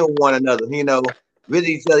 be with one another. Visit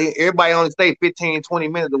each other. Everybody only stay 15, 20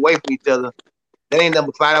 minutes away from each other. That ain't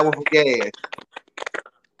number 5 hours for gas.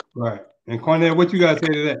 Right. And Cornell, what you gotta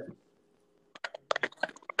say to that?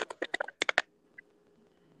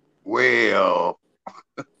 Well,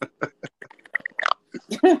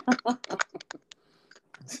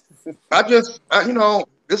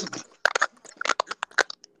 this.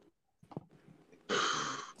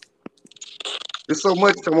 There's so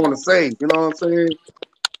much I want to say. You know what I'm saying?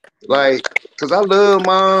 Like, cause I love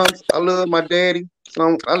moms, I love my daddy.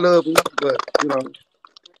 So I love him, but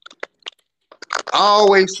I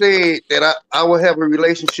always said that I would have a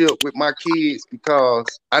relationship with my kids because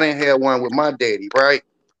I didn't have one with my daddy, right?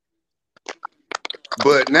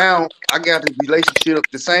 But now I got the relationship,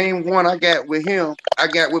 the same one I got with him, I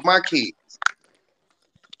got with my kids.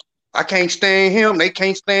 I can't stand him, they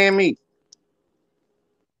can't stand me.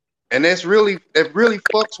 And that really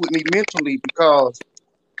fucks with me mentally because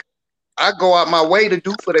I go out my way to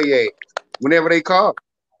do for their ass whenever they call.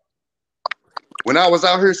 When I was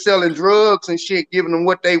out here selling drugs and shit, giving them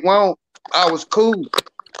what they want, I was cool.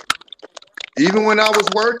 Even when I was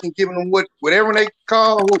working, giving them whatever they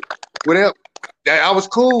call, whatever, I was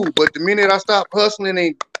cool. But the minute I stop hustling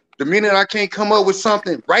and the minute I can't come up with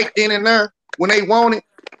something right then and there when they want it,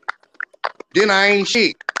 then I ain't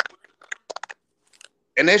shit.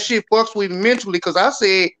 And that shit fucks with me mentally because I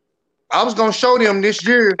said I was gonna show them this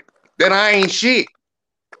year that I ain't shit.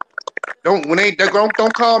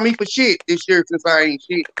 Don't call me for shit this year since I ain't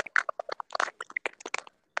shit.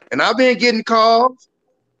 And I've been getting calls.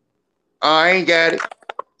 I ain't got it.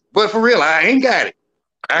 But for real, I ain't got it.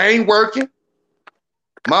 I ain't working.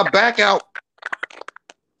 My back out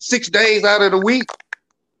 6 days out of the week.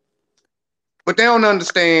 But they don't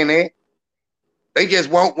understand that. They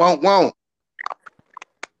just won't.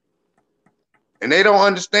 And they don't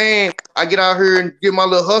understand I get out here and get my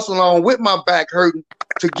little hustle on with my back hurting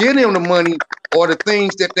to get them the money or the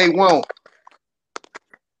things that they want.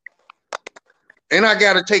 And I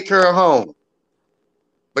got to take care of home.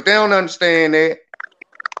 But they don't understand that.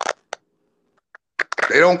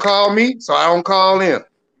 They don't call me, so I don't call them.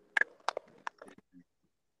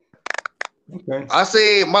 Okay. I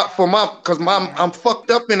said I'm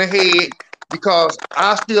fucked up in the head because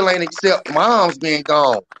I still ain't accept mom's being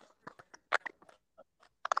gone.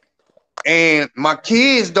 And my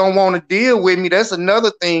kids don't want to deal with me. That's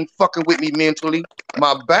another thing fucking with me mentally.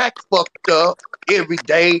 My back fucked up every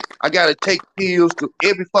day. I gotta take pills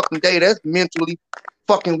every fucking day. That's mentally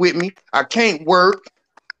fucking with me. I can't work.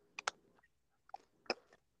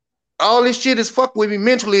 All this shit is fucking with me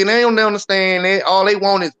mentally, and they don't understand that. All they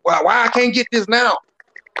want is why I can't get this now.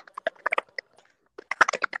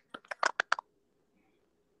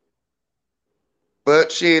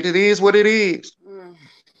 But shit, it is what it is.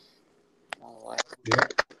 Yeah.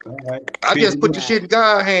 All right. I just put the shit in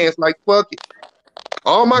God's hands, like fuck it.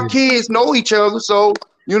 All my kids know each other, so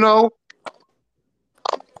they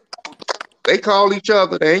call each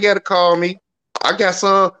other. They ain't gotta call me. I got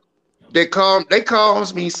some that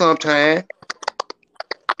calls me sometime,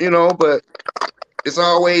 but it's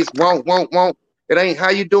always won't. It ain't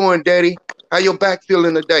how you doing, daddy? How your back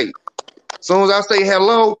feeling today? As soon as I say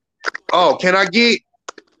hello, oh, can I get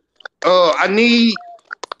I need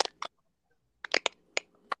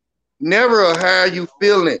never a how you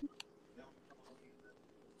feeling.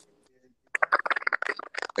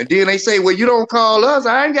 And then they say, well, you don't call us.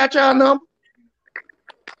 I ain't got y'all number.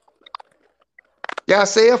 Y'all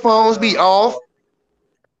cell phones be off.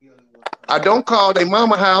 I don't call their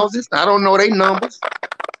mama houses. I don't know their numbers.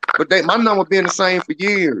 But my number been the same for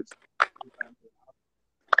years.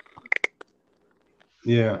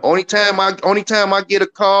 Yeah. Only time I get a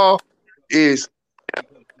call is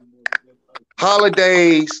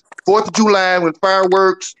holidays, 4th of July when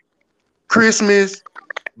fireworks, Christmas,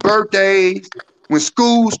 birthdays, when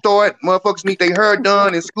school start, motherfuckers need their hair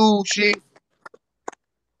done and school shit.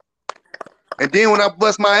 And then when I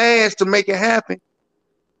bust my ass to make it happen,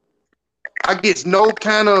 I get no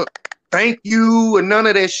kind of thank you or none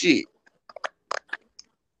of that shit.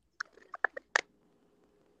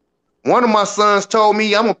 One of my sons told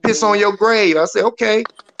me, I'm gonna piss on your grave. I said, okay,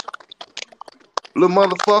 little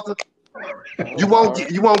motherfucker. You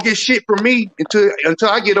won't get shit from me until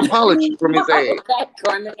I get an apology from his ass.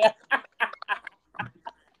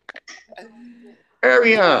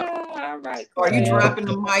 Carry on. All right. Are you dropping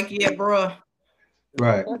the mic yet, bro?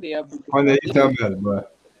 Right. Cornell, you tell me about it, bro.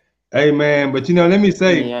 Hey man, but let me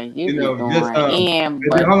say, Yeah, just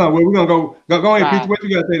but hold on, we're gonna go ahead, Peach. What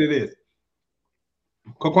you gotta say to this?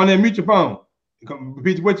 Cornell, mute your phone.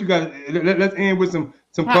 Peach, what you got? Let's end with some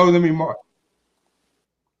closing remarks.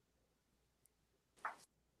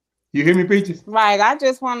 You hear me, Peaches? Right. I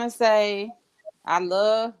just want to say I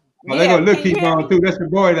love. Oh, they gonna look keep on too. That's your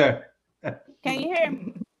boy there. Can you hear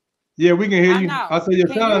me? Yeah, we can hear you. I say your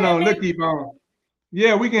son on. Look keep on.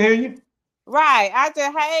 Yeah, we can hear you. Right.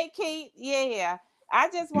 Hey Keith. Yeah. I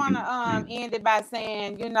just want to end it by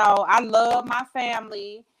saying, I love my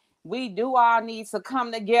family. We do all need to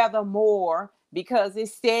come together more because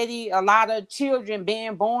it's steady. A lot of children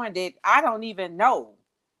being born that I don't even know.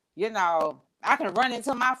 I can run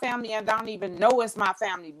into my family and don't even know it's my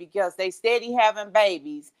family because they steady having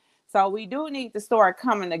babies. So we do need to start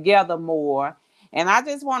coming together more. And I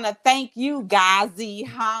just want to thank you, Ghazi,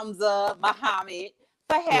 Hamza, Muhammad,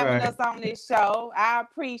 for having us on this show. I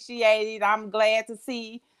appreciate it. I'm glad to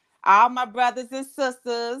see all my brothers and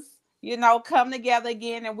sisters, come together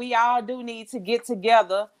again. And we all do need to get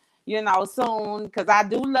together, soon, because I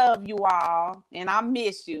do love you all and I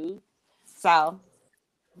miss you. So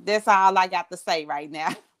that's all I got to say right now.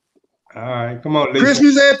 All right, come on, Lisa.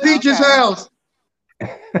 Christmas at Peach's house.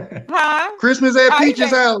 Huh? Christmas at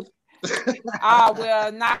Peach's house. Oh,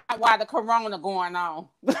 well, not while the corona going on.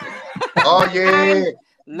 Oh, yeah.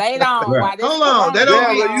 Later on. Right. Hold on.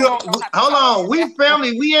 Hold on. We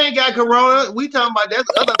family. We ain't got corona. We talking about that's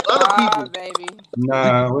other people. Baby.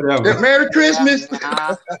 Nah, whatever. Merry Christmas.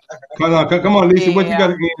 Come on, Lisa. Yeah. What you got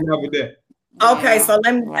to end up with that? Okay, so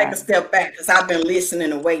let me take a step back because I've been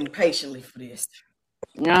listening and waiting patiently for this.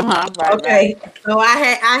 Okay, so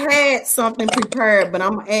I had something prepared, but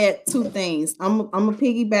I'm gonna add two things. I'm gonna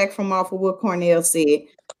piggyback from off of what Cornell said.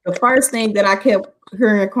 The first thing that I kept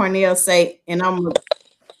hearing Cornell say, and I'm gonna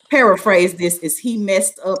paraphrase this, is he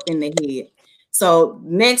messed up in the head. So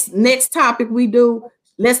next topic we do,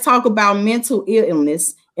 let's talk about mental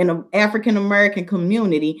illness in the African American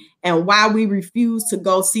community and why we refuse to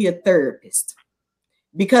go see a therapist.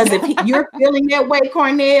 Because if you're feeling that way,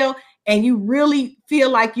 Cornell, and you really feel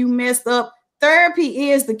like you messed up, therapy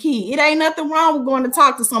is the key. It ain't nothing wrong with going to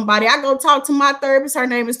talk to somebody. I go talk to my therapist. Her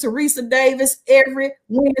name is Teresa Davis every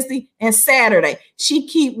Wednesday and Saturday. She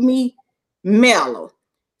keep me mellow.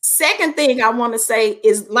 Second thing I want to say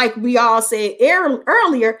is, like we all said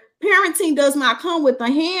earlier, parenting does not come with a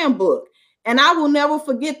handbook. And I will never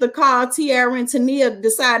forget the call Tiara and Tania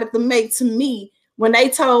decided to make to me when they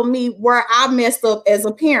told me where I messed up as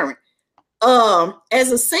a parent.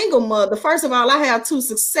 As a single mother, first of all, I have two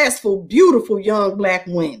successful, beautiful young Black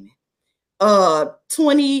women.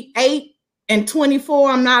 28 and 24.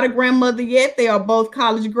 I'm not a grandmother yet. They are both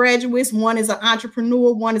college graduates. One is an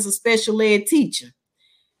entrepreneur. One is a special ed teacher.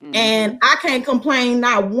 Mm-hmm. And I can't complain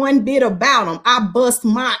not one bit about them. I bust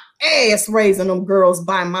my ass raising them girls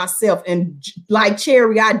by myself. And like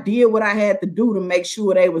Cherry, I did what I had to do to make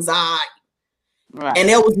sure they was all right. And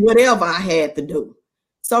that was whatever I had to do.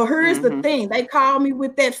 So here's the thing. They called me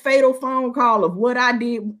with that fatal phone call of what I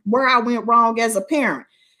did, where I went wrong as a parent.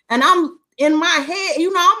 And I'm in my head,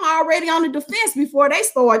 I'm already on the defense before they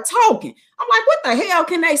start talking. I'm like, what the hell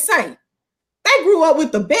can they say? They grew up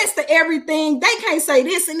with the best of everything. They can't say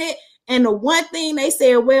this and that. And the one thing they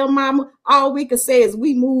said, well, mama, all we could say is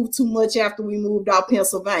we moved too much after we moved out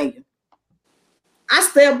Pennsylvania. I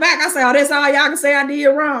stepped back. I said, oh, that's all y'all can say I did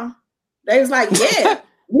wrong. They was like, yeah,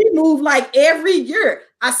 we moved like every year.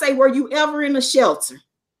 I say, were you ever in a shelter?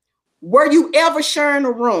 Were you ever sharing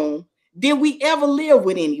a room? Did we ever live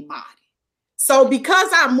with anybody? So because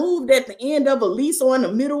I moved at the end of a lease or in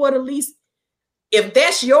the middle of the lease, if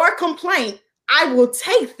that's your complaint, I will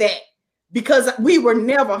take that because we were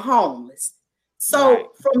never homeless.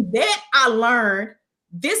 So from that, I learned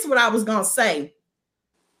this is what I was going to say.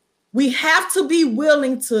 We have to be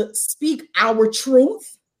willing to speak our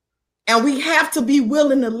truth, and we have to be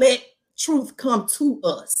willing to let truth come to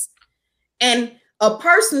us. And a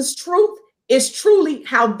person's truth is truly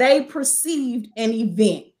how they perceived an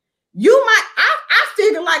event. I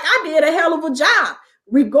figured like I did a hell of a job.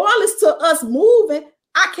 Regardless to us moving,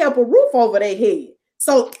 I kept a roof over their head.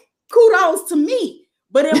 So kudos to me.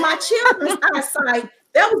 But in my children's eyesight,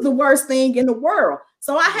 that was the worst thing in the world.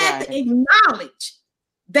 So I had to acknowledge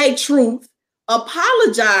their truth,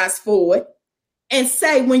 apologize for it, and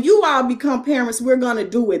say, when you all become parents, we're going to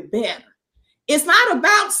do it better. It's not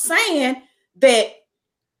about saying that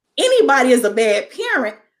anybody is a bad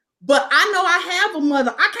parent, but I know I have a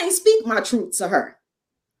mother. I can't speak my truth to her.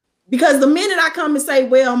 Because the minute I come and say,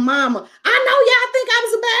 well, mama, I know y'all think I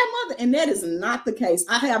was a bad mother. And that is not the case.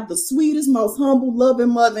 I have the sweetest, most humble, loving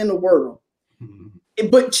mother in the world.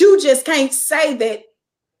 But you just can't say that.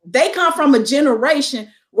 They come from a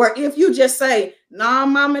generation where if you just say, nah,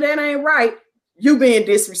 mama, that ain't right, you being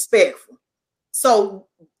disrespectful. So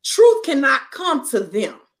truth cannot come to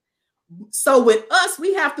them. So with us,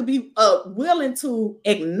 we have to be willing to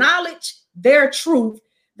acknowledge their truth.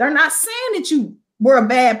 They're not saying that you were a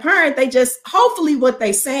bad parent. They just, hopefully what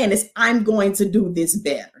they're saying is, I'm going to do this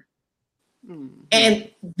better. Mm-hmm. And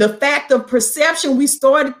the fact of perception, we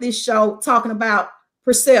started this show talking about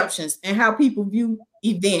perceptions and how people view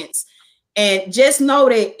events. And just know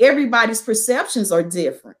that everybody's perceptions are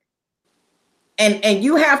different. And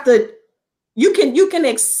you have to, you can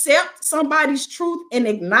accept somebody's truth and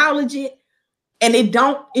acknowledge it, and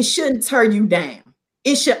it shouldn't tear you down.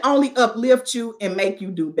 It should only uplift you and make you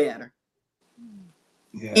do better.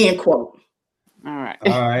 Yeah. End quote. All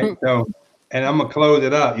right. So, and I'm gonna close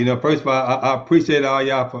it out. First of all, I appreciate all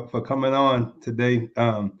y'all for coming on today.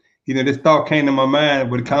 This thought came to my mind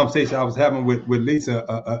with the conversation I was having with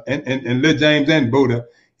Lisa and Lil James and Buddha.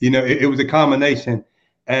 It was a combination.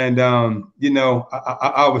 And, I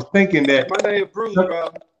was thinking that. My name is Bruce, bro.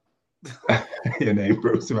 Your name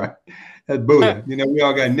Bruce, right? That's Buddha. We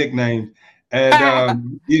all got nicknames. And,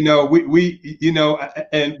 and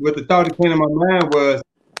what the thought that came to my mind was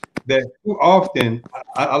that too often,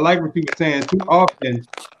 I like what you were saying, too often,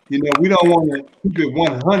 we don't want to keep it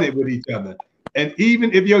 100 with each other. And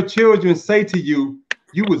even if your children say to you,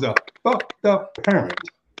 you was a fucked up parent,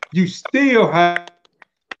 you still have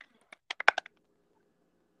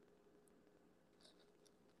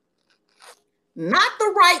not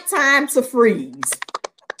the right time to freeze.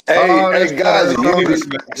 Hey, guys,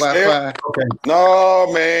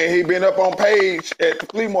 no, man, he been up on page at the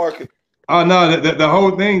flea market. Oh no, the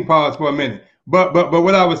whole thing paused for a minute. But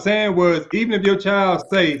what I was saying was, even if your child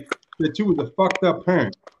say that you was a fucked up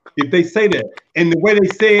parent, if they say that, and the way they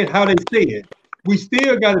say it, how they say it, we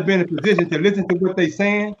still got to be in a position to listen to what they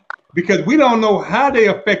saying, because we don't know how they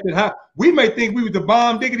affected. How we may think we was the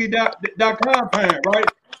bombdiggity.com parent, right?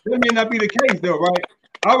 That may not be the case though, right?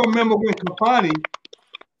 I remember when Kafani.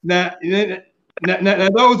 Now,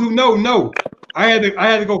 those who know, I had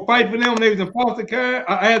to go fight for them. They was in foster care.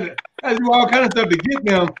 I had to do all kind of stuff to get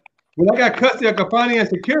them. When I got custody of Kafani and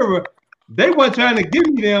Sakura, they weren't trying to give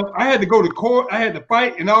me them. I had to go to court. I had to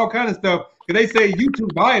fight and all kind of stuff. Because they say you too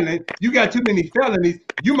violent. You got too many felonies.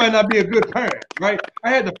 You might not be a good parent, right? I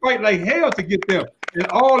had to fight like hell to get them. And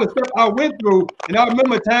all the stuff I went through. And I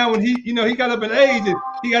remember a time when he got up in age and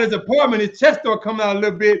he got his apartment, his chest started coming out a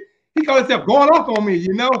little bit. He called himself going off on me,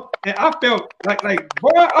 and I felt like,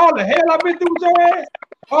 boy, all the hell I've been through with your ass,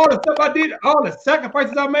 all the stuff I did, all the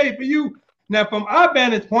sacrifices I made for you. Now, from our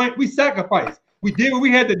vantage point, we sacrificed. We did what we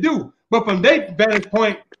had to do. But from their vantage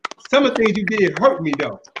point, some of the things you did hurt me,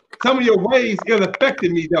 though. Some of your ways ill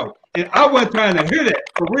affected me, though. And I wasn't trying to hear that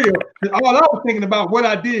for real, because all I was thinking about what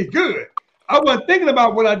I did good. I wasn't thinking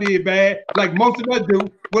about what I did bad, like most of us do.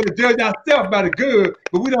 We'll judge ourselves by the good,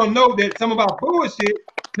 but we don't know that some of our bullshit,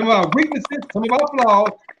 some of our weaknesses, some of our flaws,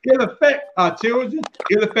 it'll affect our children,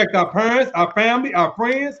 it'll affect our parents, our family, our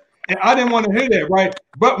friends. And I didn't want to hear that, right?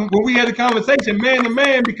 But when we had a conversation man to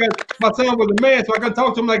man, because my son was a man, so I couldn't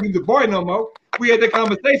talk to him like he was a boy no more. We had that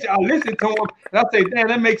conversation. I listened to him, and I say, damn,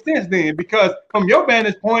 that makes sense then, because from your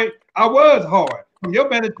vantage point, I was hard. From your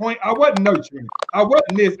vantage point, I wasn't nurturing. I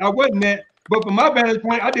wasn't this, I wasn't that. But from my vantage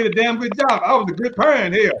point, I did a damn good job. I was a good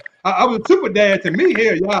parent here. I was a super dad to me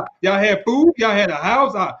here. Y'all had food. Y'all had a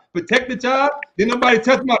house. I protected y'all. Didn't nobody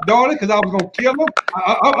touch my daughter because I was going to kill them.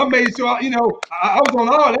 I made sure, I was on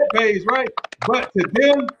all that page, right? But to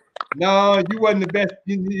them, no, you wasn't the best.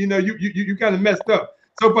 You kind of messed up.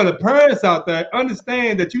 So for the parents out there,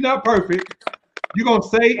 understand that you're not perfect. You're going to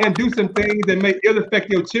say and do some things that may ill affect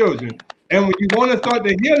your children. And when you want to start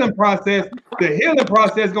the healing process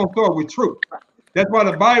is going to start with truth. That's why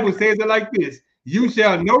the Bible says it like this. You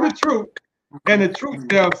shall know the truth, and the truth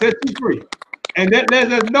shall set you free. And that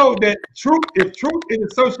lets us know that if truth is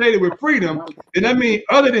associated with freedom, then that means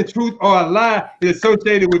other than truth or a lie is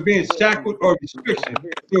associated with being shackled or restriction.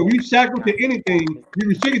 So if you shackled to anything, you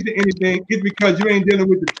restricted to anything, it's because you ain't dealing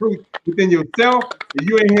with the truth within yourself, and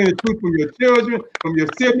you ain't hearing the truth from your children, from your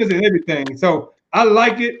siblings, and everything. So I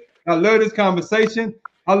like it. I love this conversation.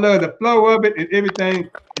 I love the flow of it and everything.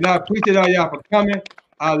 And I appreciate all y'all for coming.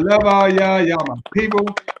 I love all y'all. Y'all my people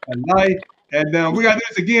and life. And we got to do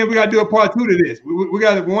this again. We got to do a part 2 to this. We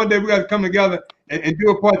got to, one day we got to come together and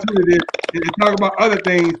do a part 2 to this and talk about other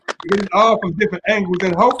things, because it's all from different angles,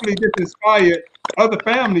 and hopefully this inspire other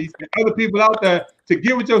families and other people out there to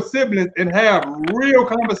get with your siblings and have real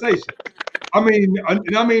conversation. I mean,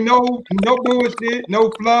 no bullshit,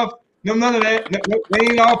 no fluff. No, none of that. No, they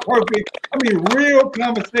ain't all perfect. I mean, real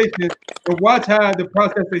conversations and watch how the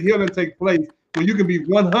process of healing takes place when you can be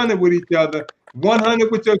 100 with each other,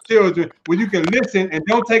 100 with your children, when you can listen and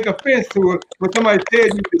don't take offense to it. When somebody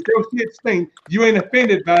tells you that your shit stinks, you ain't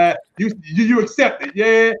offended by it. You accept it.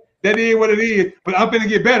 Yeah, that is what it is. But I'm finna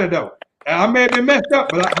get better though. I may have been messed up,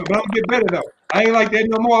 but I'm gonna get better though. I ain't like that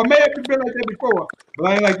no more. I may have been like that before, but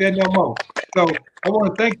I ain't like that no more. So I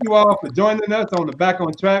want to thank you all for joining us on the Back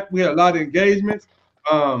on Track. We had a lot of engagements.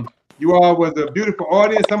 You all was a beautiful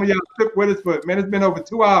audience. Some of y'all stuck with us for, man, it's been over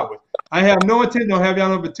 2 hours. I have no intention on having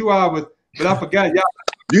y'all over 2 hours, but I forgot y'all.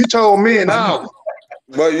 You told me an hour.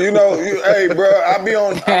 But you know, hey, bro, I be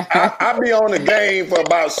on the game for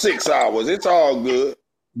about 6 hours. It's all good.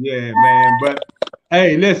 Yeah, man. But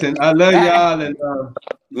hey, listen, I love y'all and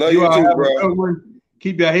love you too, bro.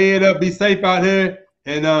 Keep your head up. Be safe out here.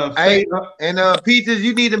 And Peaches,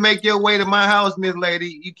 you need to make your way to my house, Miss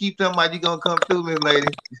Lady. You keep talking about you gonna come through, Miss Lady.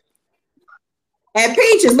 And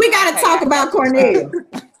Peaches, we gotta talk about Cornell.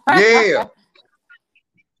 Yeah.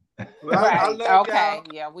 Right. I love Okay. y'all.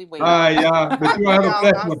 Yeah, we will. all right, y'all. But you all have a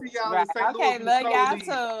blessed one. Right. Okay, love y'all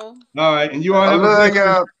too. All right, and you all I have a love blessed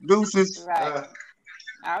one. y'all. Deuces. Right.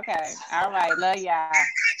 Okay. All right. Love y'all.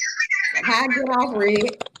 How I get off,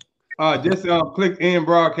 Red? Just click end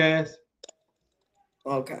broadcast.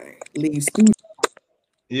 Okay. Leave studio.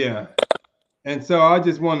 Yeah. And so I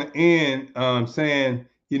just want to end saying,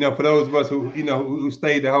 you know, for those of us who, you know, who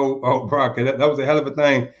stayed the whole broadcast, that was a hell of a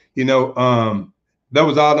thing. You know, that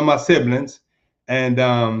was all of my siblings. And,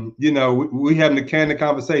 you know, we having a candid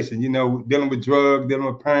conversation, you know, dealing with drugs, dealing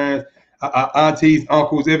with parents, aunties,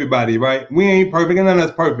 uncles, everybody, right? We ain't perfect, and none of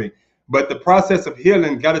us perfect. But the process of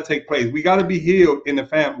healing got to take place. We got to be healed in the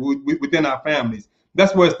family, within our families.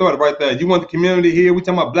 That's where it started right there. You want the community here? We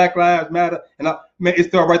talking about Black Lives Matter, and man, it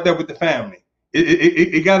started right there with the family.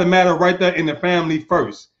 It got to matter right there in the family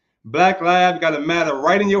first. Black lives got to matter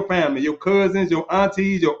right in your family, your cousins, your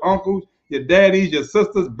aunties, your uncles, your daddies, your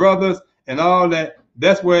sisters, brothers, and all that.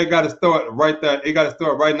 That's where it got to start right there. It got to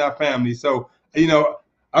start right in our family. So, you know,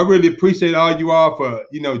 I really appreciate all you all for,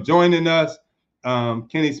 you know, joining us.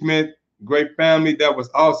 Kenny Smith, great family. That was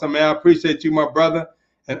awesome, man. I appreciate you, my brother.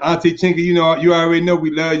 And Auntie Chinky, you know, you already know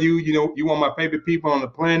we love you. You know, you one of my favorite people on the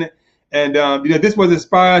planet. And, you know, this was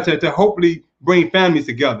inspired to hopefully bring families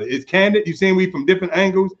together. It's candid. You've seen we from different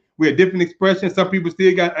angles. We have different expressions. Some people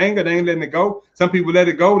still got anger. They ain't letting it go. Some people let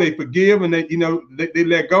it go. They forgive and they, you know, they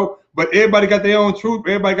let go. But everybody got their own truth.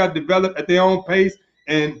 Everybody got developed at their own pace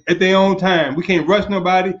and at their own time. We can't rush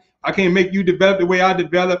nobody. I can't make you develop the way I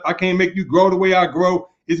develop. I can't make you grow the way I grow.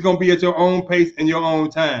 It's going to be at your own pace and your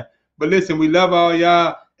own time. But listen, we love all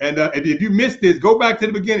y'all. And if you missed this, go back to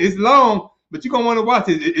the beginning. It's long, but you're going to want to watch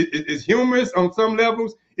it. It's humorous on some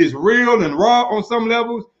levels. It's real and raw on some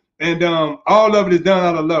levels. And all of it is done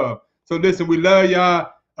out of love. So listen, we love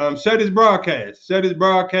y'all. Share this broadcast. Share this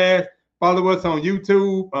broadcast. Follow us on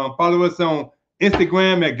YouTube. Follow us on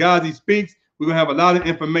Instagram at Gazi Speaks. We're going to have a lot of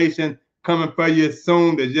information coming for you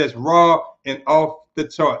soon that's just raw and off the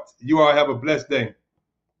charts. You all have a blessed day.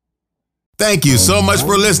 Thank you so much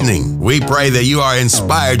for listening. We pray that you are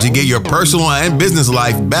inspired to get your personal and business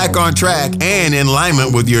life back on track and in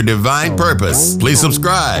alignment with your divine purpose. Please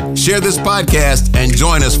subscribe, share this podcast, and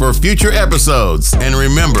join us for future episodes. And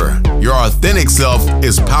remember, your authentic self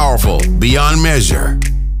is powerful beyond measure.